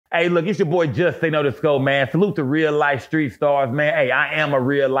Hey, look, it's your boy Just Say No to Scope, man. Salute to real life street stars, man. Hey, I am a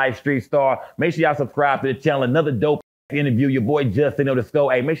real life street star. Make sure y'all subscribe to the channel. Another dope interview. Your boy Just Say No to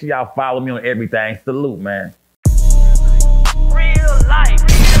Scope. Hey, make sure y'all follow me on everything. Salute, man. Real life.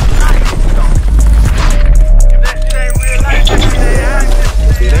 If that shit ain't real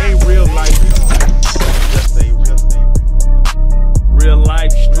life, it ain't real life. Just say real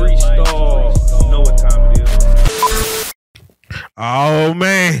life street stars. You know what time it is. Oh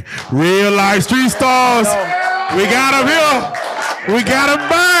man, real life street stars. We got him here. We got him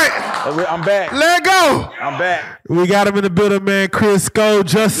back. I'm back. Let go. I'm back. We got him in the building, man. Chris Sco,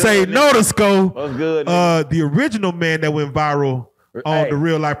 Just Say No to Sco. What's good? The original man that went viral on the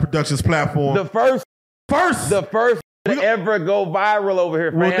Real Life Productions platform. The first to ever go viral over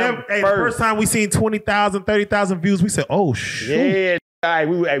here, fam. The first time we seen 20,000, 30,000 views, we said, "Oh shoot!" Yeah.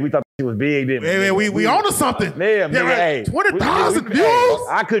 We thought it was big, didn't we? Hey, we on to something. Yeah, man. Hey, 20,000 views.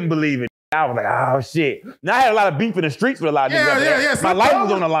 I couldn't believe it. I was like, oh shit. Now I had a lot of beef in the streets with a lot of niggas. Yeah. My life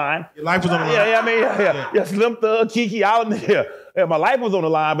was on the line. Your life was on the line. Yeah, Slim Thug, Kiki, all of them. Yeah, my life was on the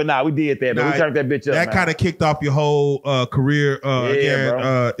line, but we did that. We turned that bitch up. That kind of kicked off your whole career.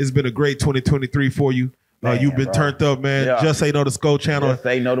 Again, it's been a great 2023 for you. You've been turned up, man. Yeah. Just Say No to Sco channel. Just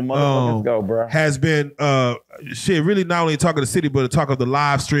Say No to motherfuckers Go, bro. Has been really not only talk of the city, but a talk of the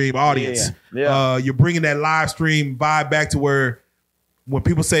live stream audience. Yeah. You're bringing that live stream vibe back to where when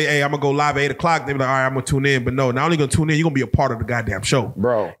people say, "Hey, I'm gonna go live at 8 o'clock," they be like, "All right, I'm gonna tune in." But no, not only gonna tune in, you're gonna be a part of the goddamn show,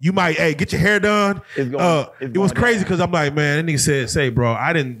 bro. You might, get your hair done. It was crazy because I'm like, man, that nigga said, bro,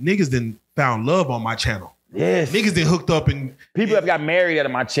 niggas didn't found love on my channel. Yes. Niggas didn't hooked up and people have got married out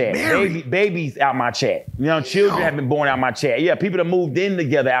of my chat. Babies out my chat. You know, children have been born out my chat. Yeah, people that moved in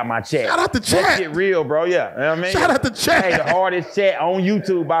together out my chat. Shout out the chat. That shit real, bro. Yeah. You know what I mean? Shout out the chat. Hey, the hardest chat on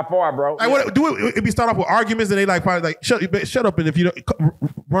YouTube by far, bro. Like, what do it? If you start off with arguments and they like probably like shut up, and if you don't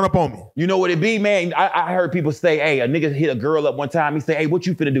run up on me. You know what it be, man? I heard people say, hey, a nigga hit a girl up one time. He said, hey, what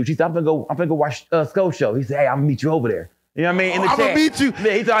you finna do? She said, I'm finna go watch Sco show. He said, hey, I'm gonna meet you over there. You know what I mean? In the I'm chat. gonna meet you.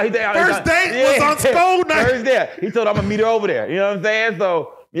 Yeah, First date was on Sco night. First day. He told I'm gonna meet her over there. You know what I'm saying?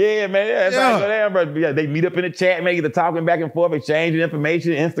 So yeah, man. That's how I go down, bro. Yeah, they meet up in the chat, man, get the talking back and forth, exchanging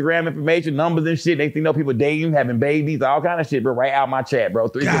information, Instagram information, numbers and shit. They think people dating, having babies, all kind of shit, bro. Right out my chat, bro.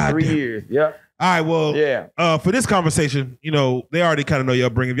 Three years. Yep. All right, well, for this conversation, they already kind of know your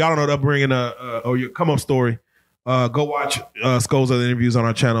upbringing. If y'all don't know the upbringing or your come up story, go watch Sco's other interviews on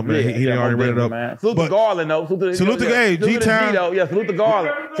our channel, man. He already read it up. Man. Salute to Garland, though. Salute to G-Town. Yeah, salute to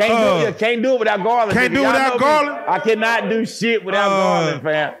Garland. Can't do it without Garland. Can't do it without Garland. I cannot do shit without Garland,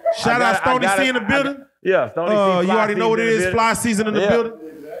 fam. Shout out Stoney C in the building. Stoney C. You already know what it is. Fly season in the building.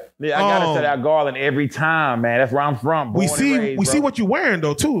 Yeah, I gotta shout out Garland every time, man. That's where I'm from. We see what you're wearing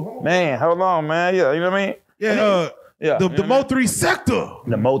though too. Man, hold on, man. Yeah, you know what I mean? Yeah. The Mo3 sector.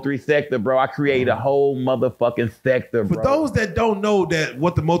 The Mo3 sector, bro. I created a whole motherfucking sector, bro. For those that don't know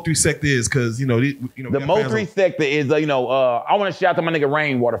what the Mo3 sector is, because the Mo3 sector is I want to shout out to my nigga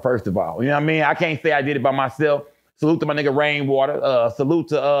Rainwater first of all. You know what I mean? I can't say I did it by myself. Salute to my nigga Rainwater. Salute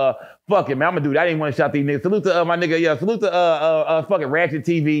to fuck it, man. I'm gonna do that. I didn't want to shout these niggas. Salute to my nigga, salute to fucking Ratchet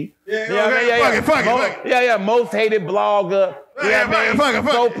TV. Fuck it. Yeah, most hated blogger. Fuck it.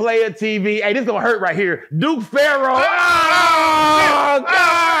 Go Player TV. Hey, this gonna hurt right here. Duke Pharaoh. Oh,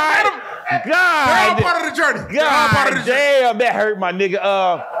 God. They're all part of the journey. God damn, that hurt my nigga.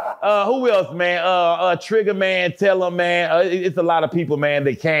 Who else, man? Trigger Man, Teller Man. It's a lot of people, man,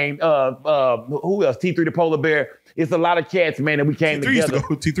 that came. Who else? T3 the Polar Bear. It's a lot of cats, man, that we came together.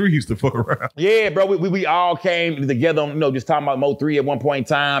 T3 used to fuck around. Yeah, bro. We all came together on, just talking about Mo3 at one point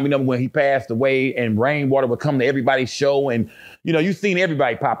in time, when he passed away and Rainwater would come to everybody's show and, you seen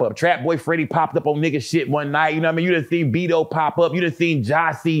everybody pop up. Trap Boy Freddy popped up on nigga shit one night. You know what I mean? You done seen Beto pop up. You done seen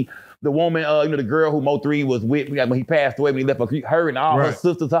Jossie, the woman, the girl who Mo3 was with when he passed away, when he left her and all her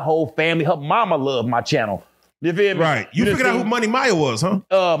sisters, her whole family, her mama loved my channel. You feel me? Right. You figured out who Money Maya was,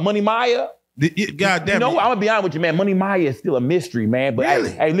 huh? Money Maya? God damn it. I'm gonna be honest with you, man. Money Maya is still a mystery, man. But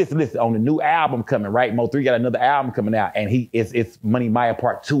really? hey, listen. On the new album coming, right? Mo3 got another album coming out, and it's Money Maya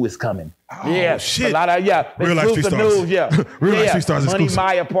Part 2 is coming. Oh, shit. A lot of Real life street stars. News, Real life street stars. Money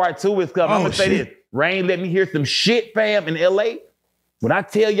Maya Part 2 is coming. I'm gonna say this. Rain let me hear some shit, fam, in LA. When I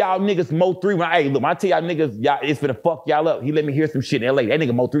tell y'all niggas Mo3, when I tell y'all niggas, it's finna fuck y'all up. He let me hear some shit in LA. That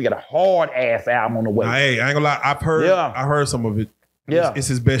nigga Mo3 got a hard ass album on the way. Hey, I ain't gonna lie. I heard some of it. Yeah. It's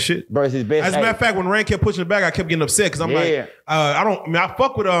his best shit. Bro, it's his best. As a matter of fact, when Rain kept pushing it back, I kept getting upset because I'm I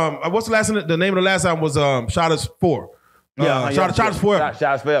fuck with what's the last one? The name of the last album was Shot Us 4. Shot Us Forever.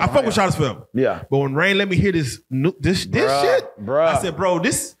 I fuck with Shot Us Forever. Yeah. But when Rain let me hear this shit, bruh. I said, bro,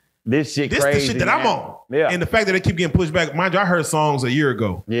 this shit the crazy, shit that I'm on. Yeah. And the fact that they keep getting pushed back, mind you, I heard songs a year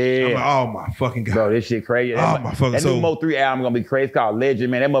ago. Yeah. I'm like, oh my fucking God. Bro, this shit crazy. Oh my fucking That new Mo3 album gonna be crazy. It's called Legend,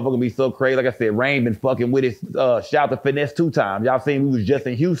 man. That motherfucker gonna be so crazy. Like I said, Rain been fucking with it. Shout out to Finesse 2 times. Y'all seen we was just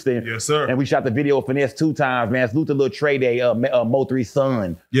in Houston. Yes, sir. And we shot the video of Finesse 2 times, man. Salute to little Trey Day, Mo3's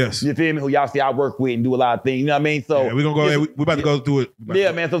son. Yes. You feel me? Who y'all see I work with and do a lot of things. You know what I mean? So yeah, we're gonna go. We about to go through it.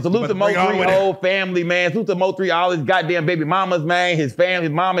 Yeah, man. So salute to Mo3 whole family, man. Salute to Mo3, all his goddamn baby mamas, man. His family,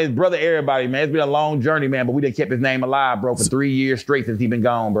 his mama, his brother, everybody, man. It's been a long journey, man. But we done kept his name alive, bro, for 3 years straight since he been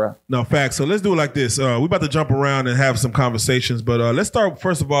gone, bro. No, facts. So let's do it like this. We about to jump around and have some conversations, but let's start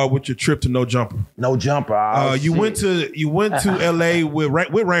first of all with your trip to No Jumper. No Jumper. Oh, you went to LA with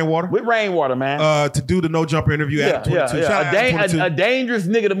Rainwater. With Rainwater, man. To do the No Jumper interview at 22. A dangerous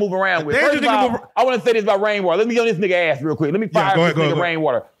nigga to move around with. First of all, I want to say this about Rainwater. Let me get on this nigga ass real quick. Let me fire this nigga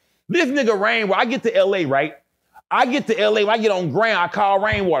Rainwater. This nigga Rainwater, I get to LA, right? I get to LA, when I get on ground, I call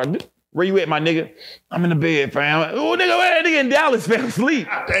Rainwater. Where you at, my nigga? I'm in the bed, fam. Oh, nigga, where that nigga in Dallas, fam? Sleep.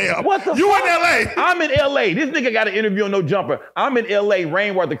 Damn. What the fuck? You in LA? I'm in LA. This nigga got an interview on No Jumper. I'm in LA,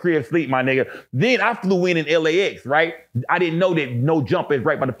 Rainwater, the crib, sleep, my nigga. Then I flew in LAX, right? I didn't know that No Jumper is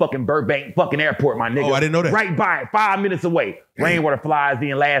right by the fucking Burbank fucking airport, my nigga. Oh, I didn't know that. Right by it, 5 minutes away. Rainwater flies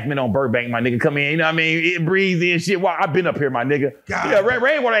in last minute on Burbank, my nigga. Come in, you know what I mean? It breathes in shit. Well, I've been up here, my nigga. God. Yeah,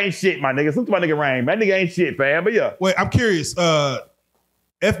 Rainwater ain't shit, my nigga. Salute to my nigga Rain. That nigga ain't shit, fam. But yeah. Wait, I'm curious.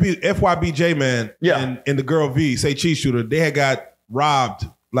 FYBJ, man, and the girl V, say Cheese Shooter, they had got robbed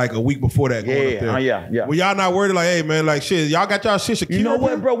like a week before that going up there. Yeah. Well, y'all not worried like, hey, man, like, shit, y'all got y'all shit secure? You know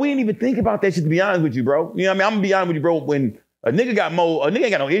what, bro? We didn't even think about that shit, to be honest with you, bro. You know what I mean? I'm going to be honest with you, bro. When a nigga ain't got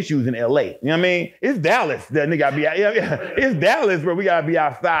no issues in LA. You know what I mean? It's Dallas that nigga gotta be out. It's Dallas, bro. We gotta be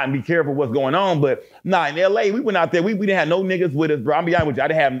outside and be careful what's going on. But nah, in LA, we went out there. We didn't have no niggas with us, bro. I'm be honest with you.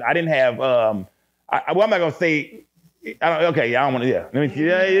 I didn't have well, I'm not gonna say. I don't want to. Yeah, let me see.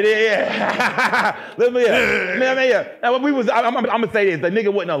 Yeah. Let me. Yeah. Now, I'm gonna say this: the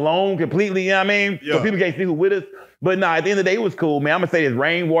nigga wasn't alone completely. You know what I mean? Yeah. So people can't see who with us. But nah, at the end of the day, it was cool, man. I'm gonna say this: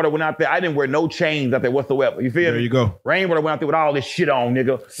 Rainwater went out there. I didn't wear no chains out there whatsoever. You feel me? There you go. Rainwater went out there with all this shit on,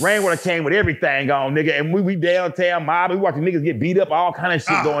 nigga. Rainwater came with everything on, nigga. And we downtown mob. We watching niggas get beat up, all kind of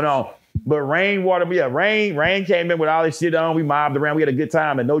shit going on. But Rainwater, Rain came in with all this shit on. We mobbed around. We had a good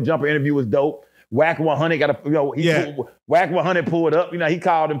time. The No Jumper interview was dope. Wack100 got a, Wack100 pulled up. You know, he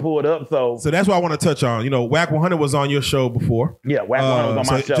called and pulled up. So that's what I want to touch on. You know, Wack100 was on your show before. Yeah, Wack100 was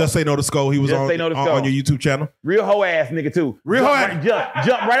on my show. Just Say No to Skull. He was on your YouTube channel. Real hoe ass nigga too. Real hoe ass.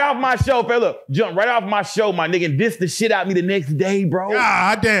 Jump right off my show, fella. Jump right off my show, my nigga. And dissed the shit out of me the next day, bro.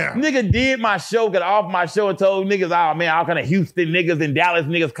 God damn. Nigga did my show, got off my show and told niggas, oh man, all kind of Houston niggas and Dallas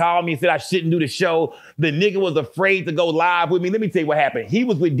niggas called me and said I shouldn't do the show. The nigga was afraid to go live with me. Let me tell you what happened. He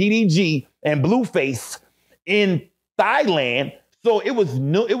was with DDG and Blueface in Thailand. So it was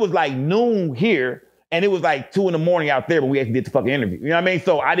like noon here, and it was like 2 a.m. out there when we actually did the fucking interview. You know what I mean?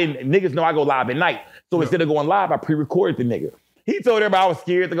 So niggas know I go live at night. So instead of going live, I pre-recorded the nigga. He told everybody I was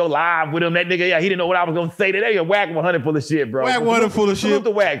scared to go live with him. That nigga, he didn't know what I was gonna say today. Wack100 full of shit, bro. Wack100 full of shit. Salute the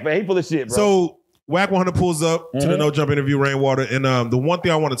Wack, man. He full of shit, bro. So Wack100 pulls up to the No Jump interview, Rainwater, and the one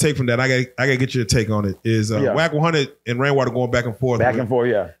thing I want to take from that, I gotta get your take on it, is Wack100 and Rainwater going back and forth. Back and forth,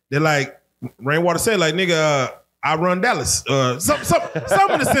 yeah. They're like, Rainwater said, like, nigga, I run Dallas. Some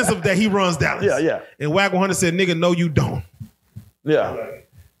in the sense of that he runs Dallas. Yeah. And Wack100 said, nigga, no, you don't. Yeah.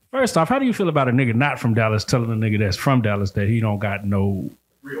 First off, how do you feel about a nigga not from Dallas telling a nigga that's from Dallas that he don't got no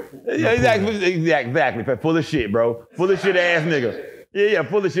real Yeah, exactly. Full of shit, bro. Full of shit ass nigga. Yeah,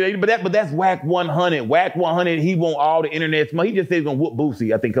 full of shit. But that's Wack100. Wack100, he want all the internet smoke. He just said he's gonna whoop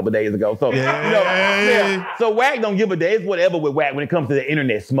Boosie, I think, a couple days ago. So, So Wack don't give a damn. It's whatever with Wack when it comes to the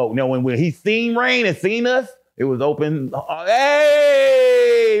internet smoke. You know, when he seen Rain and seen us, it was open.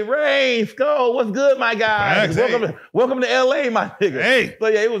 Hey, Rain, Skull, what's good, my guy? Welcome to LA, my nigga. Hey. So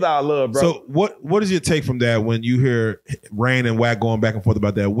yeah, it was all love, bro. So what is your take from that when you hear Rain and Wack going back and forth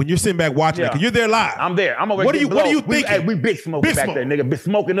about that? When you're sitting back watching it, 'cause you're there live. I'm there. I'm over. What are you thinking? We big smoking back there, nigga. Been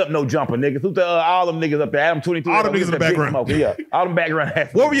smoking up No Jumper, nigga. So all them niggas up there. Adam 22. All them niggas in the background. All them background.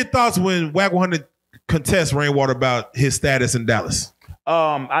 What were your thoughts when Wack100 contests Rainwater about his status in Dallas?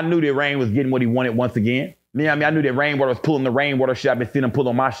 I knew that Rain was getting what he wanted once again. I knew that Rainwater was pulling the Rainwater shit. I've been seeing him pull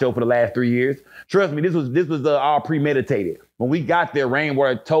on my show for the last 3 years. Trust me, this was all premeditated. When we got there,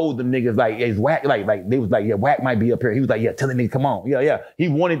 Rainwater told them niggas like, "Is Wack like they was like, yeah, Wack might be up here." He was like, "Yeah, tell the nigga come on." Yeah. He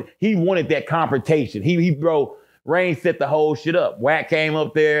wanted that confrontation. Bro, Rain set the whole shit up. Wack came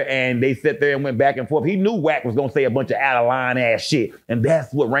up there and they sat there and went back and forth. He knew Wack was gonna say a bunch of out of line ass shit, and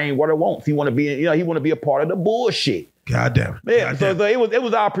that's what Rainwater wants. He want to be a part of the bullshit. God damn. Yeah. So it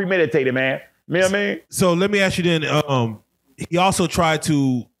was all premeditated, man. You know what I mean? So let me ask you then, he also tried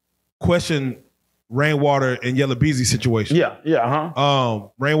to question Rainwater and Yella Beezy situation.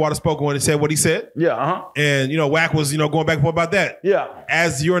 Rainwater spoke on it and said what he said. And Wack was going back and forth about that.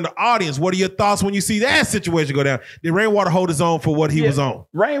 As you're in the audience, what are your thoughts when you see that situation go down? Did Rainwater hold his own for what he was on?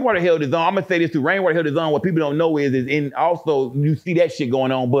 Rainwater held his own. I'm gonna say this too. Rainwater held his own. What people don't know is also you see that shit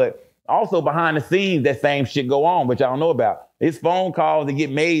going on, but also behind the scenes that same shit go on, which I don't know about. It's phone calls that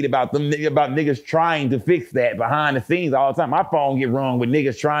get made about niggas trying to fix that behind the scenes all the time. My phone get rung with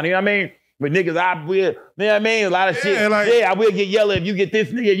niggas trying. You know what I mean? With niggas, I will, you know what I mean? A lot of shit. I will get yellow if you get this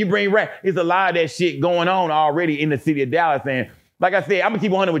nigga, you bring rap. It's a lot of that shit going on already in the city of Dallas. And like I said, I'm gonna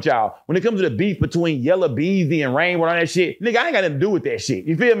keep 100 with y'all. When it comes to the beef between Yella Beezy and Rainwater and that shit, nigga, I ain't got nothing to do with that shit.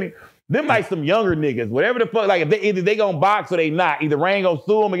 You feel me? Them like some younger niggas, whatever the fuck, like if either they gonna box or they not. Either Rain gonna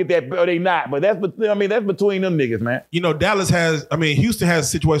sue them and get that, or they not. But that's between them niggas, man. Houston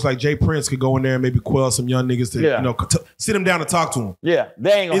has situations like Jay Prince could go in there and maybe quell some young niggas to sit them down and talk to them. Yeah,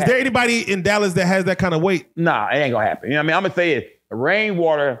 they ain't gonna Is there anybody in Dallas that has that kind of weight? Nah, it ain't gonna happen. You know what I mean? I'm gonna say it.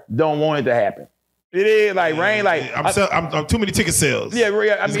 Rainwater don't want it to happen. It is like Rain, like I'm too many ticket sales.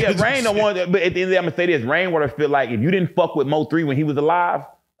 Rain don't want it. But at the end of the day, I'm gonna say this. Rainwater feel like if you didn't fuck with Mo3 when he was alive,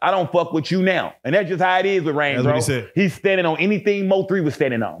 I don't fuck with you now. And that's just how it is with Rain, that's bro. What he said. He's standing on anything Mo3 was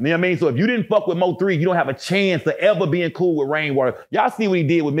standing on. You know what I mean? So if you didn't fuck with Mo3, you don't have a chance of ever being cool with Rainwater. Y'all see what he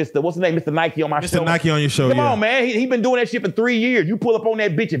did with what's his name? Mr. Nike on my show. Mr. Nike on your show, Come on, man. He been doing that shit for 3 years. You pull up on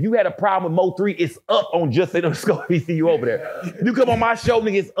that bitch. If you had a problem with Mo3, it's up on Just Say No Scope. He see you over there. You come on my show,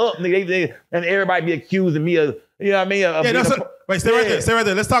 nigga, it's up, nigga. And everybody be accusing me of, you know what I mean? Wait, stay right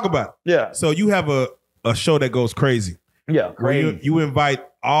there. Let's talk about it. Yeah. So you have a show that goes crazy. Yeah, crazy. You invite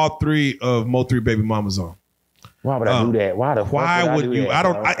all three of Mo3 baby mamas on. Why would I do that? Why would you? That,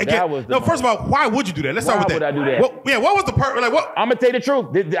 I don't. First of all, why would you do that? Let's start with that. Why would I do that? What was the purpose? Like, what? I'm gonna tell you the truth.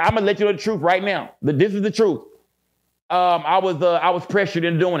 I'm gonna let you know the truth right now. This is the truth. I was pressured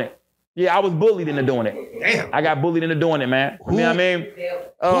into doing it. Yeah, I was bullied into doing it. Damn. I got bullied into doing it, man. You know what I mean?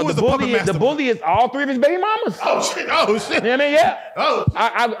 Who was the bully is all three of his baby mamas. Oh shit! You know what I mean?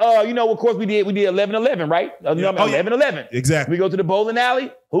 Yeah. Of course we did 11-11, right? 11-11. Exactly. We go to the bowling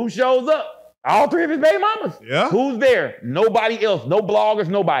alley. Who shows up? All three of his baby mamas. Yeah. Who's there? Nobody else. No bloggers.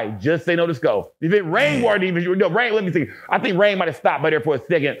 Nobody. Just Say No to Scope. If it Rainwater even, Rain. Let me see. I think Rain might have stopped by there for a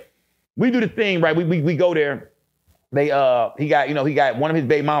second. We do the thing, right? We go there. He got one of his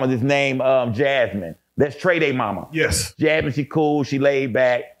baby mamas. His name Jasmine. That's Trey Day mama. Yes. Jasmine, she cool. She laid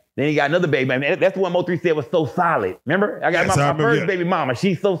back. Then he got another baby mama. That's the one Mo3 said was so solid. Remember? I got my first baby mama.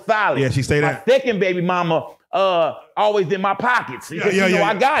 She's so solid. Yeah, she stayed there. My second baby mama, always in my pockets.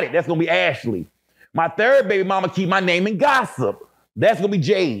 I got it. That's gonna be Ashley. My third baby mama keep my name in gossip. That's gonna be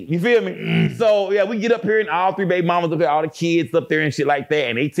Jade. You feel me? So yeah, we get up here and all three baby mamas up there, all the kids up there and shit like that.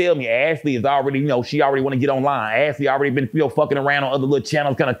 And they tell me Ashley is already, she already want to get online. Ashley already been fucking around on other little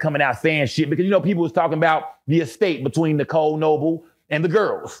channels, kind of coming out saying shit because people was talking about the estate between Nicole Noble and the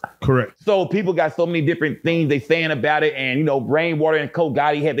girls. Correct. So people got so many different things they saying about it, and Rainwater and Cole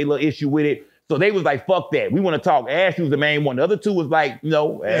Gotti had their little issue with it. So they was like, fuck that. We want to talk. Ashley was the main one. The other two was like,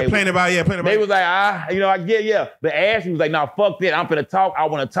 playing about. They was like, I get, yeah. But Ashley was like, nah, fuck that. I'm finna talk. I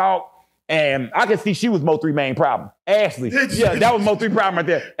want to talk. And I can see she was Mo3 main problem. Ashley. Yeah, that was Mo3 problem right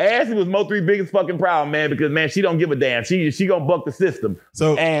there. Ashley was Mo3 biggest fucking problem, man, because, man, she don't give a damn. She gonna buck the system.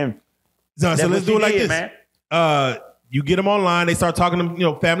 So let's do it like this. Man. You get them online. They start talking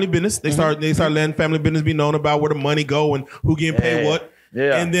to family business. They start letting family business be known about where the money go and who getting paid what.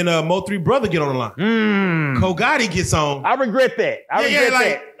 Yeah. And then Mo3 brother get on the line. Cole Gotti gets on. I regret that.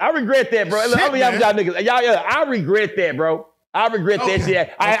 I regret that, bro. Shit, y'all niggas. I regret that, bro. I regret that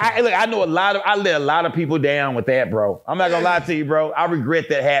shit. I know I let a lot of people down with that, bro. I'm not gonna lie to you, bro. I regret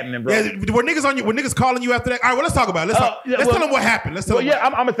that happening, bro. Yeah, were niggas calling you after that? All right, well, let's talk about it. Let's tell them what happened.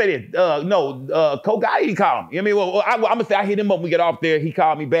 I'm gonna say this. Cole Gotti, he called me. I'm gonna say I hit him up when we get off there. He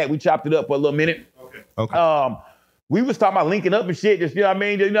called me back. We chopped it up for a little minute. Okay. We was talking about linking up and shit, just, I don't know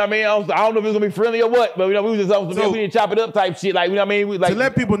if it was gonna be friendly or what, but we was just on some we didn't chop it up type shit. Like, We like to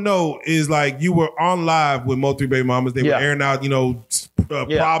let people know is like you were on live with Mo3 baby mamas. They were airing out,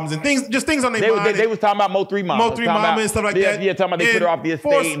 problems and things on their mind. They was talking about Mo3 mama. Mo3 mama and stuff like that. Yeah, talking about they put her off the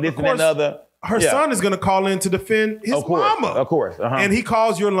estate and this and that and other. Her son is going to call in to defend his mama. Of course. And he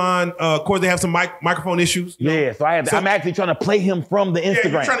calls your line. Of course, they have some microphone issues. Yeah, so I'm actually trying to play him from the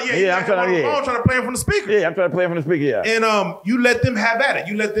Instagram. I'm trying to play him from the speaker. Yeah, I'm trying to play him from the speaker, yeah. And you let them have at it.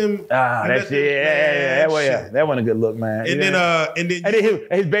 You let them. That wasn't a good look, man. And then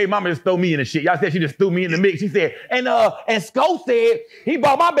his baby mama just threw me in the shit. Y'all said she just threw me in the mix. She said, and Scope said he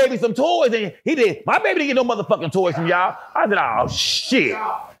bought my baby some toys, and he did. My baby didn't get no motherfucking toys from y'all. I said, oh shit.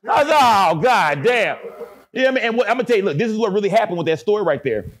 I was oh, god damn. You know what I mean? And I'm gonna tell you, look, this is what really happened with that story right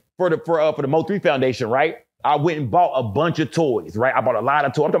there. for the Mo3 Foundation, right? I went and bought a bunch of toys, right? I bought a lot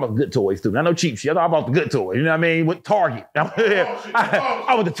of toys. I'm talking about good toys too. Not no cheap shit. I bought the good toys. You know what I mean? With Target.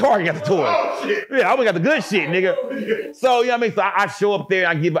 I went to Target, got the toys. Yeah, I went got the good shit, nigga. So, you know what I mean? So I show up there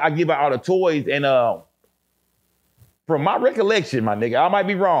and I give out all the toys. And from my recollection, my nigga, I might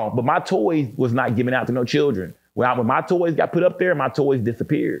be wrong, but my toys was not given out to no children. When my toys got put up there, my toys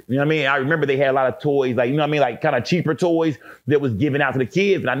disappeared. You know what I mean? I remember they had a lot of toys, like, you know what I mean? Like kind of cheaper toys that was given out to the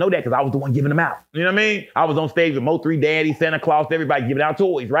kids. And I know that because I was the one giving them out. You know what I mean? I was on stage with Mo3 Daddy, Santa Claus, everybody giving out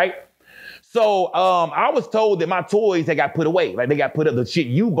toys, right? So I was told that my toys had got put away. Like they got put up. The shit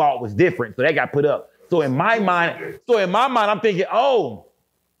you bought was different. So they got put up. So in my mind, I'm thinking, oh,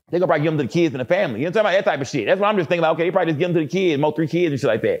 they're gonna probably give them to the kids and the family. You know what I'm talking about? That type of shit. That's what I'm just thinking about. Okay, they probably just give them to the kids, Mo3 kids and shit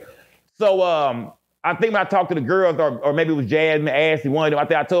like that. So I think when I talked to the girls, or maybe it was Jasmine, Ashley, one of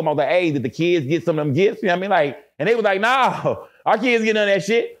them, I told them, I was like, hey, did the kids get some of them gifts? You know what I mean? Like, and they was like, nah, our kids get none of that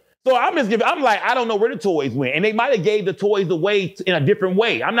shit. So I'm like, I don't know where the toys went. And they might have gave the toys away in a different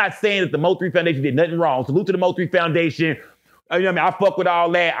way. I'm not saying that the Mo3 Foundation did nothing wrong. Salute to the Mo3 Foundation. You know what I mean? I fuck with all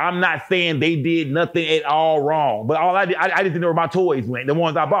that. I'm not saying they did nothing at all wrong. But all I just didn't know where my toys went, the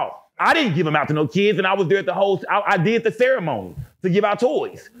ones I bought. I didn't give them out to no kids, and I was there at I did the ceremony to give out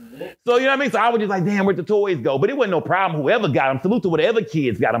toys. So, you know what I mean? So I was just like, damn, where'd the toys go? But it wasn't no problem. Whoever got them, salute to whatever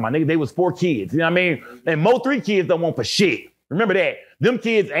kids got them, my nigga. They was 4 kids, you know what I mean? And Mo3 kids don't want for shit. Remember that. Them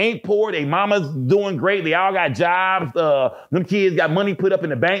kids ain't poor. They mama's doing great. They all got jobs. Them kids got money put up in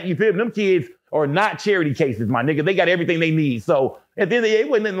the bank. You feel me? Them kids are not charity cases, my nigga. They got everything they need. So at the end of the day, it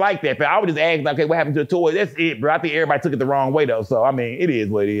wasn't nothing like that. But I would just ask, okay, what happened to the toys? That's it, bro. I think everybody took it the wrong way, though. So, I mean, it is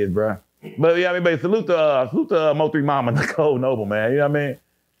what it is, bro. But, yeah, I mean, but salute to Mo3 mama, Nicole Noble, man. You know what I mean?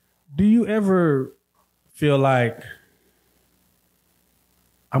 Do you ever feel like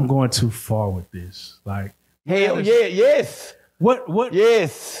I'm going too far with this? Like, hell yeah, yes. What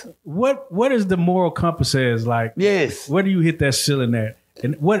yes. What is the moral compass as? Like, yes. Where do you hit that ceiling at?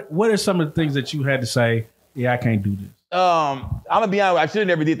 And what are some of the things that you had to say, yeah, I can't do this? I'm gonna be honest, I should have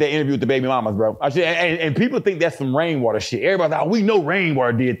never did that interview with the baby mamas, bro. I should, and people think that's some Rainwater shit. Everybody's like, oh, we know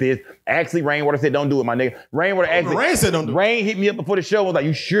Rainwater did this. Actually, Rainwater said, don't do it, my nigga. Rainwater actually, Rain said don't do it. Rain hit me up before the show, was like,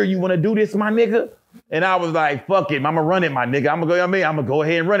 you sure you wanna do this, my nigga? And I was like, fuck it, I'ma run it, my nigga. I'm gonna go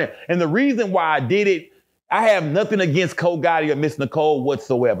ahead and run it. And the reason why I did it, I have nothing against Cole Gotti or Miss Nicole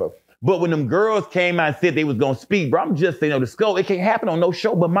whatsoever. But when them girls came out and said they was gonna speak, bro, I'm just saying, the skull, it can't happen on no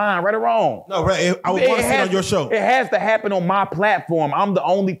show but mine, right or wrong. No, right. I would want to see it on your show. It has to happen on my platform. I'm the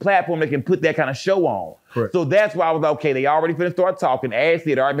only platform that can put that kind of show on. Correct. So that's why I was like, okay, they already finna start talking.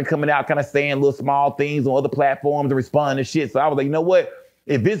 Ashley had already been coming out kind of saying little small things on other platforms and responding to shit. So I was like, you know what?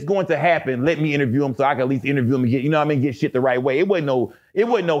 If it's going to happen, let me interview him so I can at least interview him and get, you know what I mean, get shit the right way. It wasn't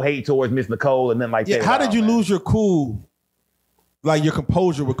no hate towards Miss Nicole and nothing like that. How did you lose your cool? Like your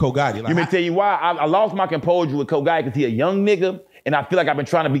composure with Cole Gotti. Like, you may tell you why. I lost my composure with Cole Gotti because he a young nigga, and I feel like I've been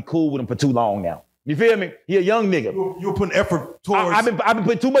trying to be cool with him for too long now. You feel me? He a young nigga. You were putting effort towards. I've been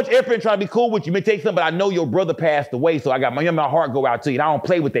putting too much effort in trying to be cool with you. May take something, but I know your brother passed away, so I got my heart go out to you. And I don't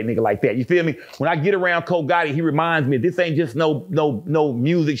play with that nigga like that. You feel me? When I get around Cole Gotti, he reminds me this ain't just no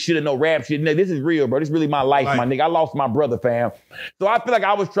music shit or no rap shit. No, this is real, bro. This is really my life, my nigga. I lost my brother, fam. So I feel like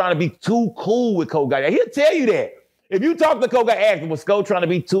I was trying to be too cool with Cole Gotti. He'll tell you that. If you talk to Cole Gotti, ask him, was Sko trying to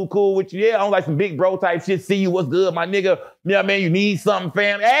be too cool with you? Yeah, I don't like some big bro type shit. See you, what's good, my nigga? You know what I mean? You need something,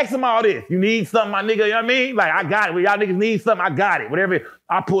 fam. Ask him all this. You need something, my nigga. You know what I mean? Like, I got it. When y'all niggas need something, I got it. Whatever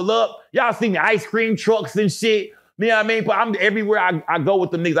I pull up, y'all see me ice cream trucks and shit. You know what I mean? But I'm everywhere I go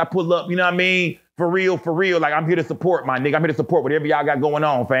with them niggas. I pull up, you know what I mean? For real. Like, I'm here to support my nigga. I'm here to support whatever y'all got going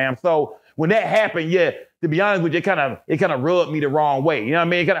on, fam. So when that happened, yeah, to be honest with you, it kind of rubbed me the wrong way. You know what I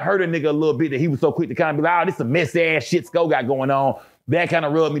mean? It kind of hurt a nigga a little bit that he was so quick to kind of be like, oh, this some messy ass shit Sko got going on. That kind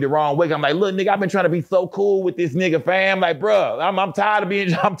of rubbed me the wrong way. I'm like, look, nigga, I've been trying to be so cool with this nigga, fam. Like, bro, I'm tired,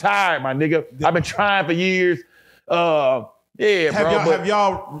 my nigga. I've been trying for years. Yeah, have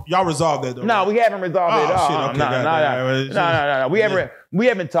y'all resolved that though? No, we haven't resolved it at all. Shit, No. We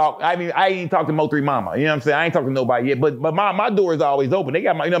haven't talked. I mean, I ain't talked to Mo3 mama. You know what I'm saying? I ain't talked to nobody yet. But my door is always open. They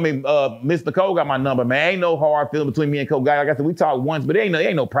got my, you know what I mean? Miss Nicole got my number, man. Ain't no hard feeling between me and Cole Guy. Like I said, we talked once, but ain't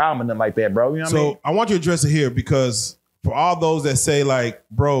no problem in them like that, bro. You know what I mean? So I want you to address it here because for all those that say like,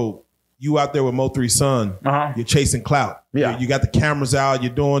 bro, you out there with Mo3's son, you're chasing clout. Yeah. You got the cameras out.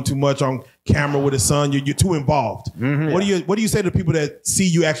 You're doing too much on camera with his son. You're too involved. Mm-hmm. What do you say to people that see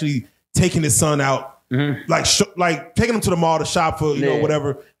you actually taking his son out, like taking him to the mall to shop for you know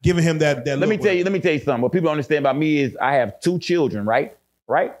whatever, giving him that. Let me tell you something. What people don't understand about me is I have 2 children, right?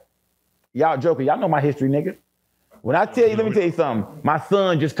 Y'all joking. Y'all know my history, nigga. When I tell you, let me tell you something. My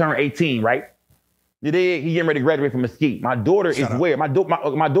son just turned 18, right? You did? He getting ready to graduate from Mesquite. My daughter is where? My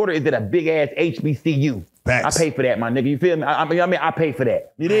daughter is at a big ass HBCU. Facts. I pay for that, my nigga. You feel me? I mean, I pay for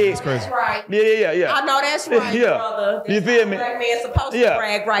that. You did? That's crazy. Right. Yeah. I know that's right, brother. That's you feel me? Black man supposed to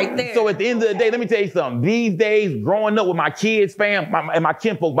brag right there. So at the end of the day, let me tell you something. These days, growing up with my kids, fam, and my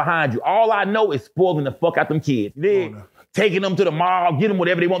kinfolk behind you, all I know is spoiling the fuck out them kids. You did? Taking them to the mall, get them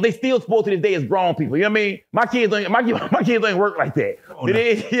whatever they want. They still spoiled to this day as grown people. You know what I mean? My kids don't work like that.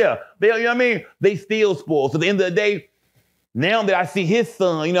 They, you know what I mean? They still spoiled. So at the end of the day, now that I see his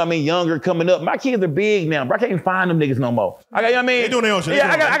son, you know what I mean, younger coming up, my kids are big now, bro. I can't find them niggas no more. You know what I mean? They doing their own shit. Yeah,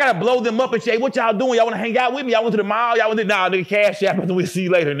 I gotta blow them up and say, what y'all doing? Y'all wanna hang out with me? Y'all went to the mall? Y'all went to, nah, nigga, cash app, and we'll see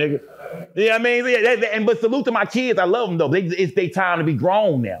you later, nigga. You know what I mean? But salute to my kids. I love them though. It's their time to be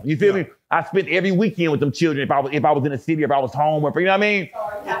grown now. You feel me? I spent every weekend with them children if I was in the city, if I was home, or you know what I mean? So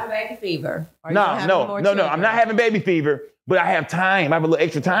are you having baby fever? No. I'm not having baby fever, but I have time. I have a little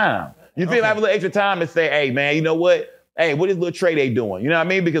extra time. You feel me? I have a little extra time to say, hey man, you know what? Hey, what is little Trey Day doing? You know what I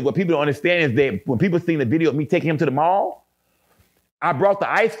mean? Because what people don't understand is that when people seen the video of me taking him to the mall, I brought the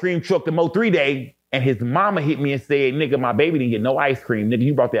ice cream truck to Mo3 Day, and his mama hit me and said, nigga, my baby didn't get no ice cream. Nigga,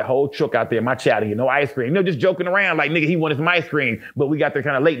 you brought that whole truck out there. My child didn't get no ice cream. You know, just joking around like, nigga, he wanted some ice cream, but we got there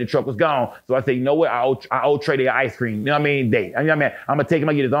kind of late. The truck was gone. So I said, you know what? I owe Trey Day ice cream. You know what I mean? Day. You know what I mean? I'm going to take him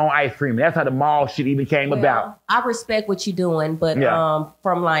and get his own ice cream. That's how the mall shit even came about. I respect what you're doing, but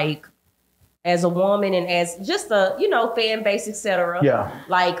from like, as a woman and as just a, fan base, etc. Yeah.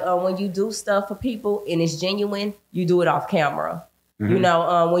 Like when you do stuff for people and it's genuine, you do it off camera.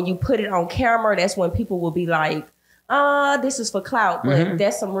 Mm-hmm. When you put it on camera, that's when people will be like, this is for clout. But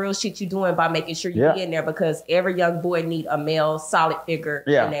that's some real shit you're doing by making sure you be in there, because every young boy need a male solid figure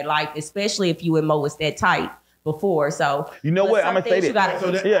in their life, especially if you and Mo was that tight before. So you know what? I'm gonna say this.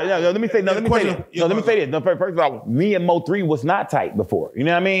 Let me say this. No, first of all, me and Mo3 was not tight before. You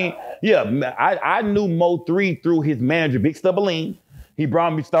know what I mean? Yeah, I knew Mo3 through his manager, Big Stubbaline. He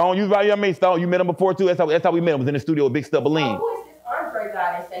brought me Stone. You know what I mean? Stone. You met him before too. That's how we met him. Was in the studio with Big Stubbaline. Who is this Andre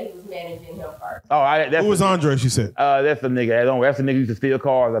guy that said he was managing him first? Who was Andre? She said. That's the nigga. That's the nigga who used to steal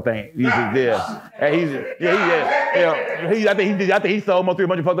cars. I think. I think he sold Mo3 a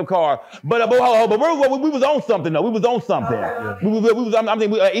bunch of fucked up cars. But we was on something though. We was on something.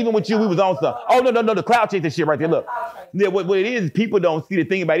 Even with you, we was on something. Oh no, the cloud chasing shit right there. Look, what it is, people don't see the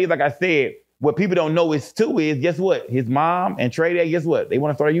thing about it. Is like I said, what people don't know is guess what? His mom and Trey Day, guess what? They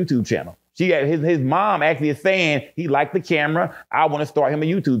want to start a YouTube channel. His mom actually is saying he liked the camera. I want to start him a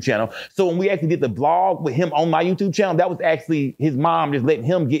YouTube channel. So when we actually did the vlog with him on my YouTube channel, that was actually his mom just letting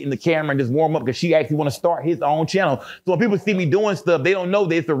him get in the camera and just warm up because she actually want to start his own channel. So when people see me doing stuff, they don't know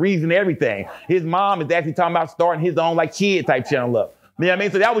that it's the reason everything. His mom is actually talking about starting his own like kid type channel up. You know what I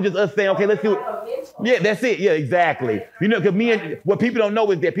mean? So that was just us saying, okay, let's do it. Yeah, that's it. Yeah, exactly. You know, because what people don't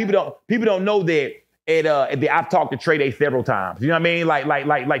know is that people don't know that I've talked to Trey Day several times. You know what I mean?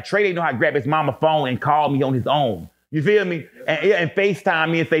 Like Trey Day know how to grab his mama phone and call me on his own. You feel me? And FaceTime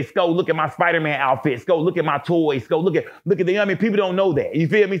me and say, Sko, look at my Spider-Man outfit. Sko, look at my toys. Sko, look at the, you know what I mean? People don't know that. You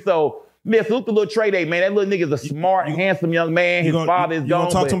feel me? So, man, salute the little Trey Day, man. That little nigga's a smart, handsome young man. His father is gone. You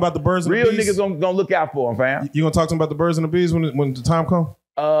gonna talk to him about the birds and the bees? Real niggas gonna look out for him, fam. You gonna talk to him about the birds and the bees when the time comes?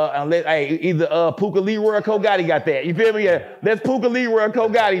 Unless either Puka Leroy or Kogatti got that. You feel me? Yeah. That's Puka Leroy or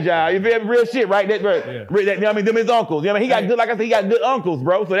Kogatti, job. You feel me? Real shit, right? You know what I mean? Them his uncles. You know what I mean? He got good, like I said, he got good uncles,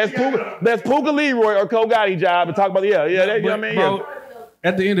 bro. So that's Puka Leroy or Kogatti, job. And talk about you know what I mean? Bro,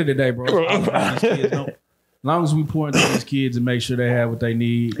 at the end of the day, bro, as long as we pour into these kids and make sure they have what they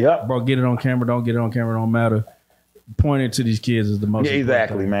need, bro, get it on camera, don't get it on camera, don't matter. Pointing to these kids is the most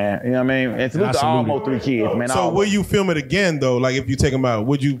exactly, man. You know what I mean? And salute to all Mo3 kids, man. So will you film it again though? Like if you take them out,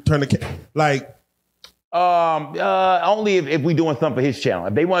 would you turn the only if we doing something for his channel.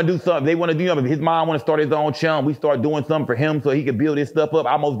 If they want to do something, if his mom want to start his own channel, we start doing something for him so he can build his stuff up.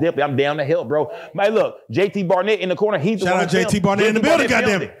 I'm down to help, bro. Man, look, JT Barnett in the corner. He's the one. Shout out JT Barnett in the building,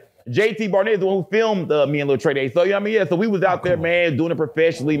 goddamn it. JT Barnett is the one who filmed me and Lil Trey Day. So, you know what I mean? Yeah, so we was out there, man, doing it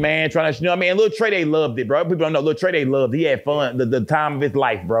professionally, man, trying to, you know what I mean? And Lil Trey Day loved it, bro. People don't know. Lil Trey Day loved it. He had fun, the time of his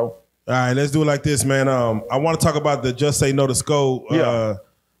life, bro. All right, let's do it like this, man. I want to talk about the Just Say No to Sko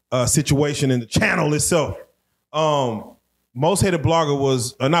situation in the channel itself. Most Hated Blogger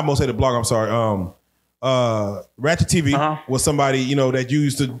was, not Most Hated Blogger, I'm sorry. Ratchet TV was somebody, you know, that you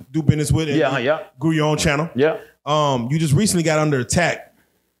used to do business with and grew your own channel. Yeah. You just recently got under attack.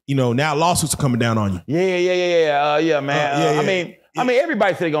 You know, now lawsuits are coming down on you. Yeah, man. I mean,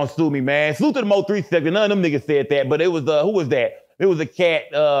 everybody said they gonna sue me, man. Salute to the Mo3 sector. None of them niggas said that, but it was who was that? It was a cat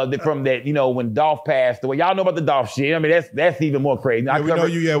from that, you know, when Dolph passed away. Y'all know about the Dolph shit. I mean, that's even more crazy. Yeah, we know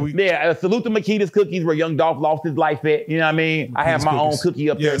you. Yeah, salute to Makita's Cookies where young Dolph lost his life at. You know what I mean? I have my own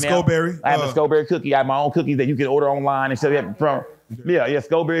cookie up there now. Scoberry. I have a Scoberry cookie. I have my own cookies that you can order online and stuff from. Yeah,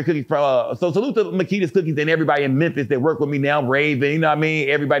 Scoberry cookies from. So salute to Makita's Cookies and everybody in Memphis that work with me now, Raven. You know what I mean?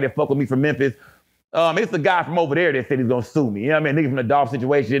 Everybody that fuck with me from Memphis. It's the guy from over there that said he's gonna sue me. You know what I mean? Nigga from the Dolph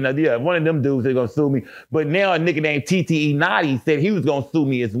situation. Yeah, one of them dudes is gonna sue me. But now a nigga named TTE Naughty said he was gonna sue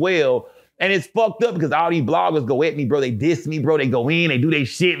me as well. And it's fucked up because all these bloggers go at me, bro. They diss me, bro. They go in, they do their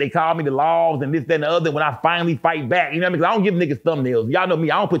shit. They call me the laws and this, that, and the other. When I finally fight back, you know what I mean? 'Cause I don't give niggas thumbnails. Y'all know me.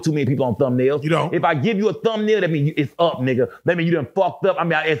 I don't put too many people on thumbnails. You don't? If I give you a thumbnail, that means it's up, nigga. That means you done fucked up. I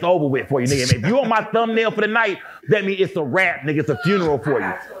mean, it's over with for you, nigga. If you on my thumbnail for the night, that means it's a wrap, nigga. It's a funeral for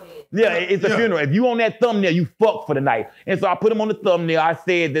you. Yeah, it's a funeral. If you on that thumbnail, you fucked for the night. And so I put him on the thumbnail. I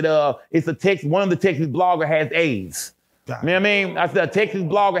said that it's a Texas, one of the Texas blogger has AIDS. You know what I mean? I said a Texas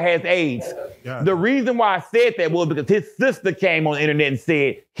blogger has AIDS. The reason why I said that was because his sister came on the internet and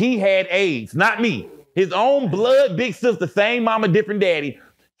said he had AIDS, not me. His own blood big sister, same mama, different daddy,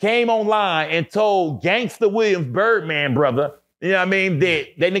 came online and told Gangsta Williams, Birdman brother, you know what I mean,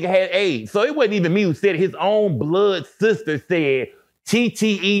 that nigga had AIDS. So it wasn't even me who said it. His own blood sister said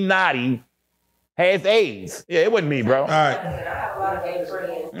TTE Naughty has AIDS. Yeah, it wasn't me, bro. All right. I have a lot of gay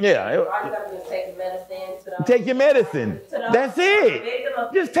friends. Yeah. Take your medicine. That's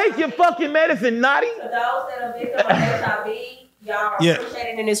it. Just take your fucking medicine, Naughty. To those that are victims of HIV, y'all are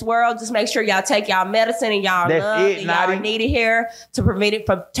appreciated in this world. Just make sure y'all take y'all medicine and y'all love and y'all need it here to prevent it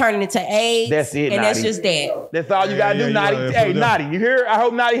from turning into AIDS. That's it, and Naughty. that's just that. That's all you gotta do, Naughty. Hey, Naughty, you hear? I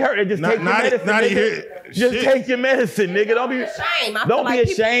hope Naughty heard it. Just take your medicine. Naughty, just take your medicine, nigga. Don't be ashamed. Don't be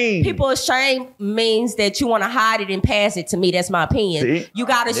ashamed. People ashamed means that you want to hide it and pass it to me. That's my opinion. See? You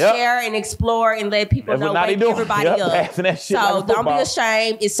gotta share and explore and let people know, wake everybody up. So don't be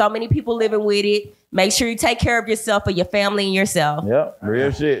ashamed. It's so many people living with it. Make sure you take care of yourself or your family and yourself. Yep,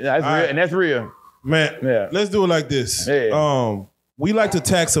 real shit. That's real, and that's real. Man, let's do it like this. Yeah. We like to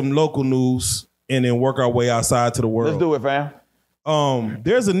tack some local news and then work our way outside to the world. Let's do it, fam.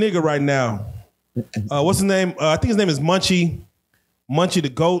 There's a nigga right now. What's his name? I think his name is Munchie. Munchie the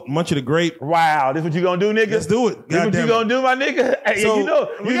GOAT, Munchie the Great. Wow, this what you gonna do, nigga? Let's do it. This what you gonna do, my nigga? Hey, so,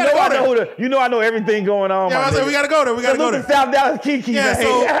 I know everything going on. Yeah, I said we gotta go there. We gotta go there. South Dallas Kiki. Yeah,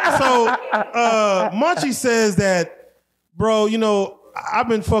 so Munchie says that, bro, you know, I've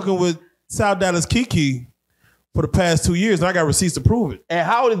been fucking with South Dallas Kiki for the past 2 years, and I got receipts to prove it. And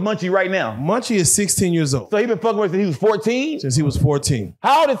how old is Munchie right now? Munchie is 16 years old. So he been fucking with since he was 14? Since he was 14.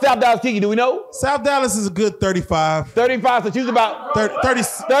 How old is South Dallas Kiki? Do we know? South Dallas is a good 35. 35, so she's about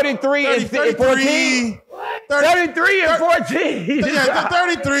 33 and 14? 33 and 14. Yeah,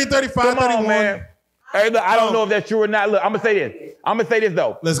 33, 35, Come 31. On, man. Hey, look, I don't know if that's true or not. Look, I'm gonna say this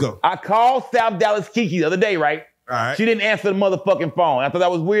though. Let's go. I called South Dallas Kiki the other day, right? All right. She didn't answer the motherfucking phone. I thought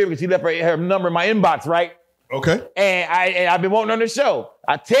that was weird because she left her number in my inbox, right? Okay. And I've been wanting her on the show.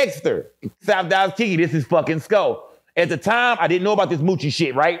 I text her, South Dallas Kiki, this is fucking Sko. At the time, I didn't know about this Moochie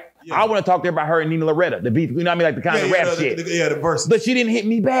shit, right? Yeah. I want to talk to her about her and Nina Loretta, the beef, you know what I mean? Like the kind of rap shit. The verse. But she didn't hit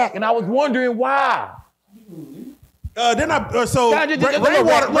me back, and I was wondering why. Rainwater kind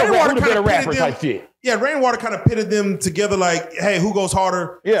of pitted them. Shit. Yeah, Rainwater kind of pitted them together like, hey, who goes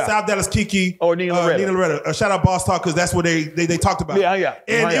harder? Yeah. South Dallas Kiki or Nina Loretta. Shout out Boss Talk because that's what they talked about. Yeah.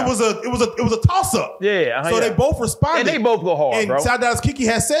 And it was a toss up. Yeah. So they both responded. And they both go hard, and bro. South Dallas Kiki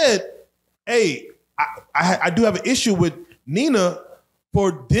has said, hey, I do have an issue with Nina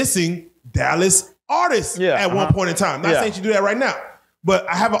for dissing Dallas artists at one point in time. Not saying she do that right now, but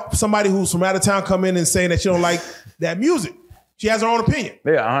I have somebody who's from out of town come in and saying that she don't like that music. She has her own opinion.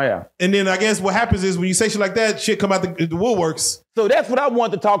 Yeah. And then I guess what happens is when you say shit like that, shit come out the woodworks. So that's what I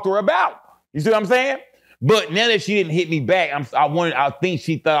wanted to talk to her about. You see what I'm saying? But now that she didn't hit me back, I think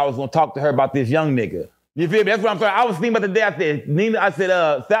she thought I was gonna talk to her about this young nigga. You feel me? That's what I'm saying. I was thinking about the day I said, Nina,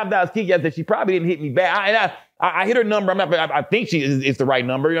 South Dallas Kiki, I said, she probably didn't hit me back. I hit her number. I think it's the right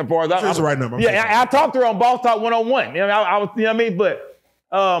number. You know, it's the right number. I talked to her on Boss Talk 101. You know, I was, you know what I mean?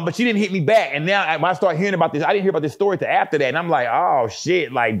 But she didn't hit me back. And now when I started hearing about this, I didn't hear about this story till after that. And I'm like, oh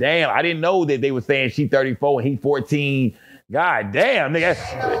shit, like damn, I didn't know that they were saying she 34 and he 14. God damn, nigga.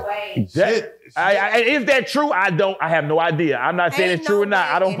 No way. Shit. Is that true? I have no idea. I'm not saying it's true or not.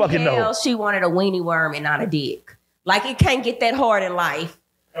 I don't fucking know. She wanted a weenie worm and not a dick. Like it can't get that hard in life.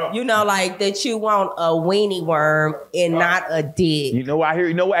 You know, like that you want a weenie worm and not a dick. You know, I hear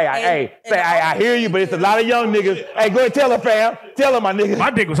you. Know, I hear you, but it's a lot of young niggas. Hey, go ahead, tell her, fam. Tell her, my nigga. My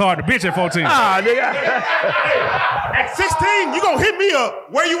dick was hard to bitch at 14. Nigga. At 16, you gonna hit me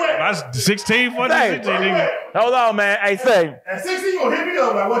up. Where you at? I was 16, 14, 16, nigga. Hold on, man. Hey, say. At 16, you gonna hit me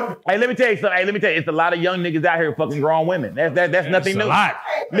up like what? Hey, let me tell you something. Hey, let me tell you, it's a lot of young niggas out here fucking grown women. That's nothing new.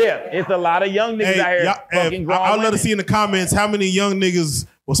 Yeah, it's a lot of young niggas out here fucking grown women. I'd love to see in the comments how many young niggas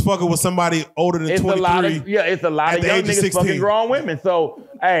was fucking with somebody older than 23. It's a lot of young niggas fucking grown women. So,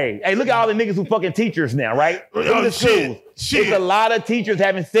 hey, look at all the niggas who fucking teachers now, right? Shit. It's a lot of teachers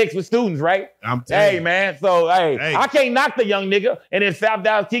having sex with students, right? I'm telling you. Man. So, I can't knock the young nigga. And in South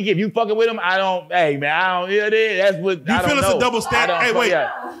Dallas, Kiki, if you fucking with him, that's what you feel it's a double standard? Hey, wait.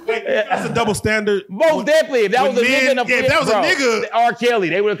 That's a double standard. Most definitely. If that was a nigga, if that was a nigga, R. Kelly,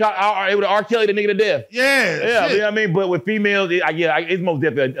 they would have R. Kelly the nigga to death. Yeah. You know what I mean? But with females, it's most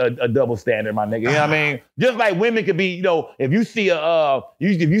definitely a double standard, my nigga. You know what I mean? Just like women could be, if you see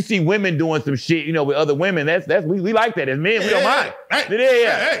if you see women doing some shit, with other women, that's we like that. As men, we don't mind.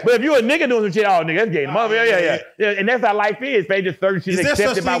 Hey. But if you a nigga doing some shit, nigga, that's gay. Yeah. And that's how life is. They just certain shit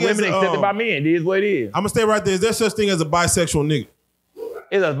accepted by women, accepted by men. It is what it is. I'm gonna stay right there. Is there such thing as a bisexual nigga?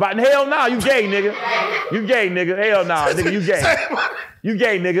 Hell no, you gay, nigga. You gay, nigga. Hell no, nigga, you gay. You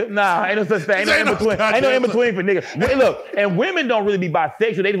gay, nigga. Nah, ain't no such thing. Ain't no in between for niggas. Look, and women don't really be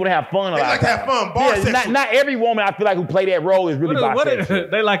bisexual. They just want to have fun. They like to have fun. Not every woman I feel like who play that role is really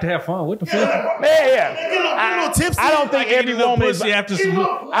bisexual. They like to have fun. What the fuck? I don't think every woman is.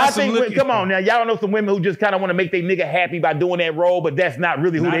 Come on now, y'all don't know some women who just kind of want to make their nigga happy by doing that role, but that's not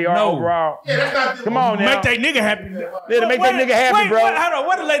really who they are overall. Come on now. Make their nigga happy. Yeah, to make their nigga happy, bro. Hold on.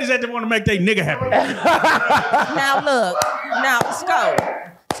 What the ladies that want to make their nigga happy? Now look,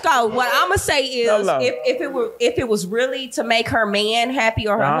 Scott, what I'm gonna say is, if it was really to make her man happy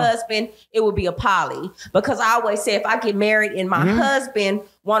or her husband, it would be a poly. Because I always say, if I get married and my husband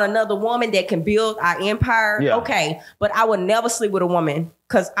want another woman that can build our empire, okay. But I would never sleep with a woman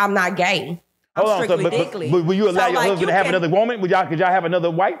because I'm not gay. I'm strictly dickly. But will you allow your husband to have another woman? Could y'all have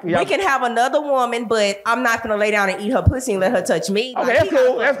another wife? We can have another woman, but I'm not gonna lay down and eat her pussy and let her touch me. Okay, that's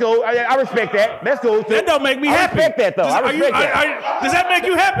cool. That's cool. I respect that. That's cool. That don't make me happy. I respect that though. I respect that. Does that make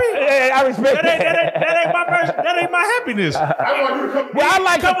you happy? Yeah, I respect that. That ain't my happiness. I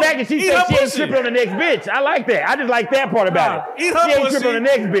like the fact that she said she ain't tripping on the next bitch. I like that. I just like that part about it. Eat her she ain't tripping on the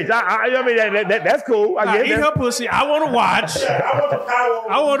next bitch. I mean, that's cool. I eat her pussy. I want to watch.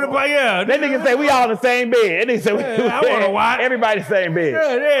 I want to buy. Yeah. That nigga say we all in the same bed. That nigga say I want to watch. Everybody the same bed.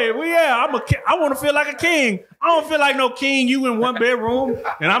 I want to feel like a king. I don't feel like no king. You in one bedroom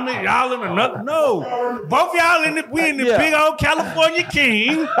and y'all in another. No, both y'all we in the big old California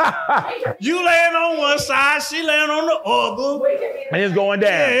king. You laying on one side, she laying on the other, and it's going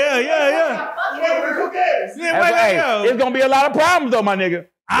down. Yeah. It's gonna be a lot of problems though, my nigga.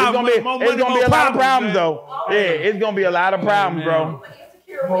 It's gonna be a lot of problems though. Yeah, it's gonna be a lot of problems, bro.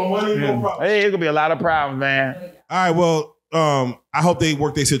 Hey, it's gonna be a lot of problems, man. All right, well, I hope they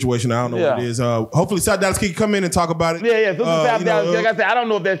work their situation. I don't know what it is. Hopefully, South Dallas can come in and talk about it. Yeah. So South Dallas, like I said, I don't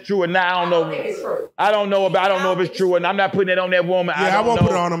know if that's true or not. I don't know if it's true, and I'm not putting it on that woman. Yeah, I won't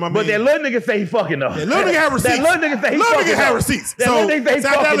put it on him. But that little nigga say he fucking though. That little nigga have receipts. That little nigga say he fucking have receipts. That little nigga say he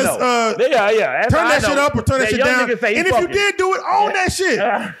fucking though. Turn that shit up or turn that shit down. And if you did do it, own that shit.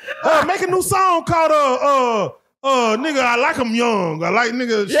 Make a new song called nigga, I like him young. I like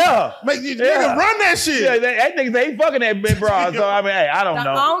niggas. Yeah. Nigga, run that shit. Yeah, that nigga say he fucking that big bro. So, I mean, hey, I don't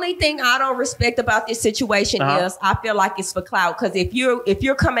know. The only thing I don't respect about this situation is I feel like it's for clout. Because if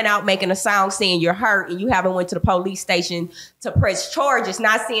you're coming out making a song saying you're hurt and you haven't went to the police station to press charges,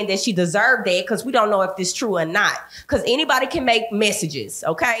 not saying that she deserved that, because we don't know if this is true or not. Because anybody can make messages,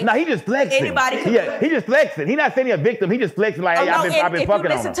 okay? No, he just flexing. Anybody can. Yeah, he just flexing. He not saying he's a victim. He just flexing like, hey, I've been fucking on him.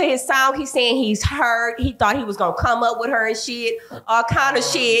 If you listen to his song, he's saying he's hurt. He thought he was going to come up with her and shit, all kind of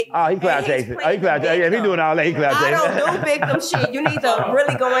shit. Oh, he clout chasing. He clout chasing. Yeah, he doing all that. He clout chasing. I don't do victim shit. You need to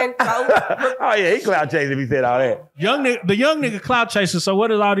really go and go. Oh yeah, he clout chasing if he said all that. The young nigga clout chasing. So what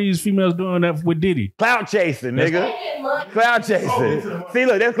is all these females doing that with Diddy? Clout chasing, nigga. Clout chasing. See,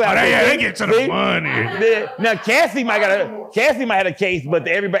 look, that's clout chasing. They get to the money. Now Cassie might have a case, but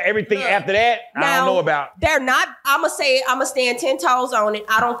everything after that, I don't know about. They're not. I'ma stand 10 toes on it.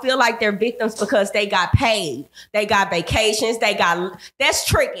 I don't feel like they're victims because they got paid. They got vacations. That's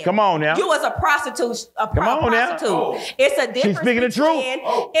tricking. Come on now. You was a prostitute. Now. It's a difference. She's speaking the truth.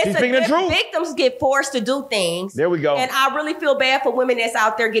 She's speaking the truth. Victims get forced to do things. There we go. And I really feel bad for women that's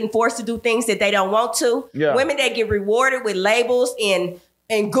out there getting forced to do things that they don't want to. Yeah. Women that get rewarded with labels and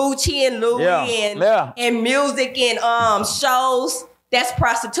Gucci and Louis and music and shows. That's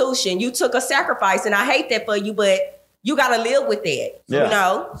prostitution. You took a sacrifice, and I hate that for you, but you got to live with that. Yeah. You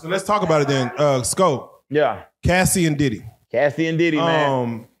know. So let's talk about it then. Scope. Yeah. Cassie and Diddy.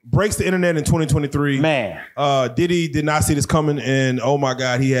 Man. breaks the internet in 2023. Man. Diddy did not see this coming, and oh my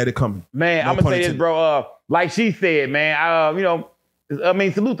God, he had it coming. Man, I'm gonna say this, bro. Like she said, man, you know, I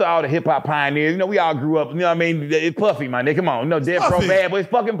mean, salute to all the hip hop pioneers. You know, we all grew up. You know what I mean? It's Puffy, my nigga. Come on, you know, Dead Pro Bad, but it's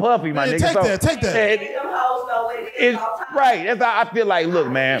fucking Puffy, my nigga. Take that. Right. That's how I feel like. Look,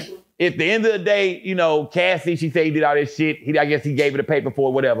 man. At the end of the day, you know, Cassie, she said he did all this shit. I guess he gave her the paper for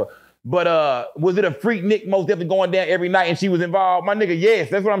it, whatever. But was it a freak Nick most definitely going down every night and she was involved? My nigga, yes.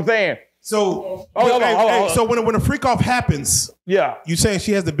 That's what I'm saying. So, hold on. So when a freak off happens, yeah, you saying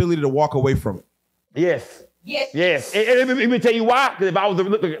she has the ability to walk away from it? Yes. And let me tell you why. Because if I was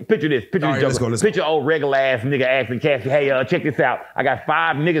picture this, let's go. Picture old regular ass nigga asking Cassie, hey, check this out. I got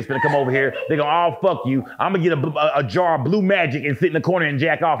 5 niggas finna come over here. They gonna all fuck you. I'm gonna get a jar of Blue Magic and sit in the corner and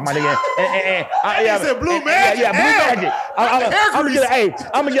jack off, my nigga. He said Blue Magic. Yeah, Blue Magic.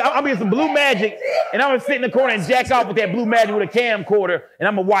 I'm gonna get some Blue Magic and I'm gonna sit in the corner and jack off with that Blue Magic with a camcorder and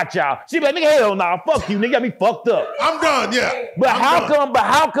I'm gonna watch y'all. She be like, nigga, hell nah, fuck you, nigga, got me fucked up. I'm done, yeah. But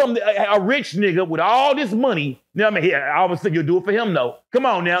how come a rich nigga with all this money, you know what I mean? Yeah, all of a sudden you'll do it for him though. Come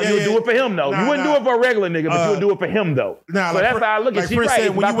on now, you'll do it for him though. You wouldn't do it for a regular nigga, but you'll do it for him though. So that's how I look at it. Like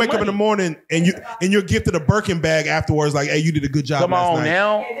said, when you wake up in the morning and you're gifted a Birkin bag afterwards, like, hey, you did a good job. Come on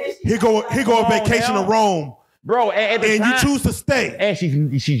now. He go on vacation to Rome. Bro, and you choose to stay. And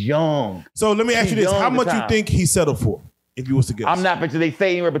she's young. So let me ask you this. How much you think he settled for? If you was to guess. I'm not, but they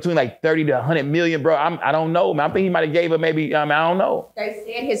say anywhere between like 30 to 100 million, bro. I don't know, man. I think he might have gave her maybe, I don't know. They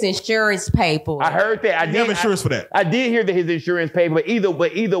said his insurance paper. I heard that. I did have insurance for that. I did hear that his insurance paper, but either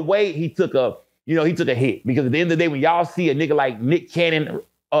way, he took a hit. Because at the end of the day, when y'all see a nigga like Nick Cannon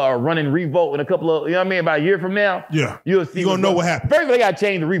running Revolt in a couple of, you know what I mean, about a year from now, yeah, you'll see. You're gonna know what happened. First, they gotta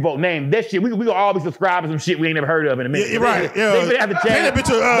change the Revolt name. That shit, we gonna all be subscribed to some shit we ain't never heard of in a minute. Yeah, right. They gonna have to change.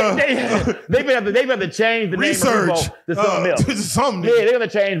 They gonna have to change the name of Revolt to something else. To something. Yeah, they're gonna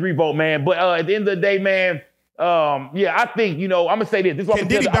change Revolt, man. But at the end of the day, man, yeah, I think, you know, I'm gonna say this. Can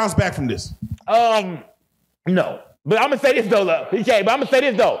Diddy bounce back from this? No. But I'm gonna say this though, look. He can't, but I'm gonna say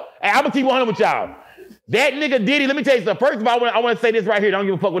this though. Hey, I'm gonna keep 100 with y'all. That nigga Diddy, let me tell you something. First of all, I want to say this right here. Don't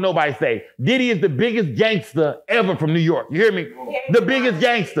give a fuck what nobody say. Diddy is the biggest gangster ever from New York. You hear me? The biggest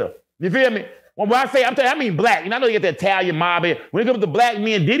gangster. You feel me? When I say, I mean black. And I know you get the Italian mob in. When it comes to black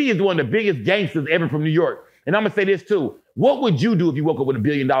men, Diddy is one of the biggest gangsters ever from New York. And I'm going to say this too. What would you do if you woke up with $1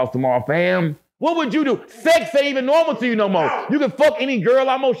 billion tomorrow, fam? What would you do? Sex ain't even normal to you no more. You can fuck any girl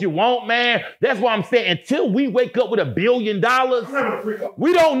almost you want, man. That's why I'm saying until we wake up with $1 billion,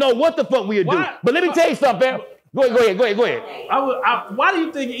 we don't know what the fuck we'll do. But let me tell you something. Go ahead. Why do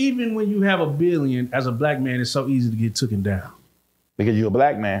you think even when you have $1 billion as a black man, it's so easy to get taken down? Because you're a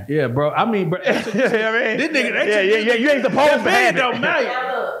black man. Yeah, bro. I mean, bro. You know what I mean? This nigga, you ain't supposed to have it.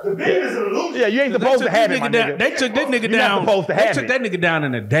 The big is an illusion. Yeah, you ain't supposed to have it, my nigga. They took that nigga You're down. not supposed to have They took that nigga down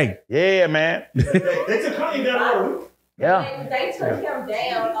in a day. Yeah, man. They took Kanye down already. Yeah. They took him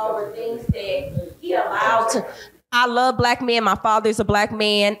down over things that he allowed to. I love black men. My father's a black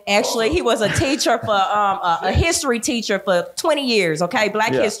man. Actually, he was a teacher for a history teacher for 20 years. Okay,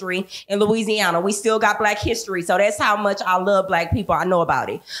 black history in Louisiana. We still got black history, so that's how much I love black people. I know about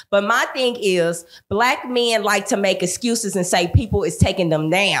it. But my thing is, black men like to make excuses and say people is taking them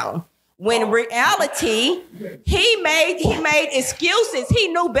down. When in reality, he made excuses. He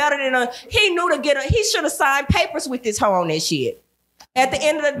knew better than he should have signed papers with this hoe on that shit. At the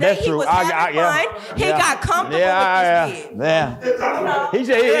end of the day, he was having fun. He got comfortable with this kid. Yeah.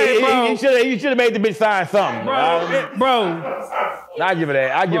 He should have made the bitch sign something. Bro. I give it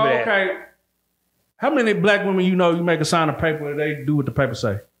that. Okay. How many black women you know you make a sign a paper and they do what the paper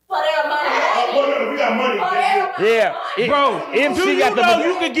say? For their money. We got money. Yeah. Bro, if do she you got the know money,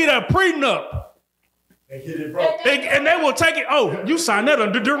 you could get a prenup? And they will take it. Oh, you signed that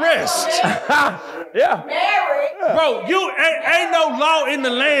under duress. Yeah. Bro, you ain't no law in the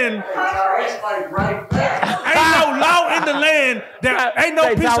land. Ain't no law in the land that ain't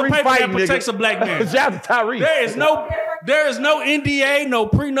no piece of paper that protects a black man. Shout out to Tyrese. There is no NDA, no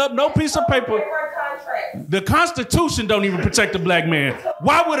prenup, no piece of paper. The Constitution don't even protect a black man.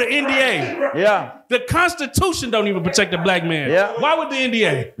 Why would an NDA? Yeah. The Constitution don't even protect a black man. Yeah. Why would the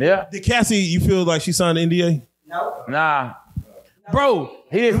NDA? Yeah. Did Cassie, you feel like she signed the NDA? No. Nah. Bro.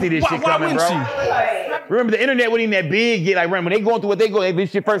 He didn't see this shit coming, bro. Remember, the internet wasn't even that big yet. Like, remember, when they going through what they go, when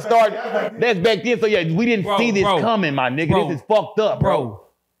this shit first started, that's back then. So, yeah, we didn't see this coming, my nigga. This is fucked up, bro.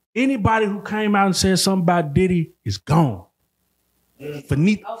 Anybody who came out and said something about Diddy is gone.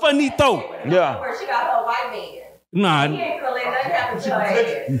 Finito. Yeah. She got her white man. Nah. He ain't gonna let nothing happen to her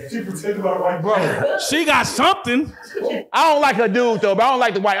ass. She protected by the white bro. She got something. I don't like her dude though, but I don't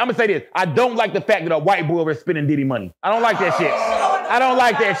like the white. I'm gonna say this. I don't like the fact that a white boy was spending Diddy money. I don't like that shit. I don't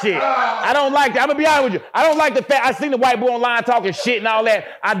like that shit. I don't like that. I'm gonna be honest with you. I don't like the fact I seen the white boy online talking shit and all that.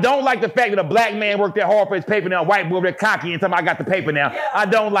 I don't like the fact that a black man worked that hard for his paper now. A white boy over there cocky and tell me I got the paper now. I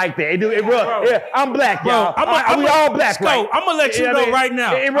don't like that. I'm black, y'all. We all black, right? I'm gonna let you know right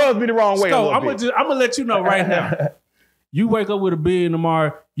now. It rubs me the wrong way. I'm gonna let you know right now. You wake up with $1 billion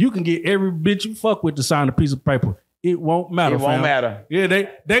tomorrow, you can get every bitch you fuck with to sign a piece of paper. It won't matter. It won't matter. Yeah,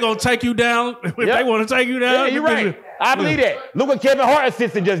 they gonna take you down if they want to take you down. Yeah, you're right. I believe that. Look what Kevin Hart's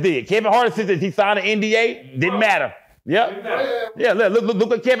assistant just did. Kevin Hart's assistant, he signed an NDA. Didn't matter. Yep. Yeah, look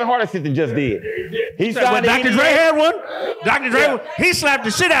what Kevin Hart's assistant just did. He signed an NDA. Dr. Dre had one. Dr. Dre, he slapped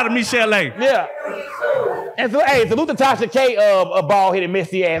the shit out of Michelle A. Yeah. And so, hey, salute to Tasha K, a bald-headed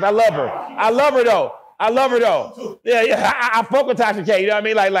messy ass. I love her. I love her though. Yeah. I fuck with Tasha K. You know what I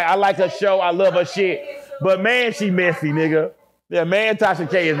mean? Like I like her show. I love her shit. But man, she messy, nigga. Yeah, man, Tasha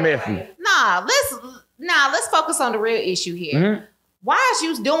K is messy. Let's focus on the real issue here. Mm-hmm. Why is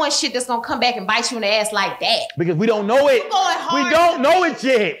you doing shit that's gonna come back and bite you in the ass like that? Because we don't know it. We don't know it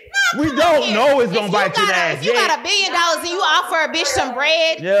yet. We don't know it's gonna bite you in the ass. If you got $1 billion and you offer a bitch some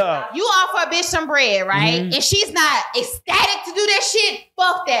bread, you offer a bitch some bread, right? And she's not ecstatic to do that shit,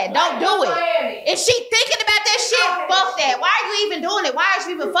 fuck that. Don't do it. If she thinking about that shit, fuck that. Why are you even doing it? Why are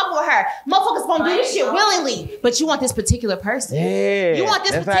you even fucking with her? Motherfuckers gonna do this shit willingly, but you want this particular person. Yeah, you want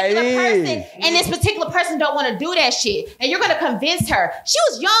this particular person, and this particular person don't want to do that shit, and you're gonna convince her. She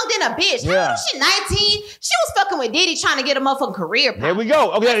was young than a bitch. How old was she? 19. She was fucking with Diddy trying to get a motherfucking career. There we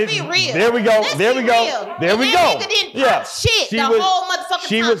go. Okay, let's be real. There we go. There we go. Nigga didn't pop shit the whole motherfucking time.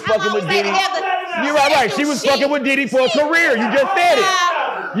 She was fucking with Diddy. You're right. She was fucking with Diddy for a career. You just said it.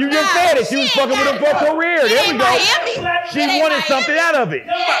 You just said it. She was fucking with him for a career. There we go. She wanted something out of it.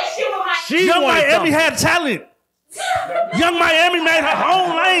 Young Miami had talent. Young Miami made her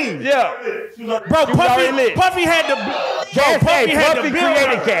own lane. Yeah. Bro, Puffy had the... Puffy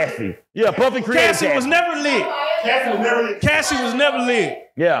created Cassie. Yeah, Puffy created Cassie. Cassie was never lit. Cassie was never lit.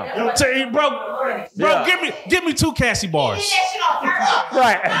 Yeah. Bro, give me 2 Cassie bars.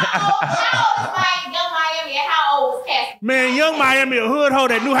 Right. Young Miami, and how old was Cassie? Man, Young Miami, a hood hoe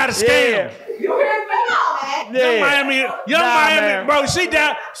that knew how to scam. Young Miami, bro, she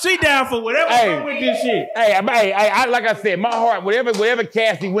down for whatever with this shit. Hey, like I said, my heart, whatever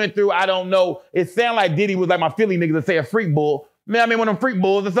Cassie went through, I don't know. It sounded like Diddy was like my Philly niggas to say a freak bull. Man, I mean, one of them freak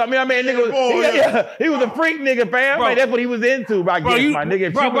bulls or something. I mean, nigga, he was a freak nigga, fam. Bro, that's what he was into, I guess, my nigga.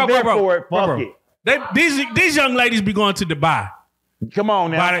 If she was there for it, fuck it. These young ladies be going to Dubai. Come on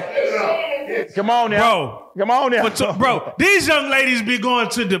now. Come on now. Bro, these young ladies be going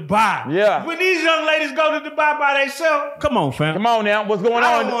to Dubai. Yeah. When these young ladies go to Dubai by themselves, come on, fam. Come on now. What's going on?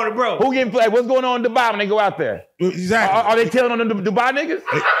 I don't want it, bro. Who getting played? What's going on in Dubai when they go out there? Exactly. Are they telling on the Dubai niggas?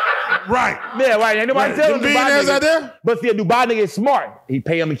 Right. Yeah, right. Ain't nobody telling them Dubai niggas out there? But see, a Dubai nigga is smart. He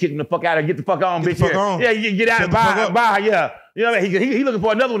pay him and kick him the fuck out and get the fuck on, bitch. Yeah, you get out and buy. Yeah. You know what I mean? He looking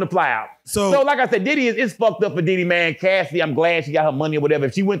for another one to fly out. So like I said, Diddy it's fucked up for Diddy, man. Cassie, I'm glad she got her money or whatever.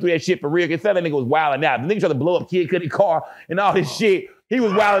 If she went through that shit for real, it said that nigga was wilding out. The nigga tried to blow up Kid Cudi car and all this shit. He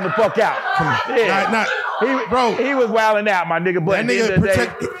was wilding the fuck out. Yeah. He was wilding out, my nigga. But that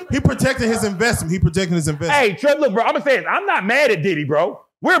nigga he protected his investment. Hey, Trey, look, bro, I'm gonna say this. I'm not mad at Diddy, bro.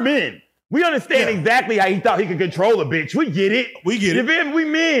 We're men. We understand exactly how he thought he could control a bitch. We get it. You feel me? We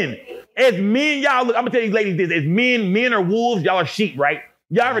men. As men, y'all, look, I'm gonna tell you ladies this. As men are wolves, y'all are sheep, right?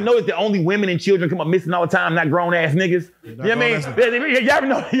 Y'all ever notice that only women and children come up missing all the time, not grown ass niggas? You know what I mean?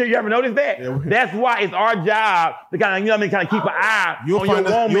 You ever notice that? Yeah, that's why it's our job to kind of keep an eye on your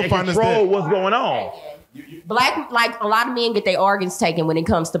woman and control what's going on. Like a lot of men get their organs taken when it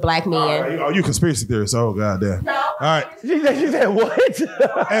comes to black men. Oh, you conspiracy theorists. Oh, goddamn. No. All right. She said what?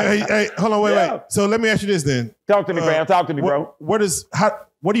 hey, hold on, wait. So let me ask you this then. Talk to me, fam. Talk to me, bro. What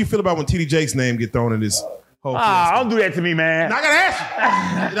do you feel about when TD Jake's name get thrown in this whole don't do that to me, man. Now, I gotta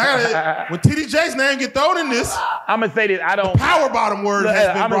ask you. When TD Jake's name get thrown in this, I'm gonna say this. I don't. The power bottom word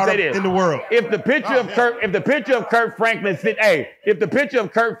has been brought up in the world. If the picture of Kurt Franklin sit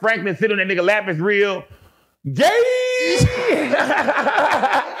on that nigga lap is real, gay.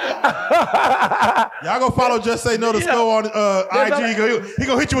 Y'all go follow Just Say No to Snow on IG. He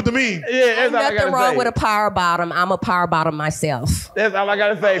gonna hit you with the meme. Yeah, there's nothing wrong with a power bottom. I'm a power bottom myself. That's all I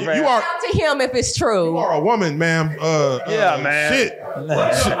gotta say, fam. You are to him if it's true. You are a woman, ma'am. Man. Shit.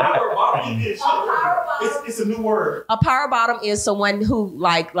 It's a new word. A power bottom is someone who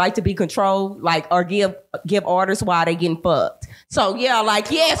like to be controlled, or give orders while they getting fucked. So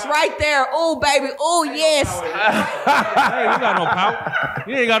yes, right there. Oh baby, oh yes. Hey, you got no power.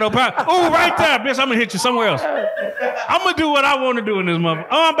 You ain't got no power. Oh, right there, bitch. I'm gonna hit you somewhere else. I'm gonna do what I want to do in this motherfucker.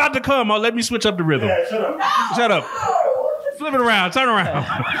 Oh, I'm about to come. Let me switch up the rhythm. Shut up. Flip it around. Turn around.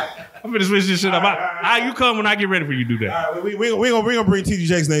 I'm gonna switch this shit up. You come when I get ready for you to do that. Right, we gonna bring TD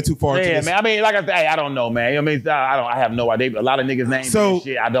Jake's name too far. Yeah, man. I mean, like I said, hey, I don't know, man. I mean, I have no idea. A lot of niggas names and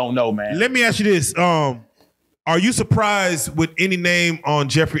shit. I don't know, man. Let me ask you this: are you surprised with any name on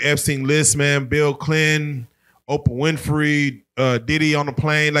Jeffrey Epstein list, man? Bill Clinton, Oprah Winfrey, Diddy on the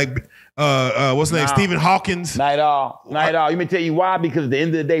plane, like what's his name? Stephen Hawkins. Not at all. Not at all. Let me tell you why. Because at the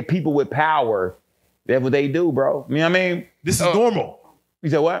end of the day, people with power, that's what they do, bro. You know what I mean? This is normal. You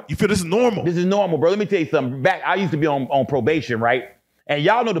said what? You feel this is normal? This is normal, bro. Let me tell you something. I used to be on probation, right? And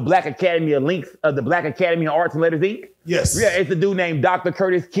y'all know the Black Academy of Links, the Black Academy of Arts and Letters, Inc.? Yes. Yeah, it's a dude named Dr.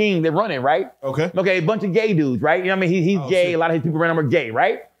 Curtis King that run it, right? Okay. Okay, a bunch of gay dudes, right? You know what I mean? He's gay. Shit. A lot of his people around him are gay,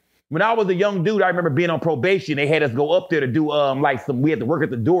 right? When I was a young dude, I remember being on probation. They had us go up there to do we had to work at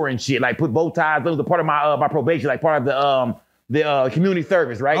the door and shit, like put bow ties. That was a part of my probation, like part of the community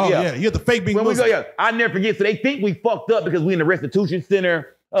service, right? Oh yeah. You have the fake being Muslim. I never forget. So they think we fucked up because we in the restitution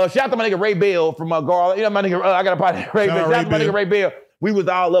center. Shout out to my nigga Ray Bell from Garland. You know my nigga. I got a part of Ray Bell. Shout out to my nigga Ray Bell. We was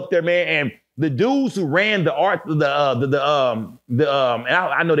all up there, man, and the dudes who ran the art, and I know I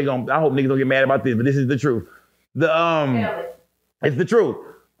hope niggas don't get mad about this, but this is the truth. It's the truth.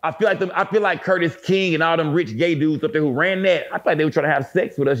 I feel like Curtis King and all them rich gay dudes up there who ran that. I thought they were trying to have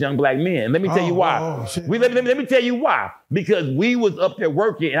sex with us young black men. Let me tell you why. Let me tell you why. Because we was up there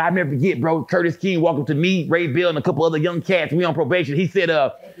working, and I never forget, bro. Curtis King walked up to me, Ray Bill, and a couple other young cats. We on probation. He said,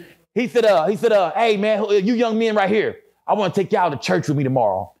 hey man, you young men right here, I want to take y'all to church with me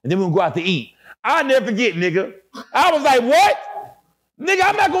tomorrow, and then we're gonna go out to eat. I never forget, nigga. I was like, what? Nigga,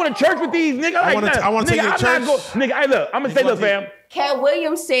 I'm not going to church with these niggas. I want to take you to church. Nigga, hey, look, I'm gonna say, look, fam. Katt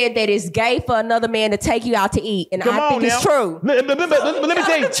Williams said that it's gay for another man to take you out to eat, and I think it's true. Let me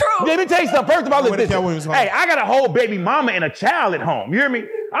tell you. Let me tell you something. First of all, listen. Hey, I got a whole baby mama and a child at home. You hear me?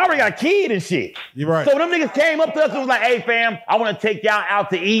 I already got a kid and shit. You're right. So them niggas came up to us and was like, "Hey, fam, I want to take y'all out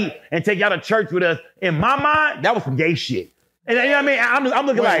to eat and take y'all to church with us." In my mind, that was some gay shit. And you know what I mean? I'm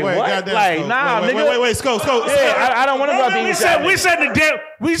looking like, what? Like, nah, nigga. Wait, Sco. Yeah, I don't want to go out to eat.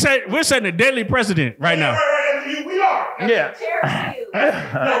 We're setting a deadly precedent right now. We are. Yeah.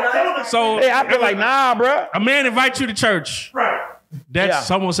 So hey, I feel like, nah, bro. A man invites you to church. Right. That's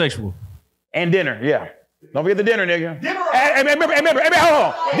homosexual. And dinner, yeah. Don't forget the dinner, nigga. Hey, remember,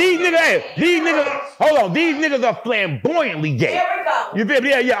 hold on. These niggas are flamboyantly gay. There we go. You feel me?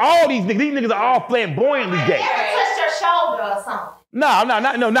 Yeah, all these niggas are all flamboyantly gay. Touched your shoulder or something. No,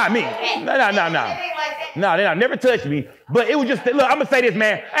 not me. No, they never touched me. But it was just, look, I'm gonna say this,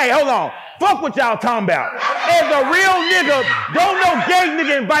 man. Hey, hold on. Fuck what y'all talking about. As a real nigga, don't no gay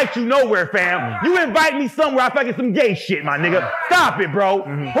nigga invite you nowhere, fam. You invite me somewhere, I fucking some gay shit, my nigga. Stop it, bro.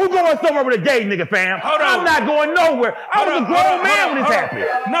 Who going somewhere with a gay nigga, fam? I'm not going nowhere. I was a grown man when this happened.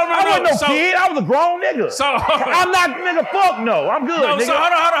 I wasn't no kid. I was a grown nigga. So I'm not, nigga, fuck no. I'm good, nigga. So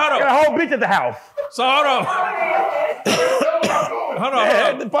hold on. Got a whole bitch at the house. So hold on. Hold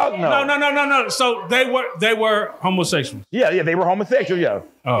on. Fuck no. No. So they were homosexuals. Yeah, they were homosexuals, yeah.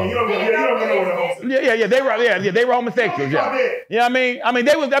 Oh. Yeah, they were homosexuals, yeah. You know what I mean?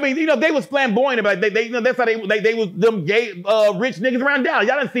 They was flamboyant about it. They that's how they was them gay rich niggas around Dallas.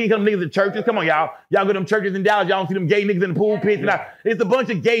 Y'all done seen them niggas in churches. Come on, y'all. Y'all go to them churches in Dallas. Y'all don't see them gay niggas in the pool pits. It's a bunch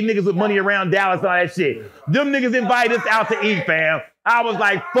of gay niggas with money around Dallas and all that shit. Them niggas invite us out to eat, fam. I was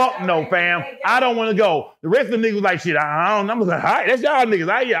like, fuck no, fam. I don't want to go. The rest of the niggas was like, shit, I don't know. I was like, all right, that's y'all niggas.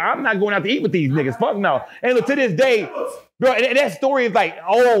 I'm not going out to eat with these niggas. Fuck no. And look, to this day, bro, and that story is like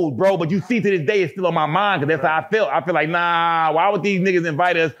old, bro, but you see to this day it's still on my mind because that's how I felt. I feel like, nah, why would these niggas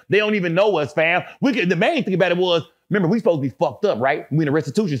invite us? They don't even know us, fam. The main thing about it was, remember, we supposed to be fucked up, right? We in a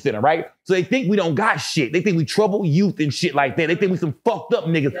restitution center, right? So they think we don't got shit. They think we troubled youth and shit like that. They think we some fucked up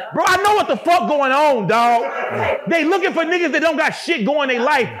niggas. Bro, I know what the fuck going on, dog. They looking for niggas that don't got shit going in their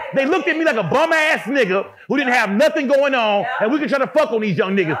life. They looked at me like a bum-ass nigga who didn't have nothing going on, and we could try to fuck on these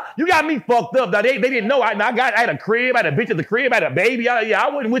young niggas. You got me fucked up, dog. They didn't know. I had a crib, I had a bitch at the crib, I had a baby. I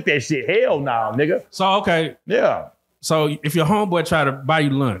wasn't with that shit. Hell no, nigga. So, okay. Yeah. So if your homeboy try to buy you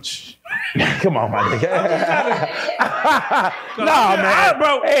lunch. Come on, my nigga. Nah, man.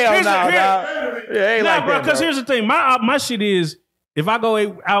 Bro, hell no, dog. Yeah, nah, bro, because here's the thing. My shit is, if I go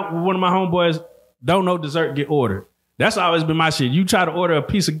out with one of my homeboys, don't know dessert get ordered. That's always been my shit. You try to order a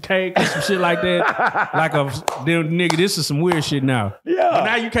piece of cake or some shit like that, like damn nigga, this is some weird shit now. Yeah. But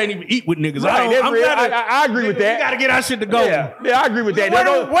now you can't even eat with niggas. Right, I agree with that. We gotta get our shit to go. Yeah, I agree with that.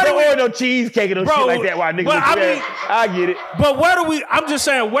 Don't order no cheesecake and no shit like that while niggas. But I get it. But I'm just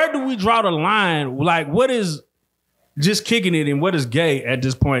saying, where do we draw the line? Like, what is just kicking it, and what is gay at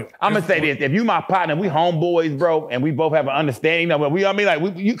this point? I'm gonna say this: if you my partner, we homeboys, bro, and we both have an understanding of it. I mean,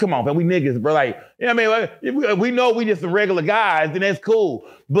 like, you come on, man, we niggas, bro. Like, you know what I mean? Like, we know we just some regular guys, then that's cool.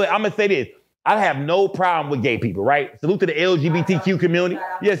 But I'm gonna say this: I have no problem with gay people, right? Salute to the LGBTQ community.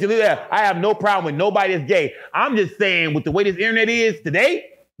 Yes, salute that. I have no problem with nobody that's gay. I'm just saying, with the way this internet is today,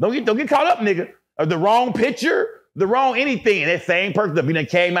 don't get caught up, nigga. The wrong picture, the wrong anything. And that same person that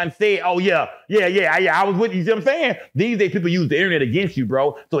came out and said, oh, yeah, I was with you. You see what I'm saying? These days, people use the internet against you,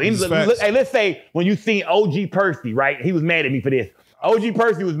 bro. So, hey, let's say when you seen OG Percy, right? He was mad at me for this. OG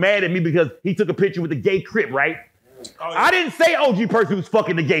Percy was mad at me because he took a picture with the gay crip, right? Oh, yeah. I didn't say OG Percy was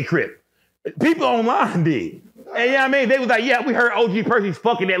fucking the gay crip. People online did. And you know what I mean? They was like, yeah, we heard OG Percy's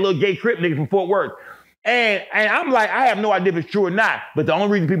fucking that little gay crip nigga from Fort Worth. And I'm like, I have no idea if it's true or not. But the only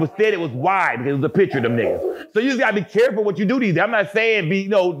reason people said it was why, because it was a picture of them niggas. So you just gotta be careful what you do these days. I'm not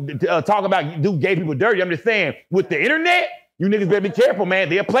saying talk about do gay people dirty. I'm just saying with the internet, you niggas better be careful, man.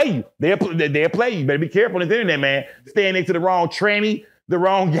 They'll play you. They'll play you. You better be careful on this internet, man. Staying next to the wrong tranny, the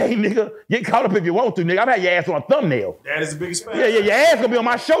wrong gay nigga. Get caught up if you want to, nigga. I've had your ass on a thumbnail. That is the biggest fact. Yeah, your ass gonna be on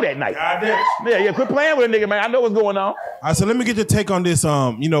my show that night. Goddamn. Yeah, quit playing with a nigga, man. I know what's going on. All right, so let me get your take on this.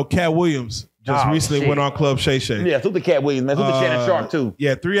 Katt Williams just recently went on Club Shay Shay. Yeah, salute to Katt Williams, man. Salute to Shannon Sharp too.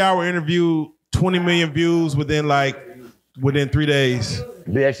 Yeah, 3-hour interview, 20 million views within 3 days.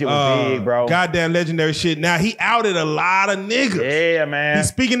 That shit was big, bro. Goddamn legendary shit. Now he outed a lot of niggas. Yeah, man. He's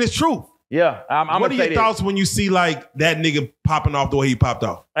speaking his truth. Yeah, what are your thoughts when you see that nigga popping off the way he popped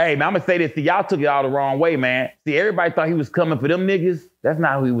off? Hey, man, I'm gonna say this. See, y'all took it all the wrong way, man. See, everybody thought he was coming for them niggas. That's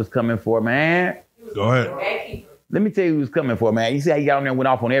not who he was coming for, man. Go ahead. Let me tell you who he was coming for, man. You see how he got on there and went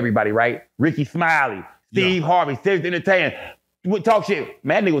off on everybody, right? Ricky Smiley, Steve Harvey, Cedric Entertainment. Talk shit.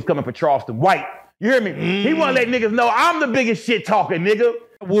 Man, that nigga was coming for Charleston White. You hear me? He wanna let niggas know I'm the biggest shit talker, nigga.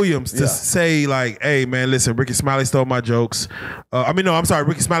 Williams to say hey man, listen, Ricky Smiley stole my jokes.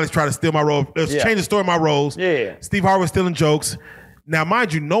 Ricky Smiley's trying to steal my role. Change the story of my roles. Yeah. Steve Harvey was stealing jokes. Now,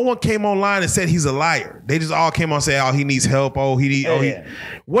 mind you, no one came online and said he's a liar. They just all came on and said, oh, he needs help.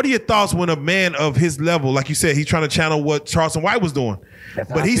 What are your thoughts when a man of his level, like you said, he's trying to channel what Charleston White was doing?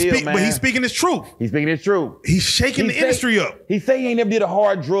 But he's speaking his truth. He's speaking his truth. He's shaking the industry up. He say he ain't never did a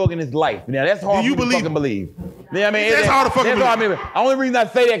hard drug in his life. Now that's hard to fucking believe. You know what I mean? That's hard to fucking believe. The only reason I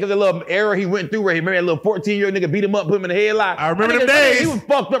say that because the little error he went through where he remember that little 14-year-old nigga beat him up, put him in the headlock. I remember them days. He was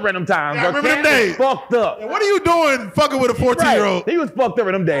fucked up at them times. I remember them days. Fucked up. What are you doing fucking with a 14-year-old? He was fucked up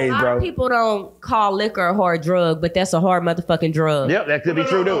at them days, bro. A lot of people don't call liquor a hard drug, but that's a hard motherfucking drug. Yep, that could be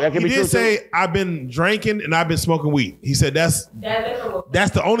true too. That could be true too. He did say, I've been drinking and I've been smoking weed. He said that's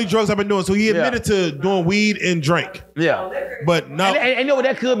the only drugs I've been doing. So he admitted to doing weed and drink. Yeah. But no. And you know what,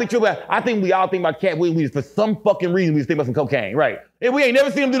 that could be true, but I think we all think about Katt Williams for some fucking reason. We just think about some cocaine, right? And we ain't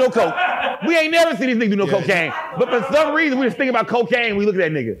never seen him do no coke. We ain't never seen this nigga do no cocaine. But for some reason, we just think about cocaine. We look at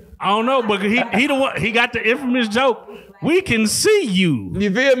that nigga. I don't know, but he the one. He got the infamous joke. We can see you.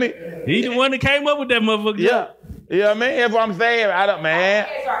 You feel me? He the one that came up with that motherfucker. Yeah. You know what I mean? That's what I'm saying. Man.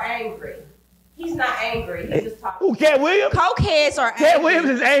 Cokeheads are angry. He's not angry. He's just talking. Who, Katt Williams? Cokeheads are angry. Katt Williams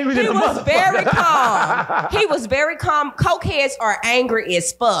is angry than a motherfucker. He was very calm. He was very calm. Cokeheads are angry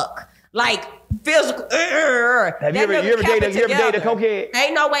as fuck. Like physical. Have you ever dated a cokehead?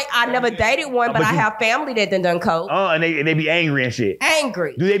 Ain't no way. I never dated one, but I have family that done coke. And they be angry and shit.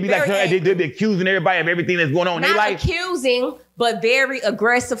 Angry. Do they be they be accusing everybody of everything that's going on in their life? Not accusing, but very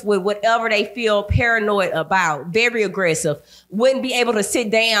aggressive with whatever they feel paranoid about. Very aggressive. Wouldn't be able to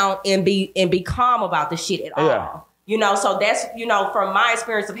sit down and be calm about the shit at all. You know, so that's, from my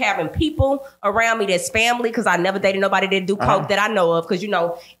experience of having people around me that's family, because I never dated nobody that do coke that I know of, because,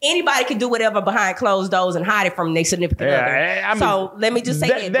 anybody can do whatever behind closed doors and hide it from their significant other. So let me just say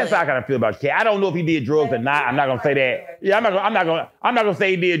that. That's how I kind of feel about Katt. I don't know if he did drugs or not. I'm not going to say that. Yeah, I'm not gonna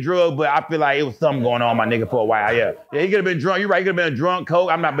say he did drugs, but I feel like it was something going on, my nigga, for a while. Yeah, he could have been drunk. You're right. He could have been a drunk coke.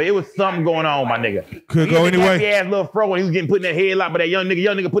 But it was something going on, my nigga. Could go anyway. He ass little fro when he was getting put in that headlock, but that young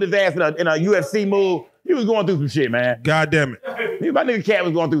nigga put his ass in a UFC move. He was going through some shit, man. God damn it. My nigga Katt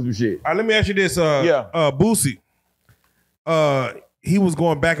was going through some shit. All right, let me ask you this. Boosie. He was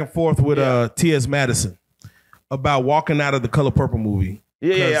going back and forth with T.S. Madison about walking out of the Color Purple movie.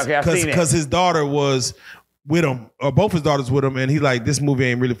 Yeah, okay, I've seen it. Because his daughter was with him, or both his daughters with him, and he's like, this movie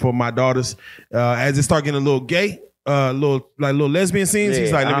ain't really for my daughters. As it started getting a little gay, little lesbian scenes,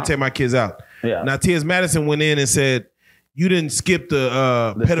 he's like, let me take my kids out. Yeah. Now, T.S. Madison went in and said, you didn't skip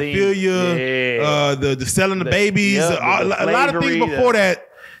the pedophilia, the selling the babies, a lot of things before that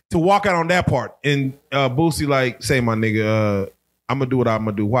to walk out on that part. And Boosie like, say, my nigga, I'm gonna do what I'm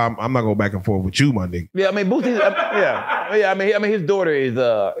gonna do. Why I'm not going back and forth with you, my nigga. Yeah, I mean Boosie's I mean his daughter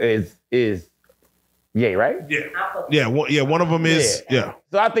is gay, right? Yeah. One of them is yeah.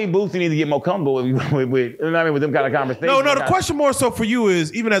 So I think Boosie needs to get more comfortable with you know what I mean, with them kind of conversations. No. The question more so for you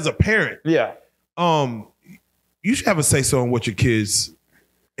is even as a parent. Yeah. You should have a say so on what your kids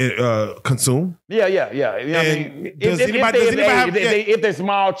consume. Yeah. You know what I mean? If they're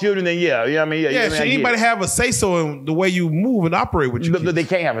small children, then yeah. You know what I mean? Should anybody have a say so in the way you move and operate with your kids? They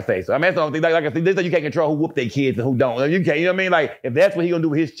can't have a say so. I mean, that's the only thing. Like I said, you can't control who whoop their kids and who don't. You can't. You know what I mean? Like if that's what he gonna do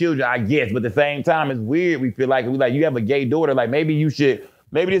with his children, I guess. But at the same time, it's weird. We feel like you have a gay daughter. Like maybe you should.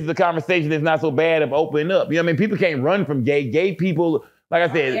 Maybe this is a conversation that's not so bad of opening up. You know what I mean? People can't run from gay people. Like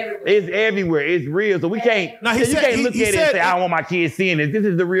I said, it's everywhere. It's real. So we can't. You can't look at it and say, I don't want my kids seeing it. This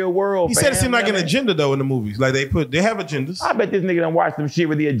is the real world. He said it seemed like an agenda though in the movies. Like they have agendas. I bet this nigga done watch some shit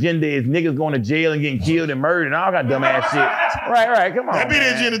where the agenda is niggas going to jail and getting killed and murdered and all that dumb ass shit. Right. Come on. That be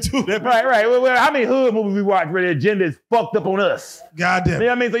the agenda too. Right. Well, how many hood movies we watch where the agenda is fucked up on us? Goddamn. You know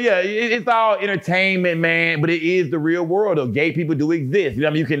what I mean? So yeah, it's all entertainment, man. But it is the real world though. Gay people do exist. You know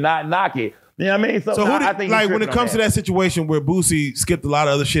what I mean? You cannot knock it. You know what I mean? So I think like when it comes to that situation where Boosie skipped a lot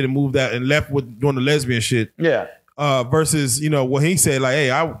of other shit and moved out and left with doing the lesbian shit. Yeah. Versus, what he said, like,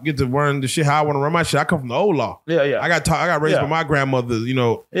 hey, I get to run the shit how I want to run my shit. I come from the old law. Yeah. I got raised by my grandmother,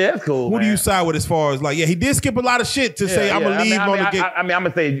 Yeah, that's cool. Who do you side with as far as like, he did skip a lot of shit to say I'm gonna leave on the gay. I'm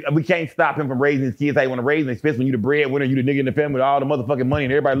gonna say we can't stop him from raising his kids how you want to raise them, especially when you the breadwinner, you the nigga in the family with all the motherfucking money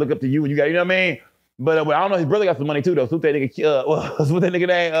and everybody look up to you and you got, you know what I mean? But I don't know, his brother got some money too though. So that nigga, what's that nigga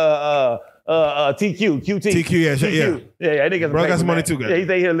name? QT. TQ, yeah. That nigga got some money too, guys. Yeah, he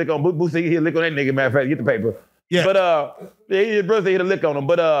say he'll lick on Boosie. He'll lick on that nigga. Matter of fact, get the paper. Yeah. But his brother say he'll lick on him.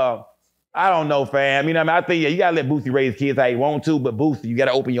 But I don't know, fam. You know what I mean? I think you gotta let Boosie raise kids how he want to. But Boosie, you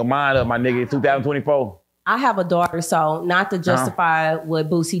gotta open your mind up, my nigga. It's 2024. I have a daughter, so not to justify what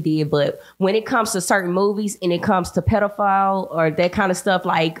Boosie did, but when it comes to certain movies and it comes to pedophile or that kind of stuff,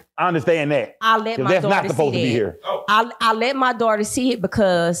 like I understand that. I let my daughter not supposed see to be that. here. I let my daughter see it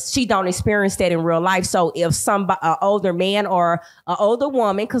because she don't experience that in real life. So if somebody, an older man or an older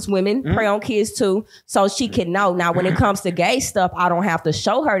woman, because women prey on kids too, so she can know. Now, when it comes to gay stuff, I don't have to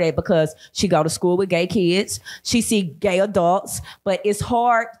show her that because she go to school with gay kids. She see gay adults, but it's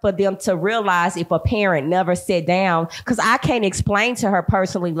hard for them to realize if a parent never sit down, because I can't explain to her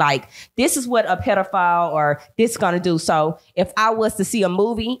personally, like, this is what a pedophile or this is going to do. So if I was to see a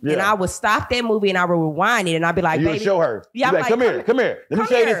movie and I would stop that movie and I would rewind it and I'd be like, baby, show her. Yeah, like, come here. Let me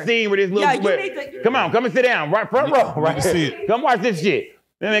show you this scene where this little come on, come and sit down. Right front row. Right. See it. Come watch this shit.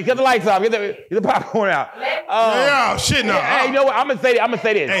 Man, cut the lights off. Get the popcorn out. Shit, no. Hey, you know what? I'm gonna say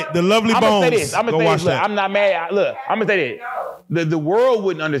this. Hey, the Lovely Bones. I'm gonna say this. Look, I'm not mad. Look, I'm gonna say this. The world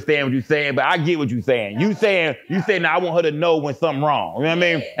wouldn't understand what you're saying, but I get what you're saying. You saying now I want her to know when something wrong. You know what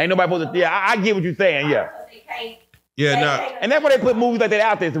I mean? Ain't nobody supposed to. Yeah, I get what you're saying. Yeah. And that's why they put movies like that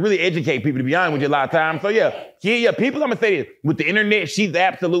out there to really educate people, to be honest with you, a lot of times. So people, I'm gonna say this, with the internet, she's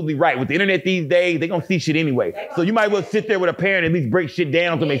absolutely right. With the internet these days, they gonna see shit anyway. So you might as well sit there with a parent and at least break shit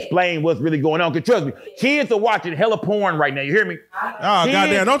down to them, explain what's really going on. Because trust me, kids are watching hella porn right now. You hear me? Oh,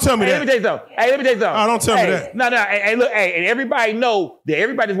 goddamn, don't tell me that. Let me tell you something. Oh, don't tell me that. No. Hey, look, and everybody know that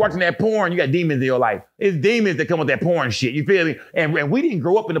everybody's watching that porn, you got demons in your life. It's demons that come with that porn shit. You feel me? And we didn't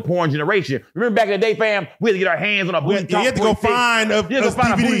grow up in the porn generation. Remember back in the day, fam, we had to get our hands on a Booty Talk 26. You had to go find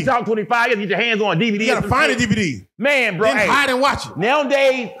a Booty Talk 25. You had to get your hands on a DVD. You gotta find a DVD. Man, bro. Then hide and watch it.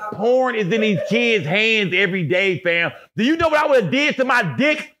 Nowadays, porn is in these kids' hands every day, fam. Do you know what I would have did to my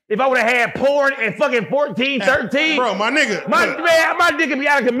dick if I would have had porn at fucking 14, 13? Bro, my nigga. My dick would be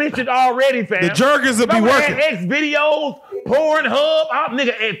out of commission already, fam. The jerkers would be working. X videos, Pornhub,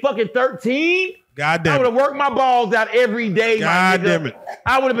 nigga, at fucking 13. God damn it. I would have worked my balls out every day. God damn it.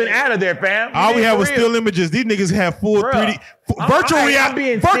 I would have been out of there, fam. All we had was still images. These niggas have full 3D, virtual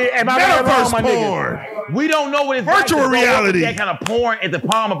reality, metaverse porn. We don't know what it's virtual like reality. That kind of porn at the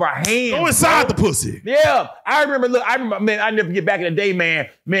palm of our hands. Go inside the pussy. Yeah. I remember, man, I never forget back in the day, man,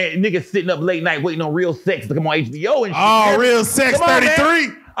 niggas sitting up late night waiting on Real Sex to come on HBO and shit. Oh, Real Sex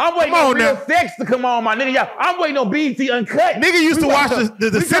 33. I'm waiting on Real Sex to come on, my nigga. I'm waiting on BT Uncut. Nigga used to watch the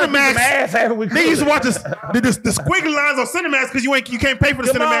Cinemax. Nigga used to watch the squiggly lines on Cinemax because you can't pay for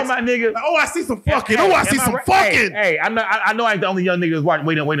the Cinemax. On, my nigga. Like, I see some fucking. I see some fucking. Hey, I know I ain't the only young niggas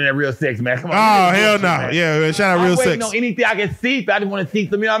waiting on that Real Sex, man. Come on. Oh, hell no. Man. Yeah, man, shout out Real Sex. I'm waiting on anything I can see. I just want to see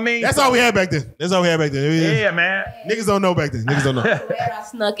some, you know what I mean? That's all we had back then. Yeah, man. Niggas don't know back then. I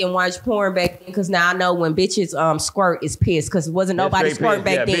snuck and watched porn back then because now I know when bitches squirt is pissed because it wasn't nobody squirting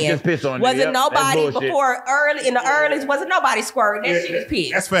back then. Bitches piss on wasn't nobody before in the earlies wasn't nobody squirting. That shit is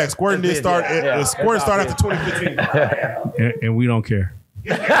pissed. That's fact. Squirting did start. Squirting started after 2015. And we don't care.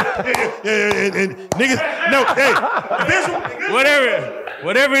 And niggas, no, hey, whatever.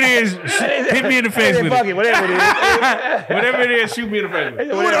 Whatever it is, hit me in the face with it. Whatever it is. Whatever it is, shoot me in the face with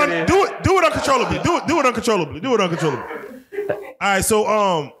it. Do it uncontrollably. Do it uncontrollably. Do it uncontrollably. All right,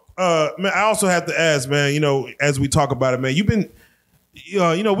 so man, I also have to ask, man. You know, as we talk about it, man, you've been,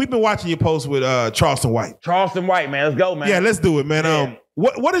 you know, we've been watching your post with Charleston White. Charleston White, man, let's go, man. Yeah, let's do it, man. Yeah.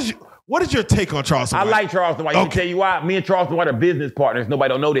 What is your take on Charleston White? I like Charleston White. Okay. Let me tell you why. Me and Charleston White are business partners. Nobody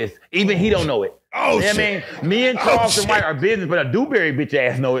don't know this. Even he don't know it. Oh, you know shit. I mean? Me and Charleston White are business, but a Dewberry bitch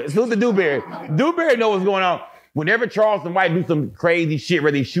ass know it. Who's the Dewberry? Dewberry know what's going on. Whenever Charleston White do some crazy shit,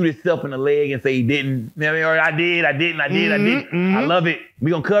 whether he shoot himself in the leg and say he didn't, you know what I mean? Or I didn't. I love it.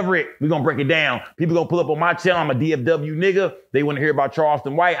 We gonna cover it. We gonna break it down. People gonna pull up on my channel. I'm a DFW nigga. They want to hear about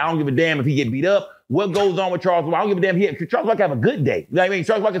Charleston White. I don't give a damn if he get beat up. What goes on with Charleston White? I don't give a damn. Charleston White can have a good day. You know what I mean?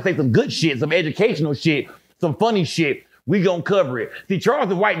 Charleston White can say some good shit, some educational shit, some funny shit. We gonna cover it. See,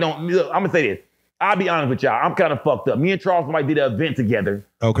 Charleston White don't, look, I'm gonna say this. I'll be honest with y'all. I'm kind of fucked up. Me and Charleston White did an event together.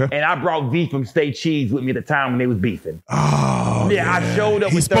 Okay. And I brought V from State Cheese with me at the time when they was beefing. Oh, yeah. I showed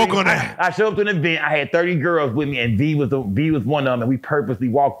up. He spoke on that. I showed up to an event. I had 30 girls with me, and V was one of them. And we purposely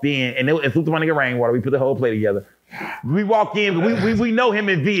walked in, and as soon as my nigga Rainwater, we put the whole play together. We walk in, we know him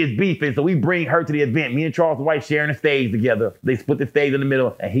and V is beefing, so we bring her to the event. Me and Charleston White sharing the stage together. They split the stage in the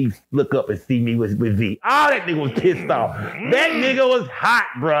middle, and he look up and see me with V. Oh, that nigga was pissed off. That nigga was hot,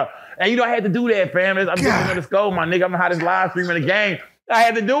 bruh. And you know, I had to do that, fam. I'm just on the scope, my nigga. I'm the hottest live streamer in the game. I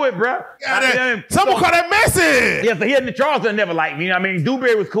had to do it, bro. Someone call that message. Yeah, so he had Charleston never liked me. You know what I mean?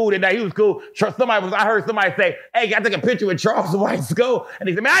 Dewberry was cool that night. He was cool. I heard somebody say, hey, I take a picture with Charleston White Skull. And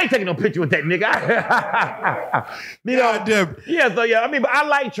he said, man, I ain't taking no picture with that nigga. You know? Yeah, so yeah, I mean, but I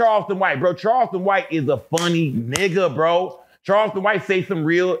like Charleston White, bro. Charleston White is a funny nigga, bro. Charleston White say some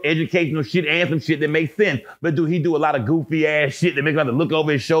real educational shit and some shit that makes sense. But he do a lot of goofy ass shit that makes him have to look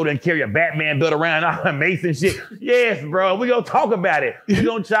over his shoulder and carry a Batman belt around, all that Mason shit. Yes, bro. We gonna talk about it. We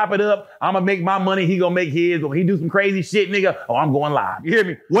gonna chop it up. I'm gonna make my money. He gonna make his. When he do some crazy shit, nigga, I'm going live. You hear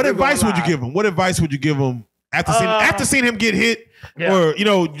me? What advice would you give him? What advice would you give him after seeing him get hit? Yeah. Or, you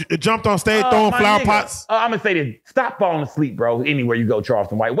know, jumped on stage throwing flower pots? I'm gonna say this. Stop falling asleep, bro, anywhere you go,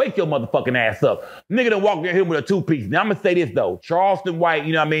 Charleston White. Wake your motherfucking ass up. Nigga done walked in here with a two-piece. Now, I'm gonna say this, though. Charleston White,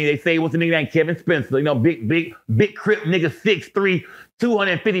 you know what I mean? They say, what's the nigga named Kevin Spencer? You know, big crip nigga, 6'3",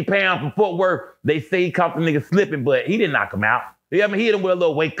 250 pounds from Fort Worth. They say he caught the nigga slipping, but he didn't knock him out. Yeah, I mean, he hit him with a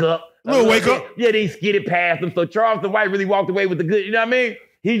little wake up. Yeah, they skidded past him. So Charleston White really walked away with the good, you know what I mean?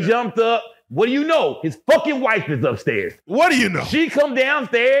 He jumped up. What do you know? His fucking wife is upstairs. What do you know? She come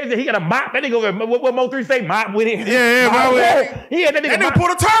downstairs and he got a mop. That nigga over there, what Mo3 say? Mop with it. Yeah, mop with it. He had that nigga pulled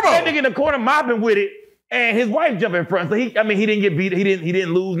a turbo. That nigga in the corner mopping with it. And his wife jumped in front. So he didn't get beat. He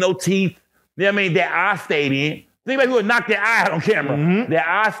didn't lose no teeth. You know what I mean? That eye stayed in. Anybody who would knock their eye out on camera. Mm-hmm. That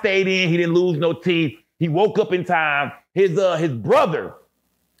eye stayed in. He didn't lose no teeth. He woke up in time. His brother,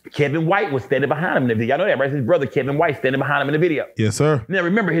 Kevin White, was standing behind him in the video. Y'all know that, right? His brother, Kevin White, standing behind him in the video. Yes, sir. Now,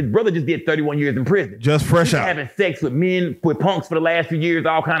 remember, his brother just did 31 years in prison. Just fresh out. Having sex with men, with punks for the last few years,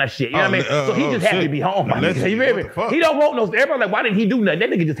 all kind of shit. You know what I mean? So he just happy to be home. You feel me? He don't want no, everybody like, why didn't he do nothing?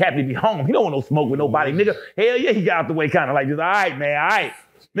 That nigga just happy to be home. He don't want no smoke with nobody, nigga. Hell yeah, he got out the way kind of like this. All right, man, all right.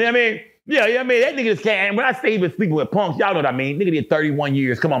 You know what I mean? Yeah, I mean, that nigga just can't. When I say he was sleeping with punks, y'all know what I mean. Nigga did 31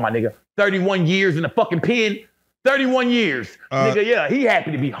 years. Come on, my nigga. 31 years in the fucking pen. 31 years. Nigga, yeah, he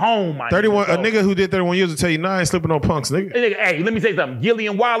happy to be home, my 31, nigga. A nigga who did 31 years will tell you, nah, I ain't slipping on punks, nigga. Hey, let me say something.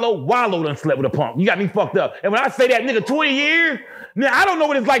 Gillian Wallow done slept with a punk. You got me fucked up. And when I say that, nigga, 20 years, now I don't know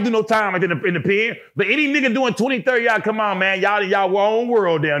what it's like to do no time in the pen, but any nigga doing 20, 30, y'all, come on, man. Y'all in y'all own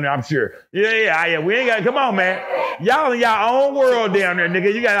world down there, I'm sure. Yeah, we ain't got, come on, man. Y'all in y'all own world down there,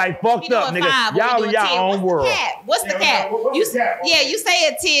 nigga. You got like fucked up, nigga. Y'all in y'all own world. What's the cap? You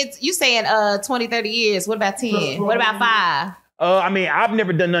saying 10, you saying 20, 30 years. What about 10? What about 5? I mean, I've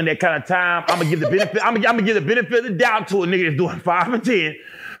never done none of that kind of time. I'm gonna give the benefit. I'm gonna give the benefit of the doubt to a nigga that's doing 5 or 10.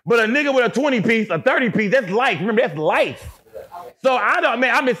 But a nigga with a 20 piece, a 30 piece, that's life. Remember, that's life. So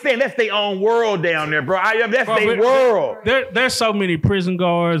I'm just saying that's their own world down there, bro. That's their world. There's so many prison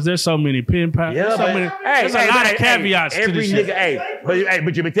guards. There's so many pen pals. There's so many. There's a lot of caveats to this shit.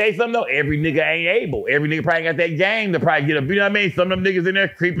 But you me tell you something though. Every nigga ain't able. Every nigga probably got that game to probably get up. You know what I mean? Some of them niggas in there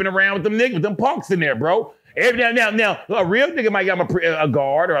creeping around with them niggas, with them punks in there, bro. Every now, a real nigga might got a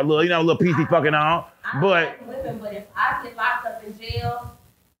guard or a little PC fucking on. But if I get locked up in jail,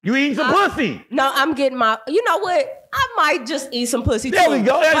 you eating some pussy. No, I'm getting my. You know what? I might just eat some pussy There too. we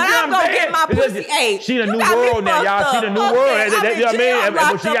go. But I'm gonna get my pussy ate. She the new world now, y'all. She the new world. You know what I mean?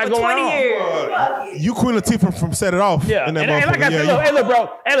 What she got going on. You Queen Latifah from Set It Off. Yeah. In that And like I said, yeah, hey, look, bro.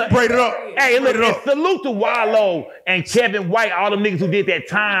 Hey, look. Braid it up. Hey, look. Braid it up. Salute to Wallow and Kevin White, all them niggas who did that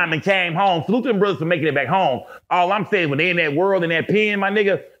time and came home. Salute to them brothers for making it back home. All I'm saying, when they in that world, in that pen, my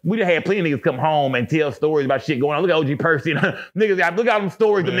nigga, we done had plenty of niggas come home and tell stories about shit going on. Look at OG Percy. Niggas, look at them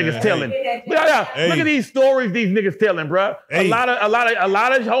stories them niggas telling. Look at these stories these niggas telling, bro. Hey. A lot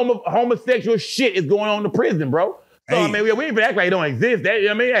of homosexual shit is going on in the prison, bro. So I mean, we ain't act like it don't exist. That,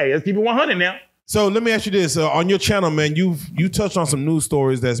 I mean, hey, let's keep it 100 now. So let me ask you this: on your channel, man, you touched on some news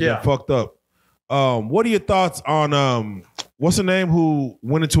stories that's been fucked up. What are your thoughts on what's her name who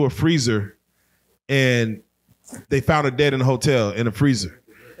went into a freezer and they found her dead in a hotel in a freezer?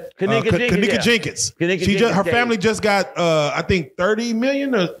 Kanika Jenkins. Her family just got I think 30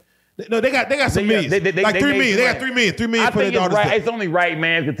 million or no, they got some millions. Like 3 million. They got 3 million. 3 million I for their think it's daughter's right. death. It's only right,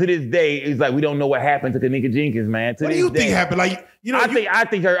 man, because to this day, it's like we don't know what happened to Kanika Jenkins, man. What do you think happened? Like, you know, I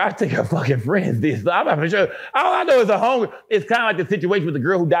think her fucking friends did. I'm not sure. All I know is it's kind of like the situation with the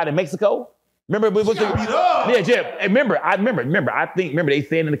girl who died in Mexico. Remember, beat up. Yeah. Remember, they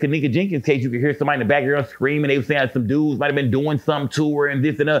saying in the Kanika Jenkins case, you could hear somebody in the background screaming. They were saying some dudes might have been doing something to her and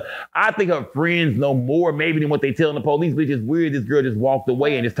this and that. I think her friends know more maybe than what they telling the police. But it's just weird. This girl just walked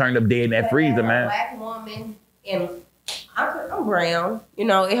away and just turned up dead in that freezer, man. Black woman, and I'm brown. You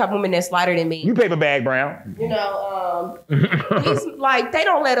know, it have women that's lighter than me. You paper bag brown. You know, it's like they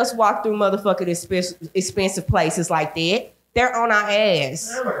don't let us walk through motherfucking expensive places like that. They're on our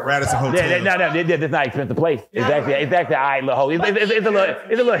ass. Radisson Hotel. That's not expensive place. It's actually all right, little hole. It's a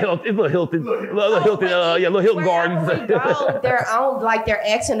little Hilton Gardens. They're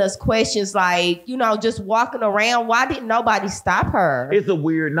asking us questions like, you know, just walking around. Why didn't nobody stop her? It's a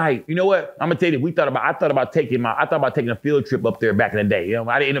weird night. You know what? I'm gonna tell you. I thought about taking a field trip up there back in the day. You know,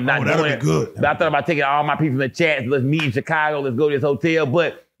 I didn't end up not doing it. Good. But I thought about taking all my people in the chat. Let's meet in Chicago. Let's go to this hotel.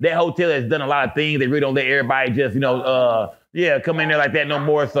 But that hotel has done a lot of things. They really don't let everybody just, come in there like that no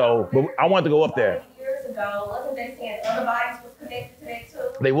more. So, but I wanted to go up there. Years ago, wasn't they saying other bodies was connected to that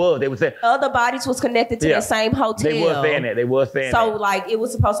too? They were saying other bodies was connected to that same hotel. They were saying that. So like it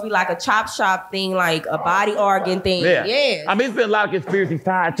was supposed to be like a chop shop thing, like a body organ thing. Yeah. I mean, it's been a lot of conspiracies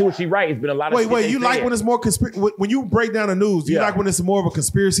tied to it. She's right. It's been a lot of Wait, you like when it's more when you break down the news, do you like when it's more of a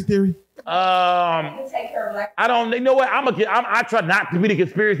conspiracy theory? I don't. You know what? I try not to be the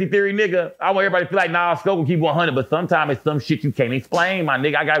conspiracy theory nigga. I want everybody to feel like, nah, Scope will keep 100. But sometimes it's some shit you can't explain, my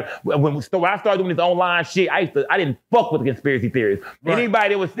nigga. When I started doing this online shit, I didn't fuck with the conspiracy theories. Right.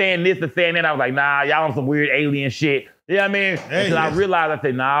 Anybody that was saying this or saying that, I was like, nah, y'all on some weird alien shit. You know what I mean? Until I realized, I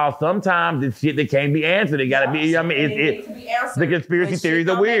said, nah, sometimes it's shit that can't be answered. It gotta be. You know what I mean? The conspiracy theories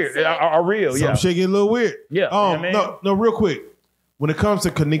are weird, are real. Some shit get a little weird. Yeah. You know what I mean? No, real quick. When it comes to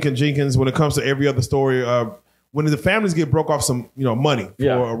Kanika Jenkins, when it comes to every other story, when the families get broke off some, money for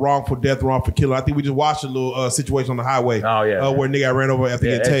a wrongful death, wrongful killing. I think we just watched a little situation on the highway. Oh yeah, where a nigga got ran over after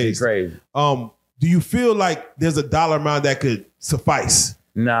getting tased. Crazy. Do you feel like there's a dollar amount that could suffice?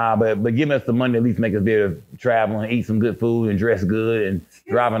 Nah, but giving us some money to at least make us be able to travel and eat some good food and dress good and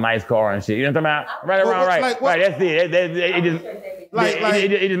drive a nice car and shit. You know what I'm talking about? Right. That's it.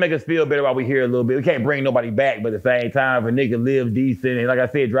 It just make us feel better while we here a little bit. We can't bring nobody back, but at the same time, if a nigga live decent and like I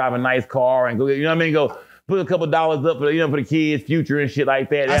said, drive a nice car and go, you know what I mean? Go put a couple dollars up for the kids' future and shit like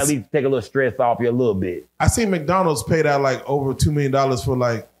that. At least take a little stress off you a little bit. I seen McDonald's paid out like over $2 million for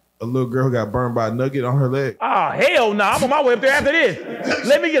like a little girl who got burned by a nugget on her leg. Oh, hell no. I'm on my way up there after this.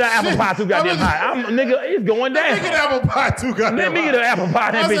 Let me get an apple pie too goddamn high. Nigga, it's going down. Let me get an apple pie too goddamn high. Let me get an apple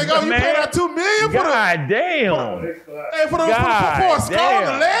pie. I was like, oh, you paid out $2 million for God damn. Hey, for a scar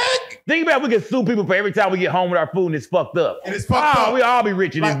on the leg? Think about it, we can sue people for every time we get home with our food and it's fucked up. And it's fucked up. We all be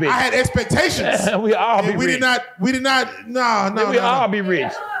rich in this bitch. I had expectations. We all be rich. We did not, no. We all be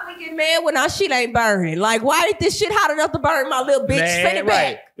rich. Get mad when our shit ain't burning. Like, why ain't this shit hot enough to burn my little bitch? Send it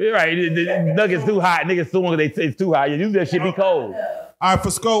back. Right. The nuggets too hot. Niggas suing because it's too hot. You that shit be cold. All right, for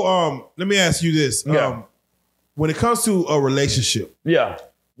Sko, let me ask you this. When it comes to a relationship,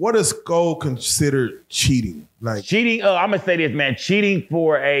 what does Sko consider cheating? Like cheating, I'm gonna say this, man. Cheating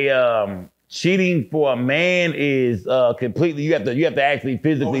for a man is completely. You have to actually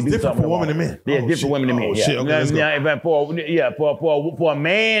physically do something. Different for women and men. Yeah, different women and men. Shit. Okay, for a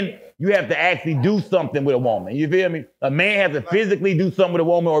man, you have to actually do something with a woman. You feel me? A man has to physically do something with a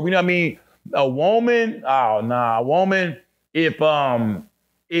woman, or you know what I mean? A woman, a woman. If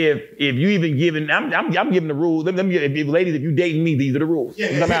you even giving, I'm giving the rules. Let me, ladies, if you dating me, these are the rules.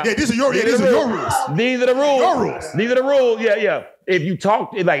 These are your rules. These are the rules. Your rules. These are the rules. Yeah. If you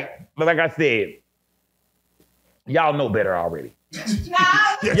talk like I said, Y'all know better already. No.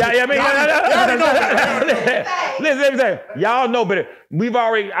 Yeah, listen. Y'all know better. We've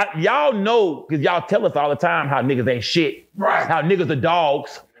already, y'all know, because y'all tell us all the time how niggas ain't shit. Right. How niggas are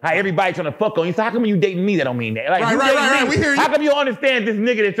dogs. How everybody trying to fuck on you. So how come you dating me? That don't mean that. Like, right. We hear you. How come you understand this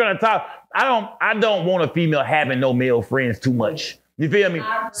nigga that's trying to talk? I don't want a female having no male friends too much. You feel me?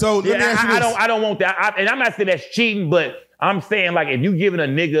 So let me ask you this. I don't want that. And I'm not saying that's cheating, but I'm saying like if you giving a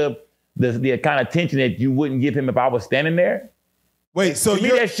nigga the kind of attention that you wouldn't give him if I was standing there. Wait, so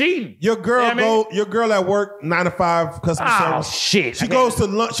that's cheating. Your girl at work 9 to 5 customer service. Oh shit! She goes to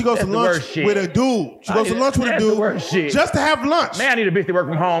lunch. She goes to lunch with a dude. She goes to lunch with a dude just to have lunch. Man, I need a bitch to work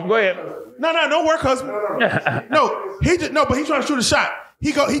from home. Go ahead. No work husband. No, but he's trying to shoot a shot.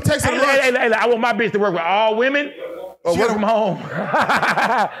 He takes her lunch. Hey, I want my bitch to work with all women or work from home.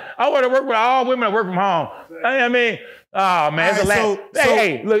 I want to work with all women or work from home. I mean. Oh man, it's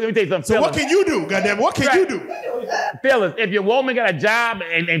hey, look, let me tell you something. So what can you do? Goddamn, what can you do? Fellas, if your woman got a job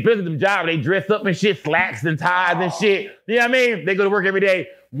and visit them job, they dress up and shit, slacks and ties and shit. You know what I mean? They go to work every day.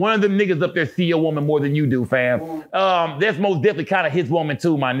 One of them niggas up there see your woman more than you do, fam. That's most definitely kind of his woman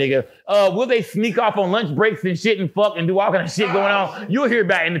too, my nigga. Will they sneak off on lunch breaks and shit and fuck and do all kind of shit going on? You'll hear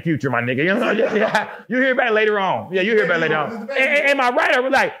about it in the future, my nigga. You know, you'll hear about it later on. Yeah, you'll hear about it later on. Am I right? Or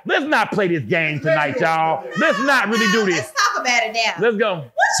like, let's not play this game tonight, y'all. Let's not really do this. Let's talk about it now. Let's go. What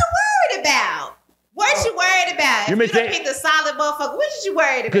you worried about? What you worried about? If you done picked a solid motherfucker, what you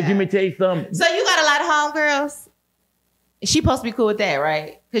worried about? Because you may tell you something. So you got a lot of homegirls? She supposed to be cool with that,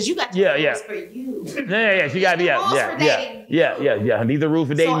 right? Because you got rules for you. Yeah. She got yeah. These are rules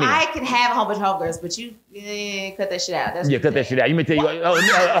for dating me. So I can have a whole bunch of homegirls, but you cut that shit out. Cut that shit out. You may tell you.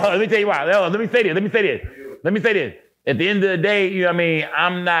 Let me tell you why. Let me say this. At the end of the day, you know what I mean.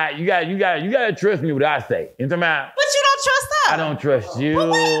 I'm not. You gotta trust me what I say. You know what I'm talking about? But you don't trust her. I don't trust you.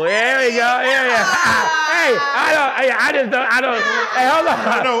 There we go. Hey, I don't. Hey, hold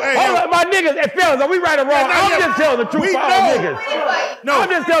on, my niggas. Hey, fellas, are we right or wrong? I'm just telling the truth for all niggas. I'm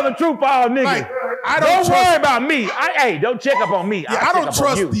just telling the truth for all niggas. Like, don't worry about me. Don't check up on me. Yeah, I don't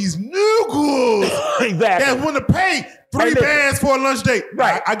trust these niggas. Exactly. That want to pay 3 bands for a lunch date.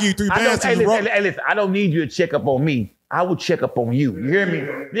 Right. I give you 3 bands. Hey, listen, I don't need you to check up on me. I will check up on you. You hear me?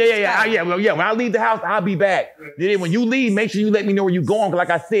 Yeah. When I leave the house, I'll be back. Then when you leave, make sure you let me know where you're going. Because like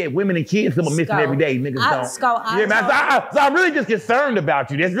I said, women and kids are missing every day. Niggas don't. So I'm really just concerned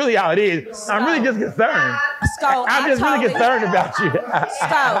about you. That's really all it is. I'm really just concerned. I'm just really concerned about you.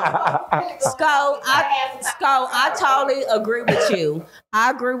 I totally agree with you. I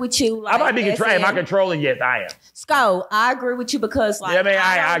agree with you. Like, I might be controlling. Am I controlling? Yes, I am. Sco, I agree with you because like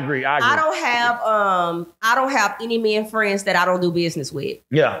I agree. I don't have any men friends that I don't do business with.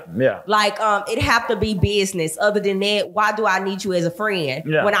 Yeah. Like it have to be business. Other than that, why do I need you as a friend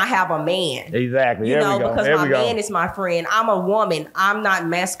when I have a man? Exactly. You know, because my man is my friend. I'm a woman. I'm not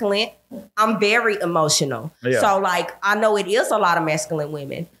masculine. I'm very emotional. Yeah. So like I know it is a lot of masculine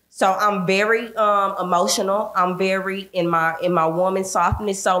women. So I'm very emotional. I'm very in my woman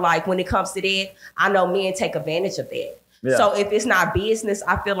softness. So like when it comes to that, I know men take advantage of that. Yeah. So if it's not business,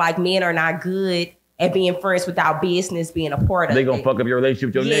 I feel like men are not good at being friends without business being a part of it. They gonna fuck up your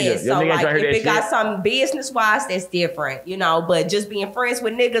relationship with your nigga. So like if it got something business wise, that's different, you know. But just being friends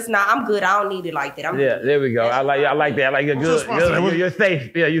with niggas, I'm good. I don't need it like that. There we go. I like that. I like it. Good. You're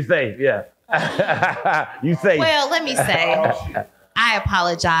safe. Yeah, you safe. Yeah. You safe. Well, let me say, I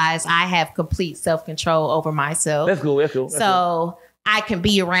apologize. I have complete self-control over myself. That's cool. So I can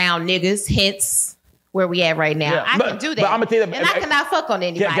be around niggas, hence where we at right now. I can do that. But I'm gonna tell you, and I cannot fuck on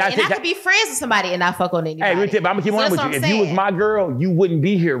anybody. And I can be friends with somebody and not fuck on anybody. Hey, let me tell you, I'm gonna keep on with you. If you was my girl, you wouldn't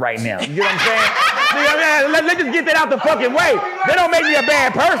be here right now. You get what I'm saying? Let's just get that out the fucking way. They don't make me a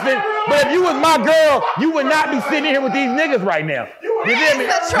bad person, but if you was my girl, you would not be sitting here with these niggas right now. You get me?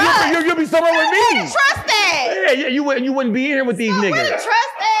 You'll be somewhere with me. Trust that. Yeah, you wouldn't be here with these niggas. Really trust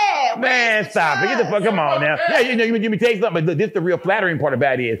that. Man, stop it. Get the fuck, come on now. Yeah, you know, you me tell you something, but this the real flattering part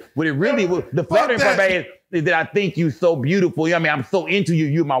about it is, what it really, the flattering part about it is that I think you so beautiful. You know what I mean? I'm so into you.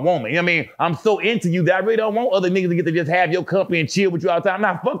 You're my woman. You know what I mean? I'm so into you that I really don't want other niggas to get to just have your company and chill with you all the time.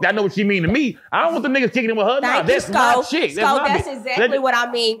 Nah, fuck that. I know what she mean to me. I don't want the niggas kicking in with her. Nah, that's my chick. That's exactly what I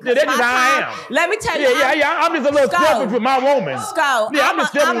mean. That's just how I am. Let me tell you. Yeah. I'm just a little selfish with my woman. Yeah, I'm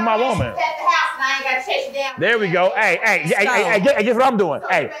just selfish with my woman. There we go. Hey, guess what I'm doing?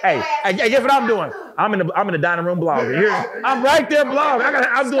 Hey, guess what I'm doing? I'm in the dining room blogging. Here, I'm right there blogging.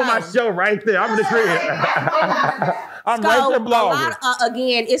 I'm doing my show right there. I'm in the crib. I'm right there blogging.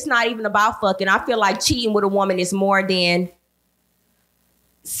 Again, it's not even about fucking. I feel like cheating with a woman is more than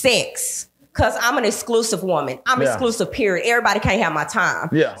sex. Because I'm an exclusive woman. I'm exclusive, period. Everybody can't have my time.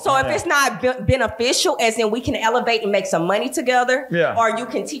 Yeah. So if it's not beneficial, as in we can elevate and make some money together, or you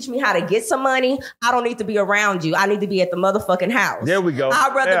can teach me how to get some money, I don't need to be around you. I need to be at the motherfucking house. There we go.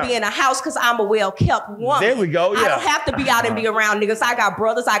 I'd rather be in a house because I'm a well-kept woman. There we go. I don't have to be out and be around niggas. I got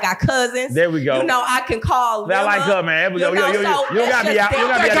brothers. I got cousins. There we go. You know, I can call I like her, man. There we go. You gotta be out. You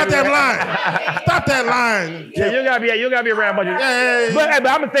gotta be out that line. Stop that line. Yeah, you gotta be around a bunch of. But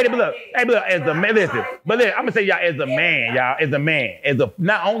I'm gonna say that. But look, as a man, listen. But listen, I'm gonna say y'all, as a man,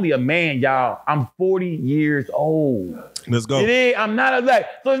 not only a man, y'all. I'm 40 years old. Let's go. I'm not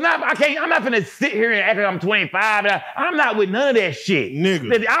so it's not. I'm not gonna sit here and act like I'm 25. I'm not with none of that shit,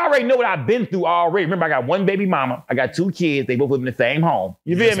 nigga. I already know what I've been through already. Remember, I got one baby mama. I got 2 kids. They both live in the same home.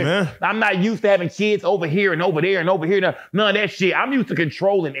 You feel me? Man. I'm not used to having kids over here and over there and over here. None of that shit. I'm used to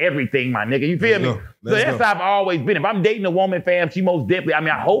controlling everything, my nigga. You feel me? So that's how I've always been. If I'm dating a woman, fam, she most definitely. I mean,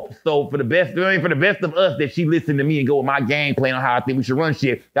 I hope so for the best. For the best of us, that she listen to me and go with my game plan on how I think we should run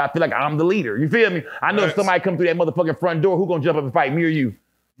shit. I feel like I'm the leader. You feel me? I know if somebody come through that motherfucking front door, who gonna jump up and fight, me or you?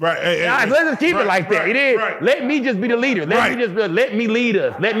 Right. Let's just keep it like that. It is. Right. Let me just be the leader. Let me lead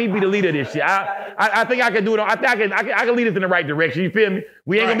us. Let me be the leader of this shit. I think I can do it. I think I can lead us in the right direction. You feel me?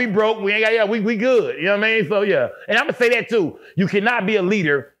 We ain't gonna be broke. We ain't got. We good. You know what I mean? So yeah. And I'm gonna say that too. You cannot be a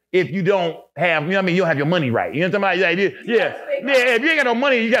leader if you don't have. You know what I mean? You don't have your money right. You know what I'm saying? Yeah. If you ain't got no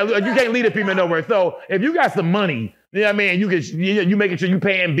money, you can't lead a female nowhere. So if you got some money. You know what I mean? You making sure you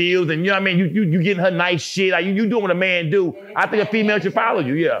paying bills and you know what I mean? You getting her nice shit. Like you doing what a man do. I think a female should follow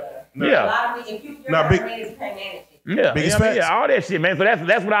you. Yeah. Biggest facts. Yeah, all that shit, man. So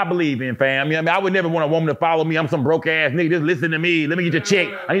that's what I believe in, fam. You know what I mean? I would never want a woman to follow me. I'm some broke ass nigga. Just listen to me. Let me get your check.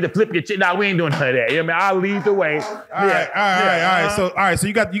 I need to flip your check. Nah, we ain't doing none of that. You know what I mean? I'll lead the way. All right. So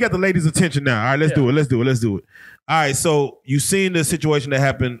you got the ladies' attention now. All right, let's do it. All right, so you seen the situation that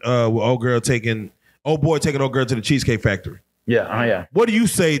happened with old boy taking old girl to the Cheesecake Factory. Yeah. What do you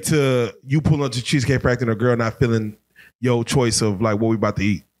say to you pulling up to Cheesecake Factory and a girl not feeling your choice of like what we about to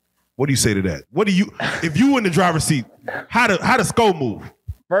eat? What do you say to that? If you in the driver's seat, how the scope move?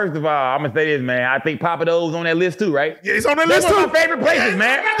 First of all, I'm gonna say this, man. I think Papa Do's on that list too, right? Yeah, it's on that list too. That's one of my favorite places,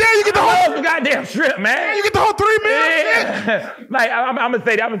 man. Yeah, you get the whole goddamn shrimp, man. Yeah, you get the whole 3 meals. Yeah. Like I'm gonna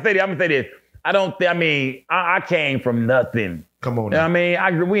say this. I came from nothing. Come on now. You know what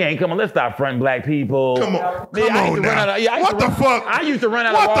I mean? We ain't coming. Let's stop fronting black people. Come on now. What the fuck? I used to run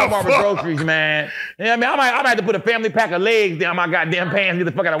out of Walmart with groceries, man. You know what I mean? I might have to put a family pack of legs down my goddamn pants and get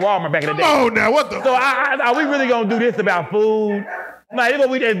the fuck out of Walmart back in the day. Come on now. What the So are we really gonna do this about food? Like,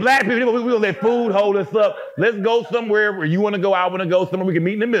 as black people, we gonna let food hold us up. Let's go somewhere where you wanna go, I wanna go, somewhere we can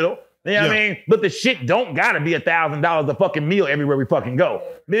meet in the middle. You know what I mean? But the shit don't gotta be $1,000 a fucking meal everywhere we fucking go.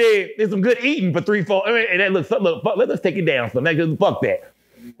 There's some good eating for $3-4. I mean, and look, fuck, let's take it down some. Fuck that.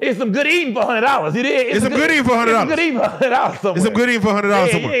 It's some good eating for $100. It's some good eating for $100. It's some good eating for $100 somewhere. It's some good eating for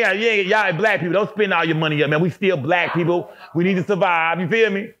 $100 somewhere. Yeah, y'all black people, don't spend all your money up, man. We still black people. We need to survive. You feel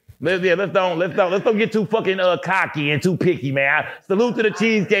me? Let's don't get too fucking cocky and too picky, man. Salute to the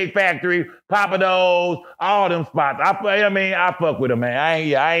Cheesecake Factory, Papa Do's, all them spots. I fuck with her, man.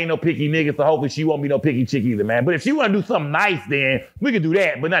 I ain't no picky nigga, so hopefully she won't be no picky chick either, man. But if she want to do something nice, then we can do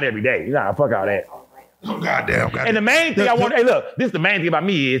that, but not every day. Nah, fuck all that. Oh, goddamn. And the main thing hey, look, the main thing about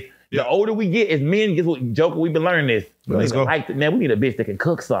me is the older we get as men, guess what, Joker, we've been learning this. Let's go. Man, we need a bitch that can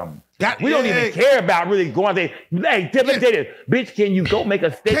cook something. We don't even care about really going there. Hey, let me tell you this. Bitch, can you go make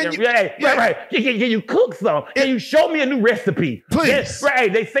a steak? Right. Can you cook something? Can you show me a new recipe? Please.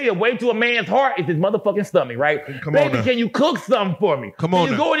 Right. They say a way to a man's heart is his motherfucking stomach, right? Baby, can you cook something for me? Come on.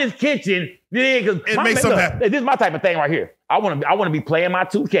 Can you go in his kitchen? And make something happen. This is my type of thing right here. I want to be playing my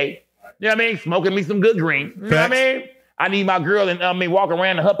 2K. You know what I mean? Smoking me some good green. You know what I mean? I need my girl and walk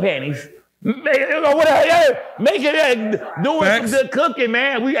around in her panties. Doing some good cooking,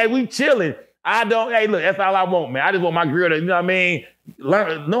 man. We chilling. Look, that's all I want, man. I just want my girl to, you know what I mean,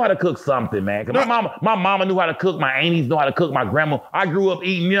 know how to cook something, man. Cause my mama knew how to cook, my aunties know how to cook, my grandma. I grew up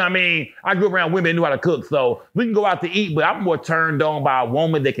eating, you know what I mean? I grew up around women who knew how to cook, so we can go out to eat, but I'm more turned on by a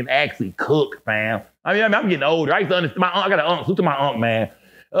woman that can actually cook, fam. I mean, I'm getting older. I used to understand, I got an uncle, salute to my uncle, man.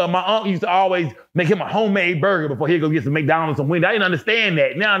 My uncle used to always make him a homemade burger before he'd go get some McDonald's and some wings. I didn't understand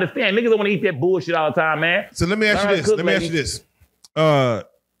that. Now I understand. Niggas don't want to eat that bullshit all the time, man. So let me ask you this.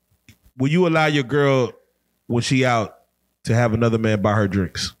 Will you allow your girl, when she out, to have another man buy her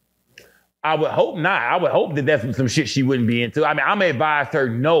drinks? I would hope not. I would hope that that's some shit she wouldn't be into. I mean, I'm gonna advise her,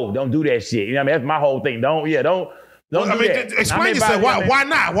 no, don't do that shit. You know what I mean? That's my whole thing. Don't do that. Explain yourself. Why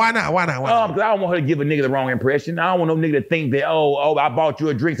not? Because I don't want her to give a nigga the wrong impression. I don't want no nigga to think that, I bought you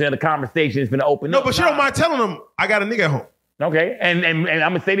a drink, so the conversation is gonna open up. No, but she don't mind telling him, I got a nigga at home. Okay, and I'm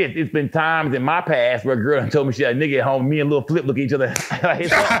gonna say this: it's been times in my past where a girl told me she had a nigga at home. Me and Lil Flip look at each other. He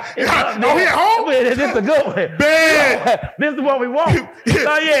at home? This is a good one. Bad. This is what we want.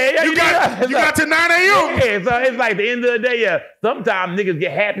 So you got to 9 a.m. Yeah, so it's like the end of the day. Yeah, sometimes niggas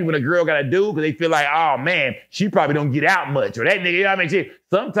get happy when a girl got a dude because they feel like, oh man, she probably don't get out much, or that nigga. You know what I mean?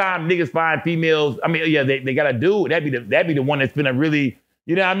 Sometimes niggas find females. I mean, yeah, they got a dude. That'd be the one that's finna really.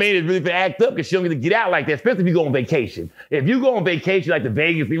 You know what I mean? It's really for act up because she don't get to get out like that, especially if you go on vacation. If you go on vacation like the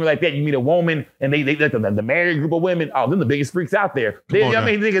Vegas, people like that, you meet a woman and they like the married group of women, oh, them the biggest freaks out there. You know what I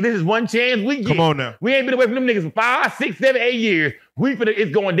mean? Nigga, this is one chance we get. Come on now. We ain't been away from them niggas for 5, 6, 7, 8 years.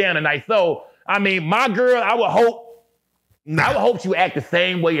 It's going down tonight. So, I mean, my girl, I would hope she would act the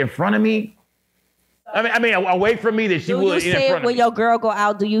same way in front of me. I mean, away from me that she would in front of me. When your girl go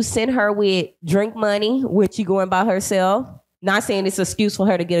out, do you send her with drink money, which she going by herself? Not saying it's an excuse for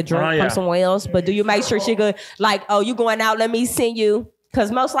her to get a drink from somewhere else, but do you make sure she good? Like, oh, you going out? Let me send you. Because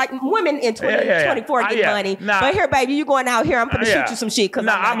most like women in 24 get money. But here, baby, you going out here? I'm gonna shoot you some shit.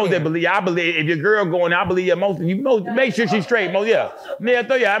 I believe if your girl going, I believe make sure she's straight.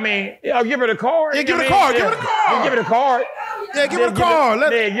 I mean, give her the card. Yeah, give her the card. Give her the card. Give her the card. Yeah, give her the card.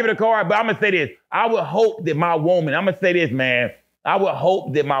 Give her the card. But I'm gonna say this. I would hope that my woman. I'm gonna say this, man. I would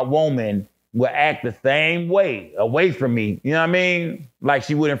hope that my woman will act the same way away from me. You know what I mean? Like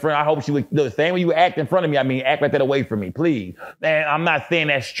she would in front. I hope she would do the same way you would act in front of me. I mean, act like that away from me, please. And I'm not saying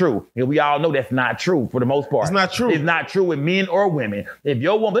that's true. And we all know that's not true for the most part. It's not true. It's not true with men or women. If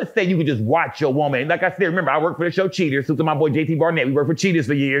your woman, let's say you can just watch your woman. Like I said, remember, I work for the show Cheaters. So to my boy JT Barnett, we worked for Cheaters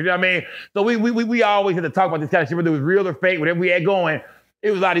for years. You know what I mean? So we always had to talk about this kind of shit, whether it was real or fake, whatever we had going.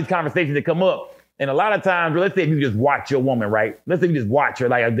 It was a lot of these conversations that come up. And a lot of times, let's say if you just watch your woman, right? Let's say you just watch her,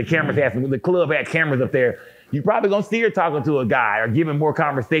 like the cameras the club had cameras up there. You probably gonna see her talking to a guy or giving more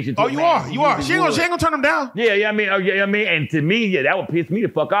conversation to a man. You are. She ain't gonna turn him down. Yeah, I mean, and to me, that would piss me the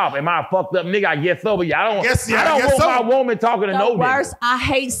fuck off. Am I a fucked up nigga? I guess so, but I don't want my woman talking to no nigga. I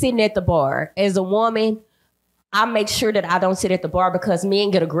hate sitting at the bar. As a woman, I make sure that I don't sit at the bar because men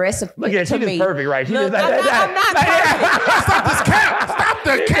get aggressive. Look at she's just perfect, right? I'm not perfect. Stop this cap. Stop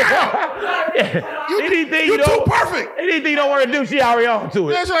the cap. You're too perfect. Anything you don't want to do, she already on to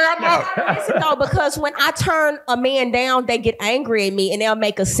it. That's like I'm up. Listen though, because when I turn a man down, they get angry at me and they'll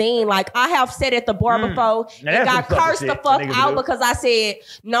make a scene. Like I have sat at the bar before and got cursed the fuck out because I said,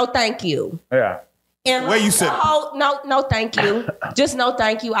 no, thank you. Yeah. And where you sit? No, thank you. Just no,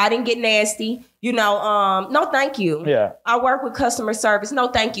 thank you. I didn't get nasty. You know, no, thank you. Yeah. I work with customer service. No,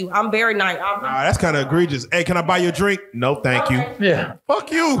 thank you. I'm very nice. That's kind of egregious. Hey, can I buy you a drink? No, thank you. Yeah.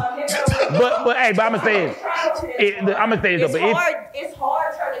 Fuck you. but I'm gonna say this. It's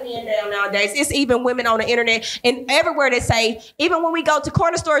hard turning men down nowadays. It's even women on the internet and everywhere that say, even when we go to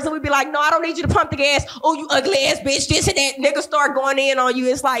corner stores and we be like, no, I don't need you to pump the gas. Oh, you ugly ass bitch. This and that. Niggas start going in on you.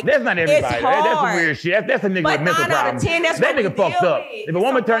 It's like, that's not everybody. It's hard. That's some weird shit. That's a nigga with mental problems. That nigga fucked up. If a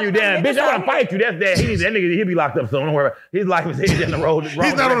woman turn you down, bitch, I want to fight you. That's that. That nigga, he'll be locked up soon. Don't worry. His life is in the road. He's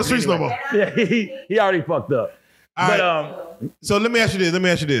not on the streets no more. Yeah, he already fucked up. So let me ask you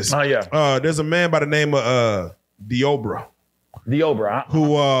this. Oh yeah. There's a man by the name of Diobra. Who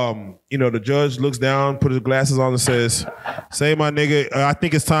the judge looks down, put his glasses on, and says, "Say, my nigga, I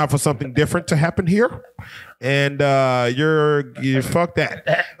think it's time for something different to happen here, and you fuck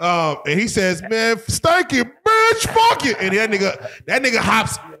that." And he says, "Man, stank you, bitch, fuck you." And that nigga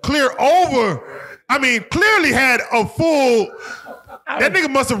hops clear over. I mean, clearly had a full. That nigga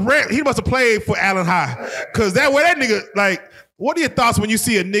must have ran. He must have played for Allen High, cause that way that nigga like. What are your thoughts when you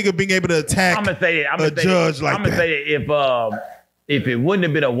see a nigga being able to attack a judge like that? I'm gonna say if it wouldn't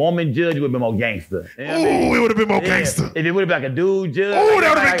have been a woman judge, it would have been more gangster. You know it would have been more gangster. If it would have been like a dude judge. Oh, that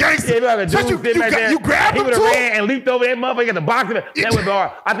would have been gangster. If like a dude sitting right there, you grabbed him he would have ran and leaped over that motherfucker, got the box of it. That would be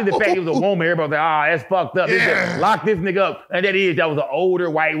hard. I think the fact he was a woman, everybody was like, that's fucked up. Yeah. Lock this nigga up. And that was an older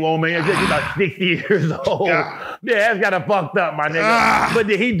white woman. She's about 60 years old. Yeah, that's kind of fucked up, my nigga. But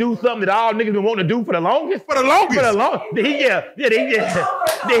did he do something that all niggas been wanting to do for the longest? Did he get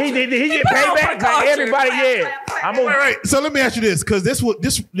payback? Like everybody, Right. So let me ask you this, because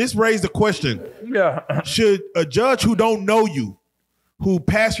this raised the question. Yeah. Should a judge who don't know you, who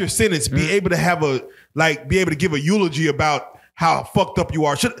passed your sentence, be able to give a eulogy about how fucked up you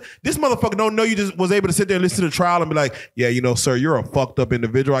are? Should this motherfucker don't know you just was able to sit there and listen to the trial and be like, yeah, sir, you're a fucked up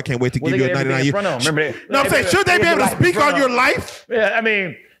individual. I can't wait to give you a 99 year. I'm saying, should they be able to speak on your life? Yeah, I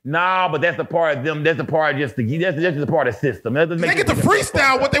mean, nah, but that's the part of them. That's the part that's just a part of the system. They get to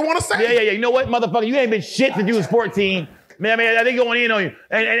freestyle what they want to say. Yeah. You know what, motherfucker? You ain't been shit since you was 14. Man, they going in on you.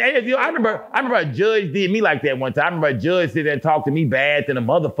 And you know, I remember a judge did me like that one time. I remember a judge sit there and talked to me bad than a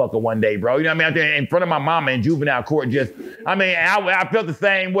motherfucker one day, bro. You know what I mean? Out there in front of my mama in juvenile court, I felt the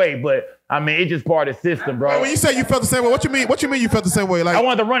same way, but I mean, it's just part of the system, bro. When you say you felt the same way, what you mean? What you mean you felt the same way? Like I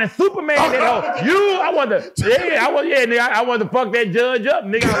wanted to run a Superman. I wanted to fuck that judge up,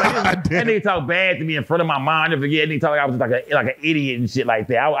 nigga. That nigga talk bad to me in front of my mom. I never forget. That nigga talk like I was just like an idiot and shit like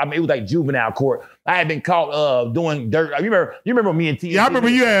that. I mean, it was like juvenile court. I had been caught doing dirt. You remember me and T? Yeah, I remember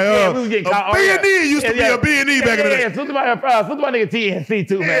you had we was getting caught. B&E used to be a B&E back in the day. Yeah, so my nigga TNC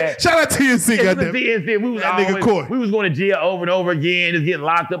too, man. Shout out TNC, goddamn. TNC. We was going to jail over and over again, just getting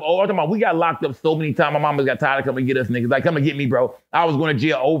locked up. I'm talking about we got locked up so many times. My mama got tired of coming to get us niggas. Like, come and get me, bro. I was going to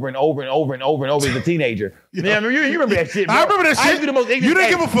jail over and over and over and over and over as a teenager. Yeah, you remember that shit, bro. I remember that shit. You didn't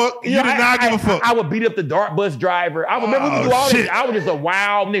give a fuck. You did not give a fuck. I would beat up the dart bus driver. I remember we would do all this. I was just a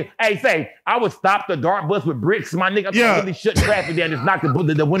wild nigga. Hey, I would stop the dart bus with bricks, my nigga. I really shut traffic down, just knock the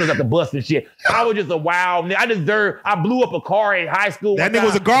windows out the bus and shit. I was just a wild nigga. I blew up a car in high school. That nigga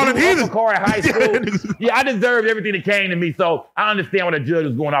was a Garland heathen. A car in high school. Yeah, I deserved everything that came to me. So I understand why the judge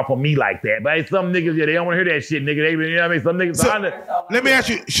was going off on me like that. But hey, some niggas, they don't want to hear that shit, nigga. You know what I mean? Some niggas. So, let me ask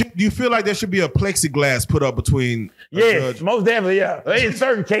you: do you feel like there should be a plexiglass put up between? Yes, most definitely. Yeah, in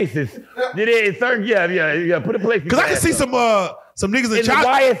certain cases, put a plexiglass. Because I can see some niggas in the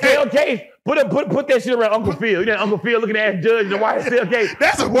YSL case. Put that shit around Uncle Phil. You know Uncle Phil looking at judge in the YSL case. Put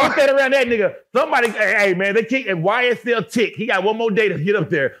that around that nigga. Somebody, hey man, they kick and YSL Tick. He got one more day to get up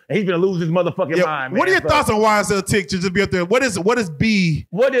there, and he's gonna lose his motherfucking mind. Man. What are your thoughts on YSL Tick to just be up there? What is B?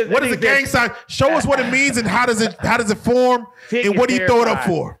 What is a gang sign? Show us what it means and how does it form, and what do you throw it up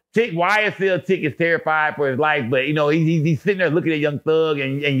for? YSL Tick is terrified for his life, but you know he's sitting there looking at Young Thug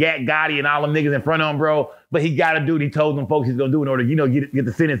and Yak Gotti and all them niggas in front of him, bro. But he got to do what he told them folks he's gonna do in order to get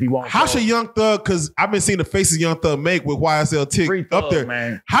the sentence he wants. How should Young Thug? Because I've been seeing the faces Young Thug make with YSL Tick up there.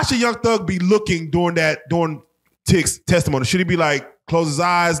 Man. How should Young Thug be looking during Tick's testimony? Should he be like close his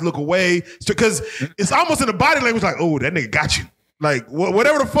eyes, look away? Because it's almost in the body language like, oh, that nigga got you. Like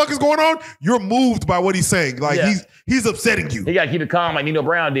whatever the fuck is going on, you're moved by what he's saying. Like he's upsetting you. He got to keep it calm like Nino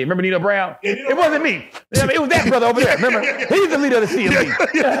Brown did. Remember Nino Brown? It wasn't me. It was that brother over there. Remember? He's the leader of the CMB.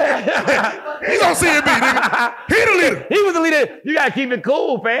 He's on CMB, nigga. He the leader. He was the leader. You got to keep it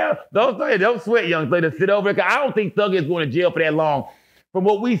cool, fam. Don't sweat, Young Thug. Sit over there. I don't think Thug is going to jail for that long. From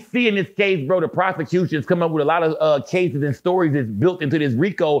what we see in this case, bro, the prosecution's come up with a lot of cases and stories that's built into this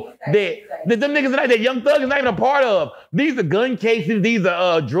RICO that them niggas that Young Thug is not even a part of. These are gun cases. These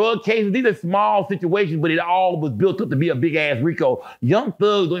are drug cases. These are small situations, but it all was built up to be a big-ass RICO. Young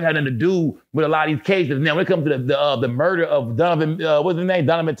Thug don't have nothing to do with a lot of these cases. Now, when it comes to the murder of Donovan, what's his name?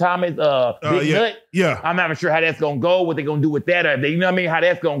 Donovan Thomas, Big Nut. Yeah. I'm not even sure how that's going to go, what they're going to do with that. Or you know what I mean? How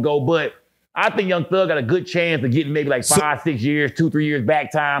that's going to go, but I think Young Thug got a good chance of getting maybe like 5, 6 years, 2-3 years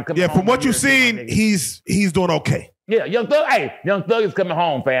back time. From what you've seen, he's doing okay. Yeah, Young Thug is coming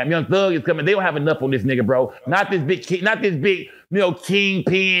home, fam. Young Thug is coming. They don't have enough on this nigga, bro. Not this big, kingpin.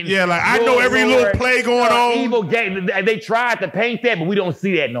 Yeah, like I know every little play going on. Evil gang. They tried to paint that, but we don't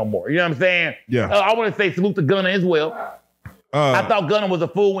see that no more. You know what I'm saying? Yeah. I want to say salute to Gunna as well. I thought Gunna was a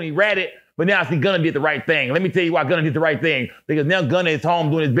fool when he ratted. But now I see Gunna did the right thing. Let me tell you why Gunna did the right thing. Because now Gunna is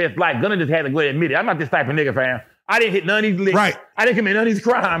home doing his best life. Gunna just had to go ahead and admit it. I'm not this type of nigga, fam. I didn't hit none of these licks. Right. I didn't commit none of these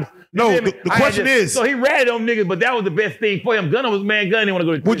crimes. No, the question is. So he ratted on niggas, but that was the best thing for him. Gunna didn't want to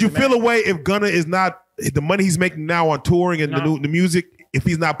go to prison. Would you feel a way if Gunna is not, the money he's making now on touring and the music, if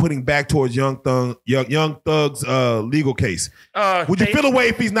he's not putting back towards Young Thug's legal case? Would you feel a way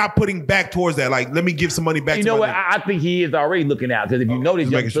if he's not putting back towards that? Like, let me give some money back to You know what? I think he is already looking out. Because if you notice,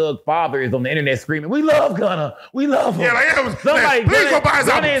 Young Thug's father is on the internet screaming, we love Gunna. We love him. Yeah, somebody, please go buy his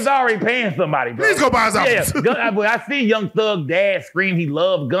album. Gunna is already paying somebody, bro. Please go buy his album. Yeah, but I see Young Thug dad scream he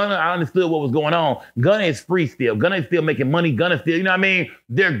loved Gunna. I understood what was going on. Gunna is free still. Gunna is still making money. Gunna still, you know what I mean?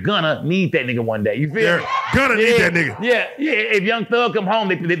 They're gonna need that nigga one day. You feel? They're gonna need that nigga. Yeah. If Young Thug come home,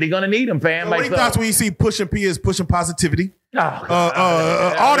 they're gonna need him, fam. What are your thoughts when you see Pushing P is pushing positivity?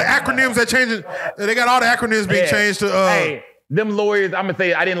 All the acronyms that changing. They got all the acronyms being changed to. Hey, them lawyers, I'm gonna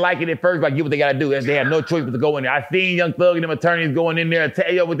say I didn't like it at first, but I get what they gotta do. They have no choice but to go in there. I seen Young Thug and them attorneys going in there and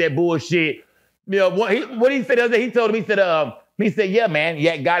tell you with that bullshit. You know what he said the other day? He told him, he said, yeah, man.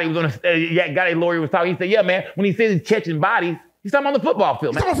 Yak Gotti lawyer was talking. He said, yeah, man. When he says he's catching bodies, he's talking on the football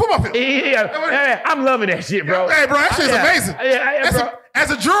field, man. He's talking on the football field. Yeah, I'm loving that shit, bro. Hey, bro, that shit's amazing. Bro.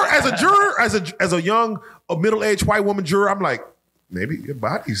 As a young, middle-aged white woman juror, I'm like, maybe your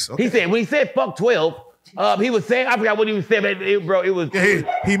bodies. Okay. He said when he said fuck 12, he was saying, I forgot what he was saying, but bro, it was.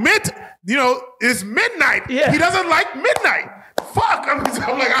 He meant, it's midnight. Yeah. He doesn't like midnight. fuck. I'm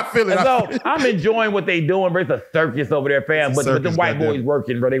like, I feel it. So I'm enjoying what they doing, bro. It's a circus over there, fam. But the white boys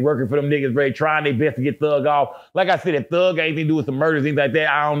working, bro. They working for them niggas, bro. They trying their best to get Thug off. Like I said, if Thug got anything to do with some murders, things like that,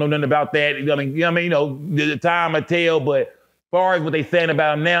 I don't know nothing about that. You know what I mean? You know, the time I tell, but as far as what they saying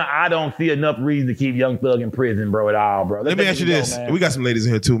about him now, I don't see enough reason to keep Young Thug in prison, bro, at all, bro. Let me ask you this. We got some ladies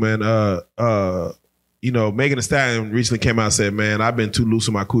in here too, man. You know, Megan Thee Stallion recently came out and said, man, I've been too loose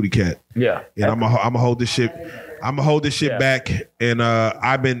with my cootie cat. Yeah. And I'm gonna hold this shit. I'm gonna hold this shit back, and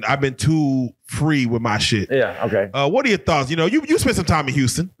I've been too free with my shit. Yeah, okay. What are your thoughts? You know, you spent some time in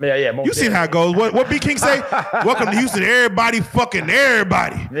Houston. Yeah. You seen how it goes. What B King say? Welcome to Houston, everybody, fucking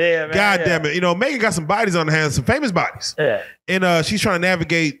everybody. Yeah, man. God damn it. You know, Megan got some bodies on her hands, some famous bodies. Yeah. And she's trying to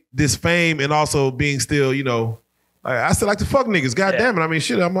navigate this fame and also being still, you know. I still like to fuck niggas. God damn it. I mean,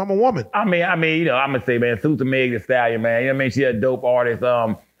 shit, I'm a woman. I mean, you know, I'm gonna say, man, salute to Meg Thee Stallion, man. You know what I mean? She a dope artist.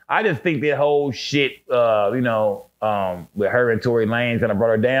 I just think that whole shit, you know, with her and Tory Lanez kind of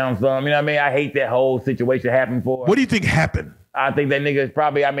brought her down some. You know what I mean? I hate that whole situation happened for her. What do you think happened? I think that nigga is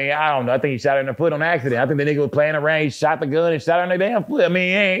probably, I mean, I don't know. I think he shot her in the foot on accident. I think the nigga was playing around. He shot the gun and shot her in the damn foot. I mean,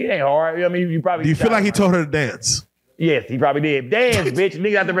 it ain't hard. You know what I mean? You probably. Do you feel like he told her to dance? Yes, he probably did. Dance, bitch.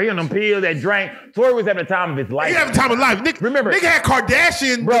 Nigga out there on them pills that drank. Tory was having the time of his life. He having the time of life. Nigga had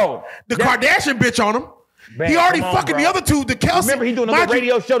Kardashian, bro. The Kardashian bitch on him. Man, he already fucking the other two, the Kelsey. Remember, he doing a little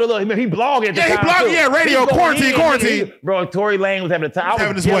radio show. He blogging at the time. Yeah, he blogging, radio, quarantine. Bro, Tory Lanez was having the time.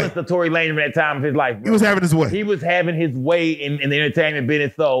 I was jealous of Tory Lanez in that time of his life. Bro. He was having his way. He was having his way in the entertainment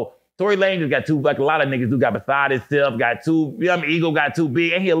business. So Tory Lanez just got too, like a lot of niggas do, got beside himself, got too, you know what I mean, ego got too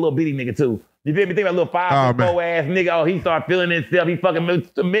big, and he a little bitty nigga too. You feel me? Think about a little 5'4" ass nigga. Oh, he started feeling himself. He fucking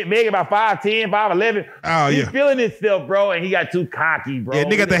Meg about 5'10", 5'11". Oh, he's feeling himself, bro, and he got too cocky, bro. Yeah,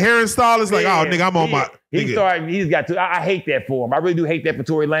 nigga, the hairstyle is like, oh, nigga, I'm on my. He just got too. I hate that for him. I really do hate that for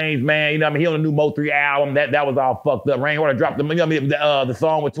Tory Lanez, man. You know what I mean? He on the new Mo3 album. That was all fucked up. Rainwater dropped the, you know what I mean, the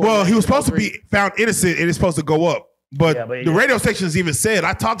song with Tory. Well, he was supposed to be found innocent and it's supposed to go up. But the radio stations even said,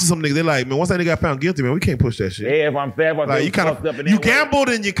 I talked to some niggas, they're like, man, once that nigga got found guilty, man, we can't push that shit. Yeah, if I'm sad, like, you gambled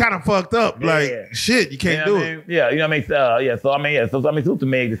and you kind of fucked up. Yeah. Like, shit, you can't do it. Yeah, you know what I mean? So I mean, salute to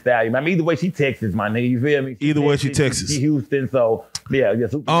Meg Thee Stallion. I mean, either way, she Texas, my nigga, you feel me? Either way, she Texas. She Houston, so yeah,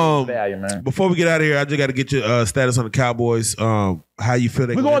 salute to Meg Thee Stallion, man. Before we get out of here, I just got to get your status on the Cowboys. How you feel?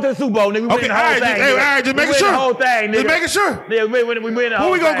 We're going to the Super Bowl, nigga. We okay, all right, just making sure. The whole thing, nigga. Just making sure. Yeah, we win the whole thing.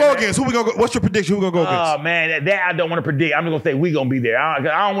 Who we gonna go against? What's your prediction? Who we gonna go against? Oh man, that I don't want to predict. I'm just gonna say we gonna be there. I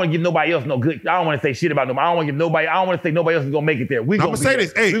don't want to give nobody else no good. I don't want to say shit about nobody. I don't want to say nobody else is gonna make it there. I'm gonna say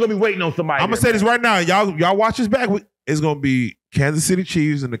this. Hey, we're gonna be waiting on somebody. I'm gonna say this right now. Y'all watch this back. It's gonna be Kansas City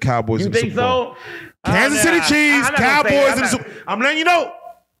Chiefs and the Cowboys. You in the think Super Bowl. so? Kansas City Chiefs, Cowboys in the Super Bowl. I'm letting you know.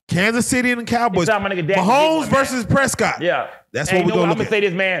 Kansas City and the Cowboys. Mahomes versus Prescott. Yeah. That's what we're going to look at. I'm going to say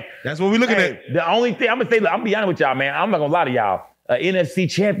this, man. That's what we're looking at. The only thing, I'm going to say, I'm going to be honest with y'all, man. I'm not going to lie to y'all. NFC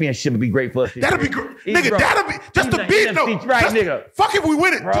championship would be great for us. That'll be great. Nigga, that'll be, just to be there. Right, nigga. Fuck if we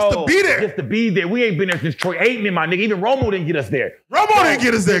win it. Bro, just to be there. Just to be there. We ain't been there since Troy Aikman, my nigga. Even Romo didn't get us there. Romo didn't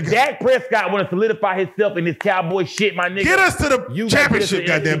get us there. Dak Prescott want to solidify himself in this Cowboy shit, my nigga. Get us to the championship,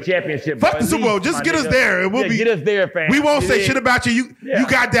 goddamn. Championship. Fuck the Super Bowl. Just get us there. It will be. Get us there, fam. We won't say shit about you. You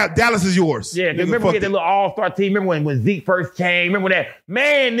got that. Dallas is yours. Yeah, remember we had that little all-star team. Remember when Zeke first came? Remember when that?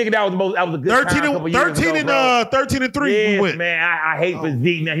 Man, nigga, that was a good 13 and 3 we went. Man, I hate for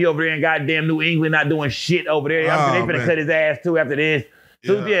Zeke. Now he over there in goddamn New England not doing shit over there. They finna cut his ass too after this.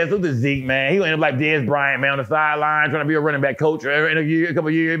 So salute to Zeke, man. He gonna end up like Dez Bryant, man, on the sideline trying to be a running back coach in a couple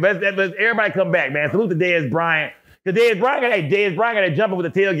of years. But everybody come back, man. Salute to Dez Bryant. Cause Dez Bryant got that jumping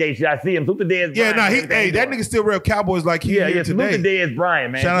with the tailgate shit. I see him. Salute to Dez Bryant. Yeah, that nigga still real Cowboys like he here today. Salute to Dez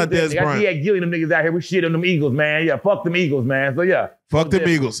Bryant, man. Shout out Dez Bryant. He had Gilly them niggas out here. We shit on them Eagles, man. Yeah, fuck them Eagles, man. So yeah. Fuck them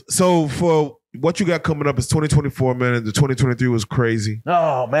Eagles. So for what you got coming up is 2024, man. The 2023 was crazy.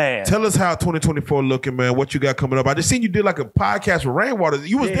 Oh, man. Tell us how 2024 looking, man. What you got coming up. I just seen you did like a podcast with Rainwater.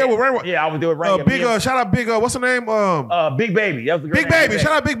 You was there with Rainwater. Yeah, I was there with Rainwater. Shout out Big, what's her name? Big Baby. That was Big Baby.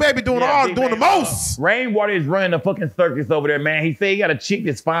 Shout out Big Baby doing the most. Rainwater is running the fucking circus over there, man. He said he got a chick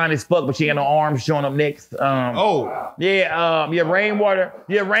that's fine as fuck, but she ain't no arms showing up next. Rainwater.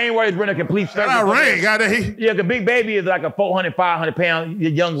 Rainwater is running a complete circus. Shout out Rain. Yeah, the Big Baby is like a 400, 500 pound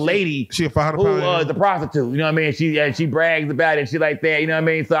young lady. She a 500 pound. Who the prostitute. You know what I mean? She brags about it and shit like that. You know what I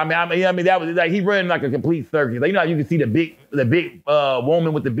mean? So that was like he running like a complete circus. Like, you know how you can see the big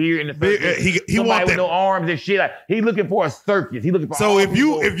woman with the beard and the circus. He want with no arms and shit. Like, he looking for a circus. He looking for. So if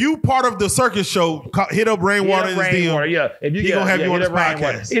you part of the circus show, hit up Rainwater in his DM. Yeah, if you gonna have you on his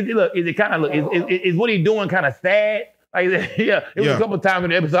podcast. Is what he doing kind of sad? Like, it was a couple times in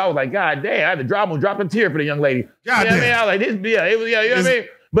the episode. I was like, God damn, I had to drop a tear for the young lady. God damn. I mean, I was like, this, it was, you know what I mean?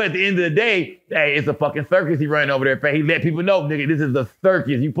 But at the end of the day, hey, it's a fucking circus he running over there. He let people know, nigga, this is a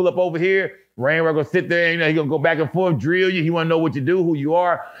circus. You pull up over here, Rainwater gonna sit there, and he gonna go back and forth, drill you. He wanna know what you do, who you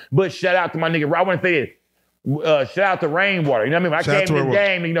are. But shout out to my nigga. I wanna say this. Shout out to Rainwater. You know what I mean? When I came to this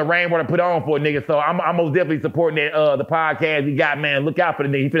game, you know, Rainwater put on for a nigga. So I'm most definitely supporting that the podcast he got, man. Look out for the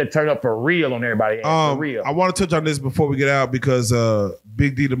nigga. He finna turn up for real on everybody. For real. I want to touch on this before we get out because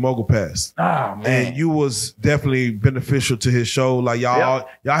Big D the Mogul passed. Oh, man. And you was definitely beneficial to his show. Like y'all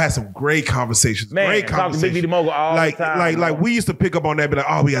had some great conversations. Man, great conversations. Big D the Mogul all the time. Like we used to pick up on that, be like,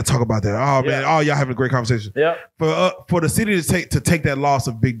 oh, we gotta talk about that. Oh man, oh y'all having a great conversation. Yeah. For the city to take that loss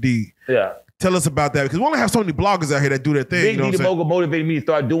of Big D. Yeah. Tell us about that because we only have so many bloggers out here that do their thing. Big D the Mogul motivated me to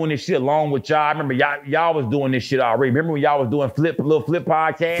start doing this shit along with y'all. I remember y'all was doing this shit already. Remember when y'all was doing little flip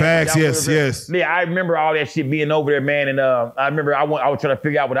podcast? Facts, yes. Yeah, I remember all that shit being over there, man. And I remember I was trying to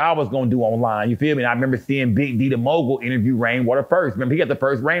figure out what I was gonna do online. You feel me? And I remember seeing Big D the Mogul interview Rainwater first. Remember he got the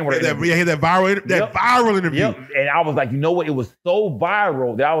first Rainwater interview. That viral interview. Yep. And I was like, you know what? It was so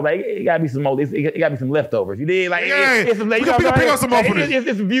viral that I was like, it gotta be some more. It gotta be some leftovers. You did like it's some. We can pick up some more for this.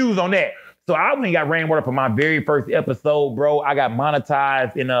 It's some views on that. So I went and got Rainwater for my very first episode, bro. I got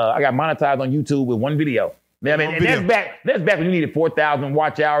monetized on YouTube with one video. You know what I mean? And that's back when you needed 4,000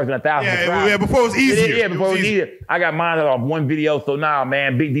 watch hours and 1,000 subscribers. Yeah, before it was easier. Yeah, before it was easier. I got monetized on one video. So now,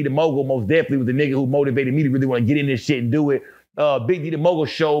 man, Big D the Mogul most definitely was the nigga who motivated me to really want to get in this shit and do it. Big D the Mogul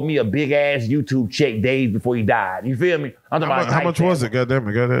showed me a big ass YouTube check days before he died. You feel me? How much was it? Goddamn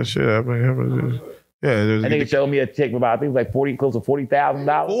it, got that shit. I mean, how much? Yeah, I think it showed me a check for about, I think it was like close to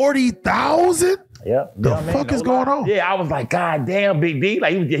 $40,000. 40,000? Yeah. The fuck is going on? Yeah, I was like, God damn, Big D.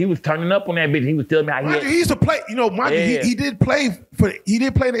 Like he was turning up on that bitch. He was telling me how he used to play. You know, he did play in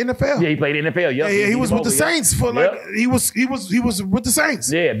the NFL. Yeah, he played in the NFL. Yep. Yeah, he was with the Saints for like he was with the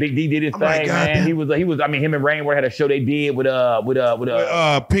Saints. Yeah, Big D did his thing, man. Damn. He was. I mean, him and Rainwater had a show they did with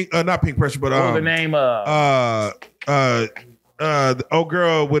Pink, not Pink Pressure, but what was the name? The old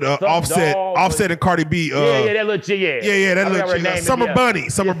girl with Offset and Cardi B. That little chick, yeah, that little chick. Summer Bunny.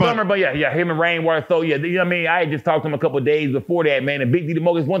 Yeah, him and Rainwater. So yeah, you know what I mean? I had just talked to him a couple of days before that, man. And Big D the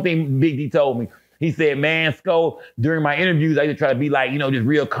Mogul, one thing Big D told me. He said, man, Sko, during my interviews, I used to try to be like, you know, just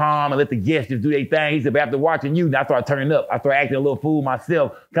real calm and let the guests just do their thing. He said, but after watching you, I started turning up. I started acting a little fool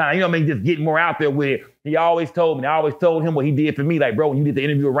myself. Kind of, you know what I mean, just getting more out there with it. He always told him what he did for me. Like, bro, when you did the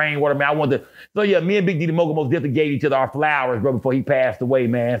interview with Rainwater, man, I wanted to. So yeah, me and Big D the Mogul most definitely gave each other our flowers, bro, before he passed away,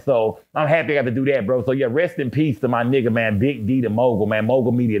 man. So I'm happy I got to do that, bro. So yeah, rest in peace to my nigga, man, Big D the Mogul, man,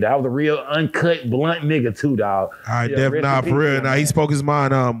 Mogul Media. That was a real uncut, blunt nigga too, dog. All right, definitely for real. Now he spoke his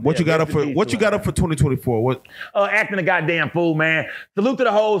mind. What you got up for 2024? What? Acting a goddamn fool, man. Salute to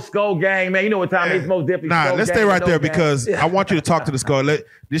the whole Skull gang, man. You know what time it's most definitely. Nah, let's stay right there because I want you to talk to the Skull.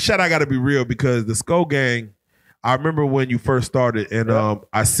 This shot I got to be real because the Skull gang. I remember when you first started, and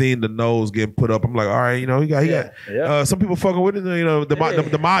I seen the nose getting put up. I'm like, all right, you know, he got some people fucking with it. You know, the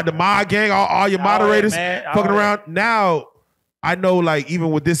mod gang, all your moderators fucking around. Now I know, like,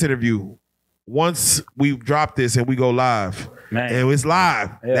 even with this interview, once we drop this and we go live. Man. And it's live.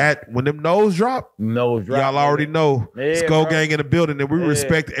 That when them nose drop, y'all already know Skull Gang in the building, and we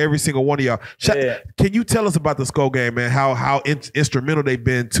respect every single one of y'all. Can you tell us about the Skull Gang, man? How instrumental they've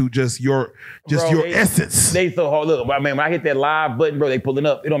been to just your essence? They so hard. Look, man, when I hit that live button, bro, they pulling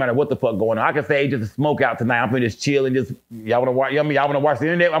up. It don't matter what the fuck going on. I can say just a smoke out tonight. I'm gonna just chill and just y'all wanna watch. Y'all wanna watch the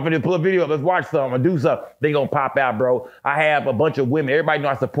internet? I'm gonna pull a video up. Let's watch something or do something. They gonna pop out, bro. I have a bunch of women. Everybody know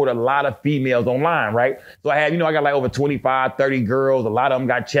I support a lot of females online, right? So I have, I got like over 25, 30 girls. A lot of them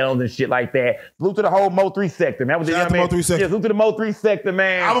got channels and shit like that. Salute to the whole Mo3 sector, man. Shout out to Mo3 sector. Yeah, salute to the Mo3 sector,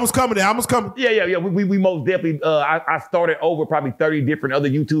 man. Album's coming. Yeah. We most definitely, I started over probably 30 different other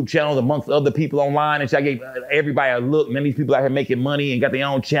YouTube channels amongst other people online, and I gave everybody a look. Man, these people out here making money and got their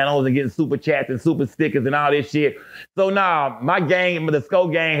own channels and getting super chats and super stickers and all this shit. So my gang, the Skull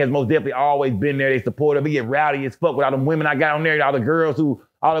Gang has most definitely always been there. They support it. We get rowdy as fuck with all them women I got on there, all the girls who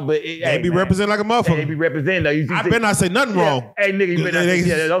they be representing like a motherfucker. They be representing. I better not say nothing wrong. Hey, nigga, you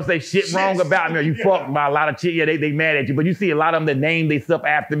better don't say shit wrong about me. You fucked by a lot of shit. Yeah, they mad at you. But you see a lot of them that name they stuff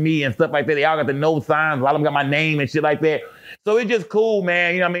after me and stuff like that. They all got the no signs. A lot of them got my name and shit like that. So it's just cool,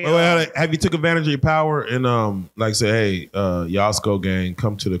 man. You know what I mean? Well, have you took advantage of your power and like say, hey, y'all Skull Gang,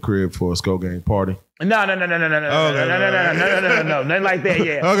 come to the crib for a Skull Gang party? No, nothing like that.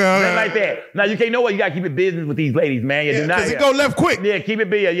 Yeah, nothing like that. Now you can't know what you gotta keep it business with these ladies, man. Yeah, because it go left quick. Yeah, keep it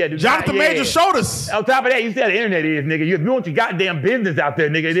business. Yeah, Jonathan Major showed us. On top of that, you see how the internet is, nigga. You want your goddamn business out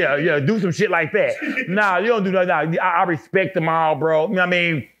there, nigga. Yeah, do some shit like that. Nah, you don't do that. Nah, I respect them all, bro. You know what I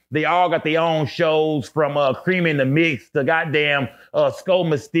mean? They all got their own shows from Cream in the Mix to goddamn Skull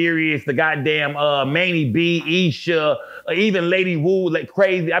Mysterious to goddamn Manny B, Isha, even Lady Wu, like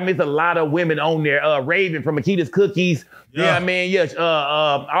crazy. I miss a lot of women on there. Raven from Makita's Cookies. Yeah, I mean,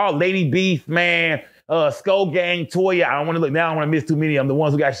 all Lady Beast, man. Skull Gang, Toya. I don't want to look now. I don't want to miss too many of them. The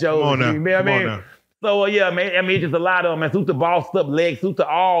ones who got shows. Come on now. You know what I mean? Now. So yeah, man. I mean, it's just a lot of them, man. Salute to Bossed Up Legs. Salute to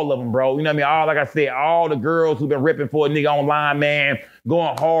all of them, bro. You know what I mean? All, like I said, all the girls who've been ripping for a nigga online, man.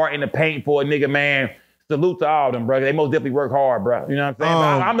 Going hard in the paint for a nigga, man. Salute to all of them, bro. They most definitely work hard, bro. You know what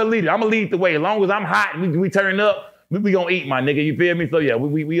I'm saying? I'm the leader. I'm gonna lead the way. As long as I'm hot and we turn up, we gonna eat, my nigga. You feel me? So yeah,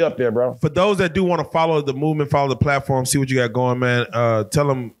 we up there, bro. For those that do want to follow the movement, follow the platform, see what you got going, man. Tell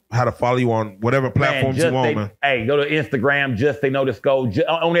them how to follow you on whatever platforms you want, man. Hey, go to Instagram, Just Say No to Sko,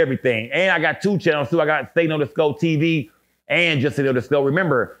 on everything. And I got 2 channels too. I got Say No to Sko TV and Just Say No to Sko.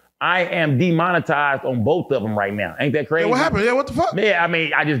 Remember, I am demonetized on both of them right now. Ain't that crazy? Yeah, what happened? Yeah, what the fuck? Yeah, I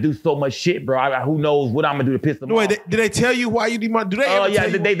mean, I just do so much shit, bro. Who knows what I'm gonna do to piss them off? Wait, did they tell you why you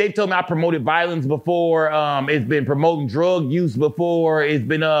demonetized? They told me I promoted violence before. It's been promoting drug use before. It's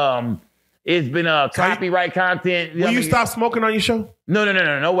been copyright content. Will you stop smoking on your show?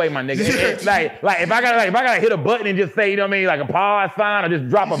 No way, my nigga. It's like if I gotta hit a button and just say, you know what I mean, like a pause sign or just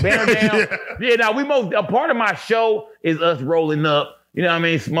drop a banner down. A part of my show is us rolling up. You know what I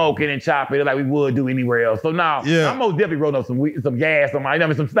mean? Smoking and chopping like we would do anywhere else. So now, I'm most definitely rolling up some gas on my, you know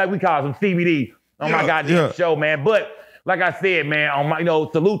what I mean, some, like we call some CBD on my goddamn show, man. But like I said, man, on my,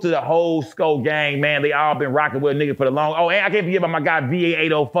 salute to the whole Sko gang, man. They all been rocking with a nigga for the long. Oh, and I can't forget about my guy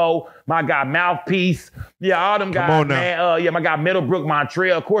VA804, my guy Mouthpiece. Yeah, all them guys, man. My guy Middlebrook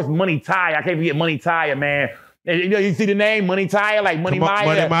Montreal. Of course, Money Tire. I can't forget Money Tire, man. And, you see the name, Money Tire, like Money Maya.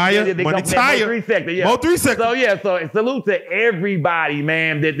 Money Maya, Money Tire. Mo3 sector, yeah. Mo3 sector. So salute to everybody,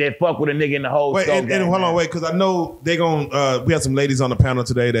 man, that fuck with a nigga in the whole Wait, and hold on, because I know they gon' we had some ladies on the panel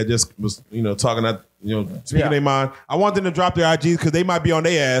today that just was, talking that, speaking their mind. I want them to drop their IGs because they might be on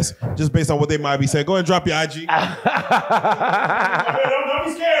their ass just based on what they might be saying. Go ahead and drop your IG. Don't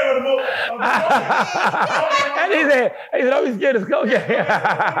be scared of the And he said, don't be scared of Sko. Tell them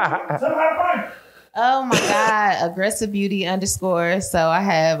how to find it. Oh my God, Aggressive Beauty _. So I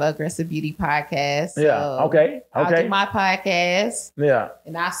have Aggressive Beauty podcast. So okay. I'll do my podcast. Yeah.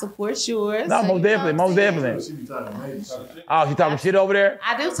 And I support yours. No, most definitely. Oh, she talking shit over there?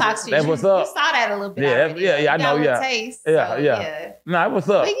 I do talk shit. That's what's up. You saw that a little bit already. I know, Taste, yeah. Nah, what's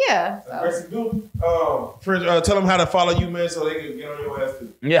up? But yeah. Aggressive Beauty. Tell them how to follow you, man, so they can get on your ass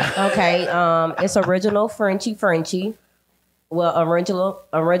too. Yeah. Okay. It's original Frenchie. Well, original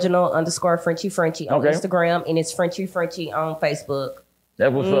 _Frenchie on Instagram, and it's Frenchie on Facebook.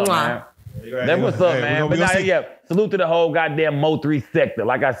 That's what's up, man. That's what's up, man. But now, salute to the whole goddamn Mo3 sector.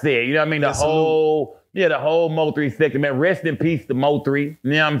 Like I said, you know what I mean? The whole Mo3 sector, man. Rest in peace to Mo3. You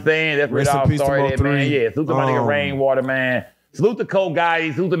know what I'm saying? That's where it all started, man. Yeah, salute to my nigga Rainwater, man. Salute to Cole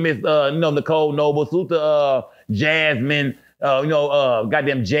Guys. Salute to Miss, Nicole Noble. Salute to Jasmine.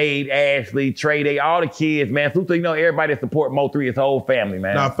 Goddamn Jade, Ashley, Trey Day, all the kids, man. Salute to, everybody that support Mo3, his whole family,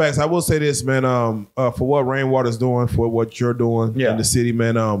 man. Nah, facts. I will say this, man. For what Rainwater's doing, for what you're doing in the city,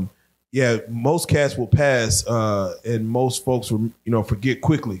 man. Most cats will pass, and most folks will, forget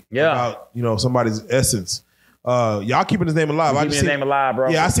quickly about, somebody's essence. Y'all keeping his name alive. Keeping his name alive, bro.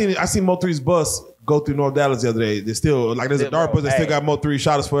 Yeah, I seen Mo3's bus go through North Dallas the other day. There's still there's a dark bus that still got Mo3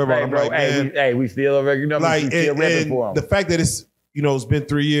 shot us forever. Hey, I'm bro, like, man, we still over, we still repping for him. The fact that it's it's been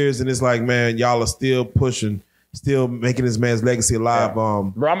 3 years and it's like, man, y'all are still pushing, still making this man's legacy alive.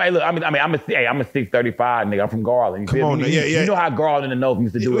 Bro, I'm a 635 nigga. I'm from Garland. Come on, you know how Garland and the North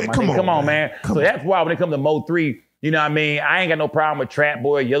used to do it. Come on, man. So that's why when it comes to Mo3. You know what I mean? I ain't got no problem with Trap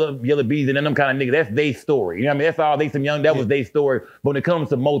Boy, Yellow Bees, and them kind of niggas. That's their story. You know what I mean? That's all they some young. That was their story. But when it comes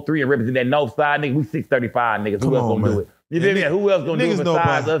to Mo3 and represent that North Side, nigga, we 635 niggas. Who else gonna do it? You feel me? Who else gonna do it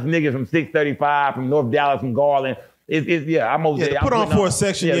besides us niggas from 635, from North Dallas, from Garland? I'm over there. Put on for a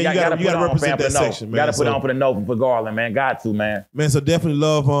section. Yeah, you gotta represent that section, man. Gotta put on for the North for Garland, man. Got to, man. Man, so definitely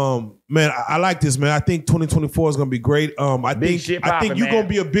love. Man, I like this, man. I think 2024 is gonna be great. I think you're gonna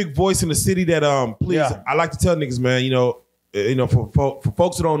be a big voice in the city. That please, I like to tell niggas, man. For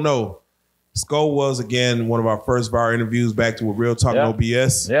folks who don't know, Sko was again one of our first viral interviews back to Real Talk No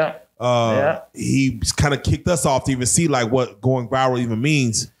BS. He kind of kicked us off to even see like what going viral even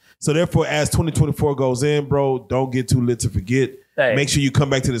means. So therefore, as 2024 goes in, bro, don't get too lit to forget. Hey. Make sure you come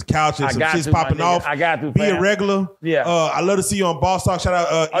back to this couch and some shit's popping off. I got to. Be a regular. Yeah. I love to see you on Boss Talk. Shout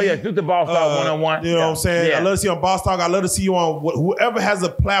out. Shoot the Boss Talk one-on-one. You know what I'm saying? Yeah. I love to see you on Boss Talk. I love to see you on whoever has a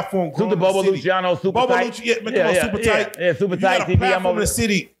platform. Shoot the Bobo Luciano, Super Tight. Super Tight. Yeah, Super Tight TV. I'm over the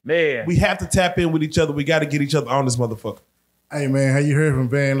city. Man. We have to tap in with each other. We got to get each other on this motherfucker. Hey man, have you heard from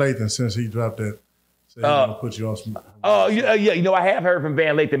Van Lathan since he dropped that? He's gonna put you on some. Yeah, you know, I have heard from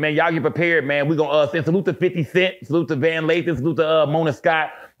Van Lathan, man. Y'all get prepared, man. We're gonna send salute to 50 Cent, salute to Van Lathan, salute to Mona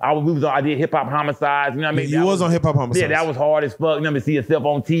Scott. I did Hip Hop Homicides, you know what I mean? You was on Hip Hop Homicides. Yeah, that was hard as fuck. You know, to see yourself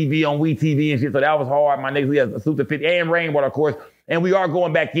on TV, on WeTV and shit. So that was hard. My niggas, yeah, salute to 50 and Rainwater, of course. And we are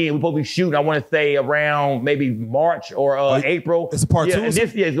going back in. We're supposed to be shooting, I want to say around maybe March or April. It's a part 2? And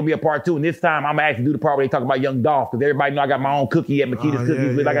this year it's going to be a part 2. And this time I'm going to actually do the part where they talk about Young Dolph. Because everybody know I got my own cookie at Makita's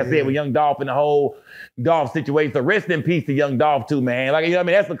Cookies. Like I said, with Young Dolph and the whole Dolph situation. So rest in peace to Young Dolph too, man. Like, you know what I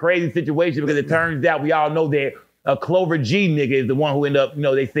mean? That's a crazy situation because it turns out we all know that a Clover G nigga is the one who ended up, you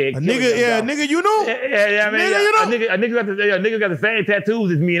know, they said. Nigga, you know? Yeah, I mean, a nigga got the same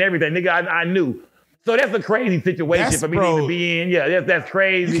tattoos as me and everything. Nigga, I knew. So that's a crazy situation for me to be in. Yeah, that's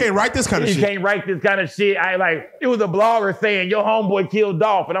crazy. You can't write this kind of shit. You can't write this kind of shit. It was a blogger saying your homeboy killed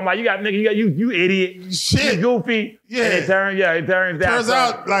Dolph, and I'm like, you idiot, shit, you goofy. Yeah, and it turns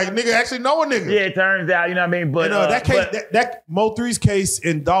out like nigga actually know a nigga. Yeah, it turns out, you know what I mean. But that case, that Mo3's case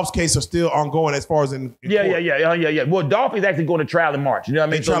and Dolph's case are still ongoing as far as in yeah. Well, Dolph is actually going to trial in March. You know what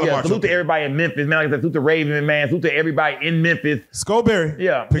I mean? Salute to everybody in Memphis, man. Like I said, salute to Raven, man. Salute to everybody in Memphis. Scoberry,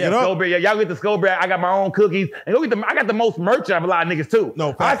 pick it up. Scoberry, y'all get the Scoberry. I got my own cookies, and I got the most merch out of a lot of niggas too.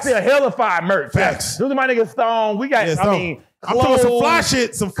 No, facts. I sell hella fire merch. Facts. Salute to my nigga Stone. We got, I'm talking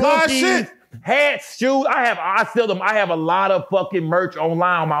some fly shit. Hats, shoes. I sell them. I have a lot of fucking merch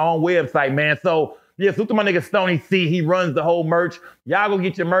online on my own website, man. So yeah, salute to my nigga Stoney C. He runs the whole merch. Y'all go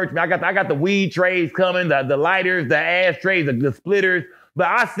get your merch, man. I got the weed trays coming, the lighters, the ashtrays, the splitters. But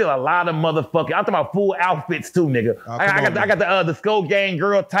I sell a lot of motherfucking. I'm talking about full outfits too, nigga. I got the Skull Gang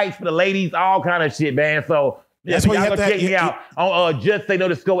girl tights for the ladies, all kind of shit, man. So. Yeah, that's y'all go check me out on Just Say No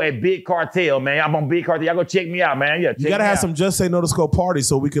to Scope at Big Cartel, man. I'm on Big Cartel. Y'all go check me out, man. Yeah, you gotta have some Just Say No to Scope parties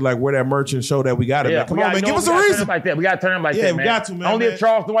so we could like wear that merch and show that we got it. Man. Come on, man. Give us a reason. Like that. We gotta turn them like that, man. Yeah, we got to, man. Only if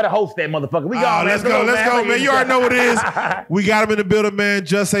Charleston want to host that motherfucker. We go, let's go, man. You already know what it is. We got him in the building, man.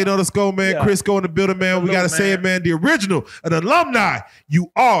 Just Say No to Scope, man. Yeah. Chris go in the building, man. We gotta say it, man. The original, an alumni.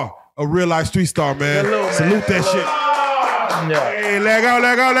 You are a real life street star, man. Salute that shit. Yeah. Hey, let go.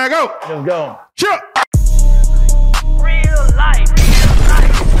 Let's go. Chuck.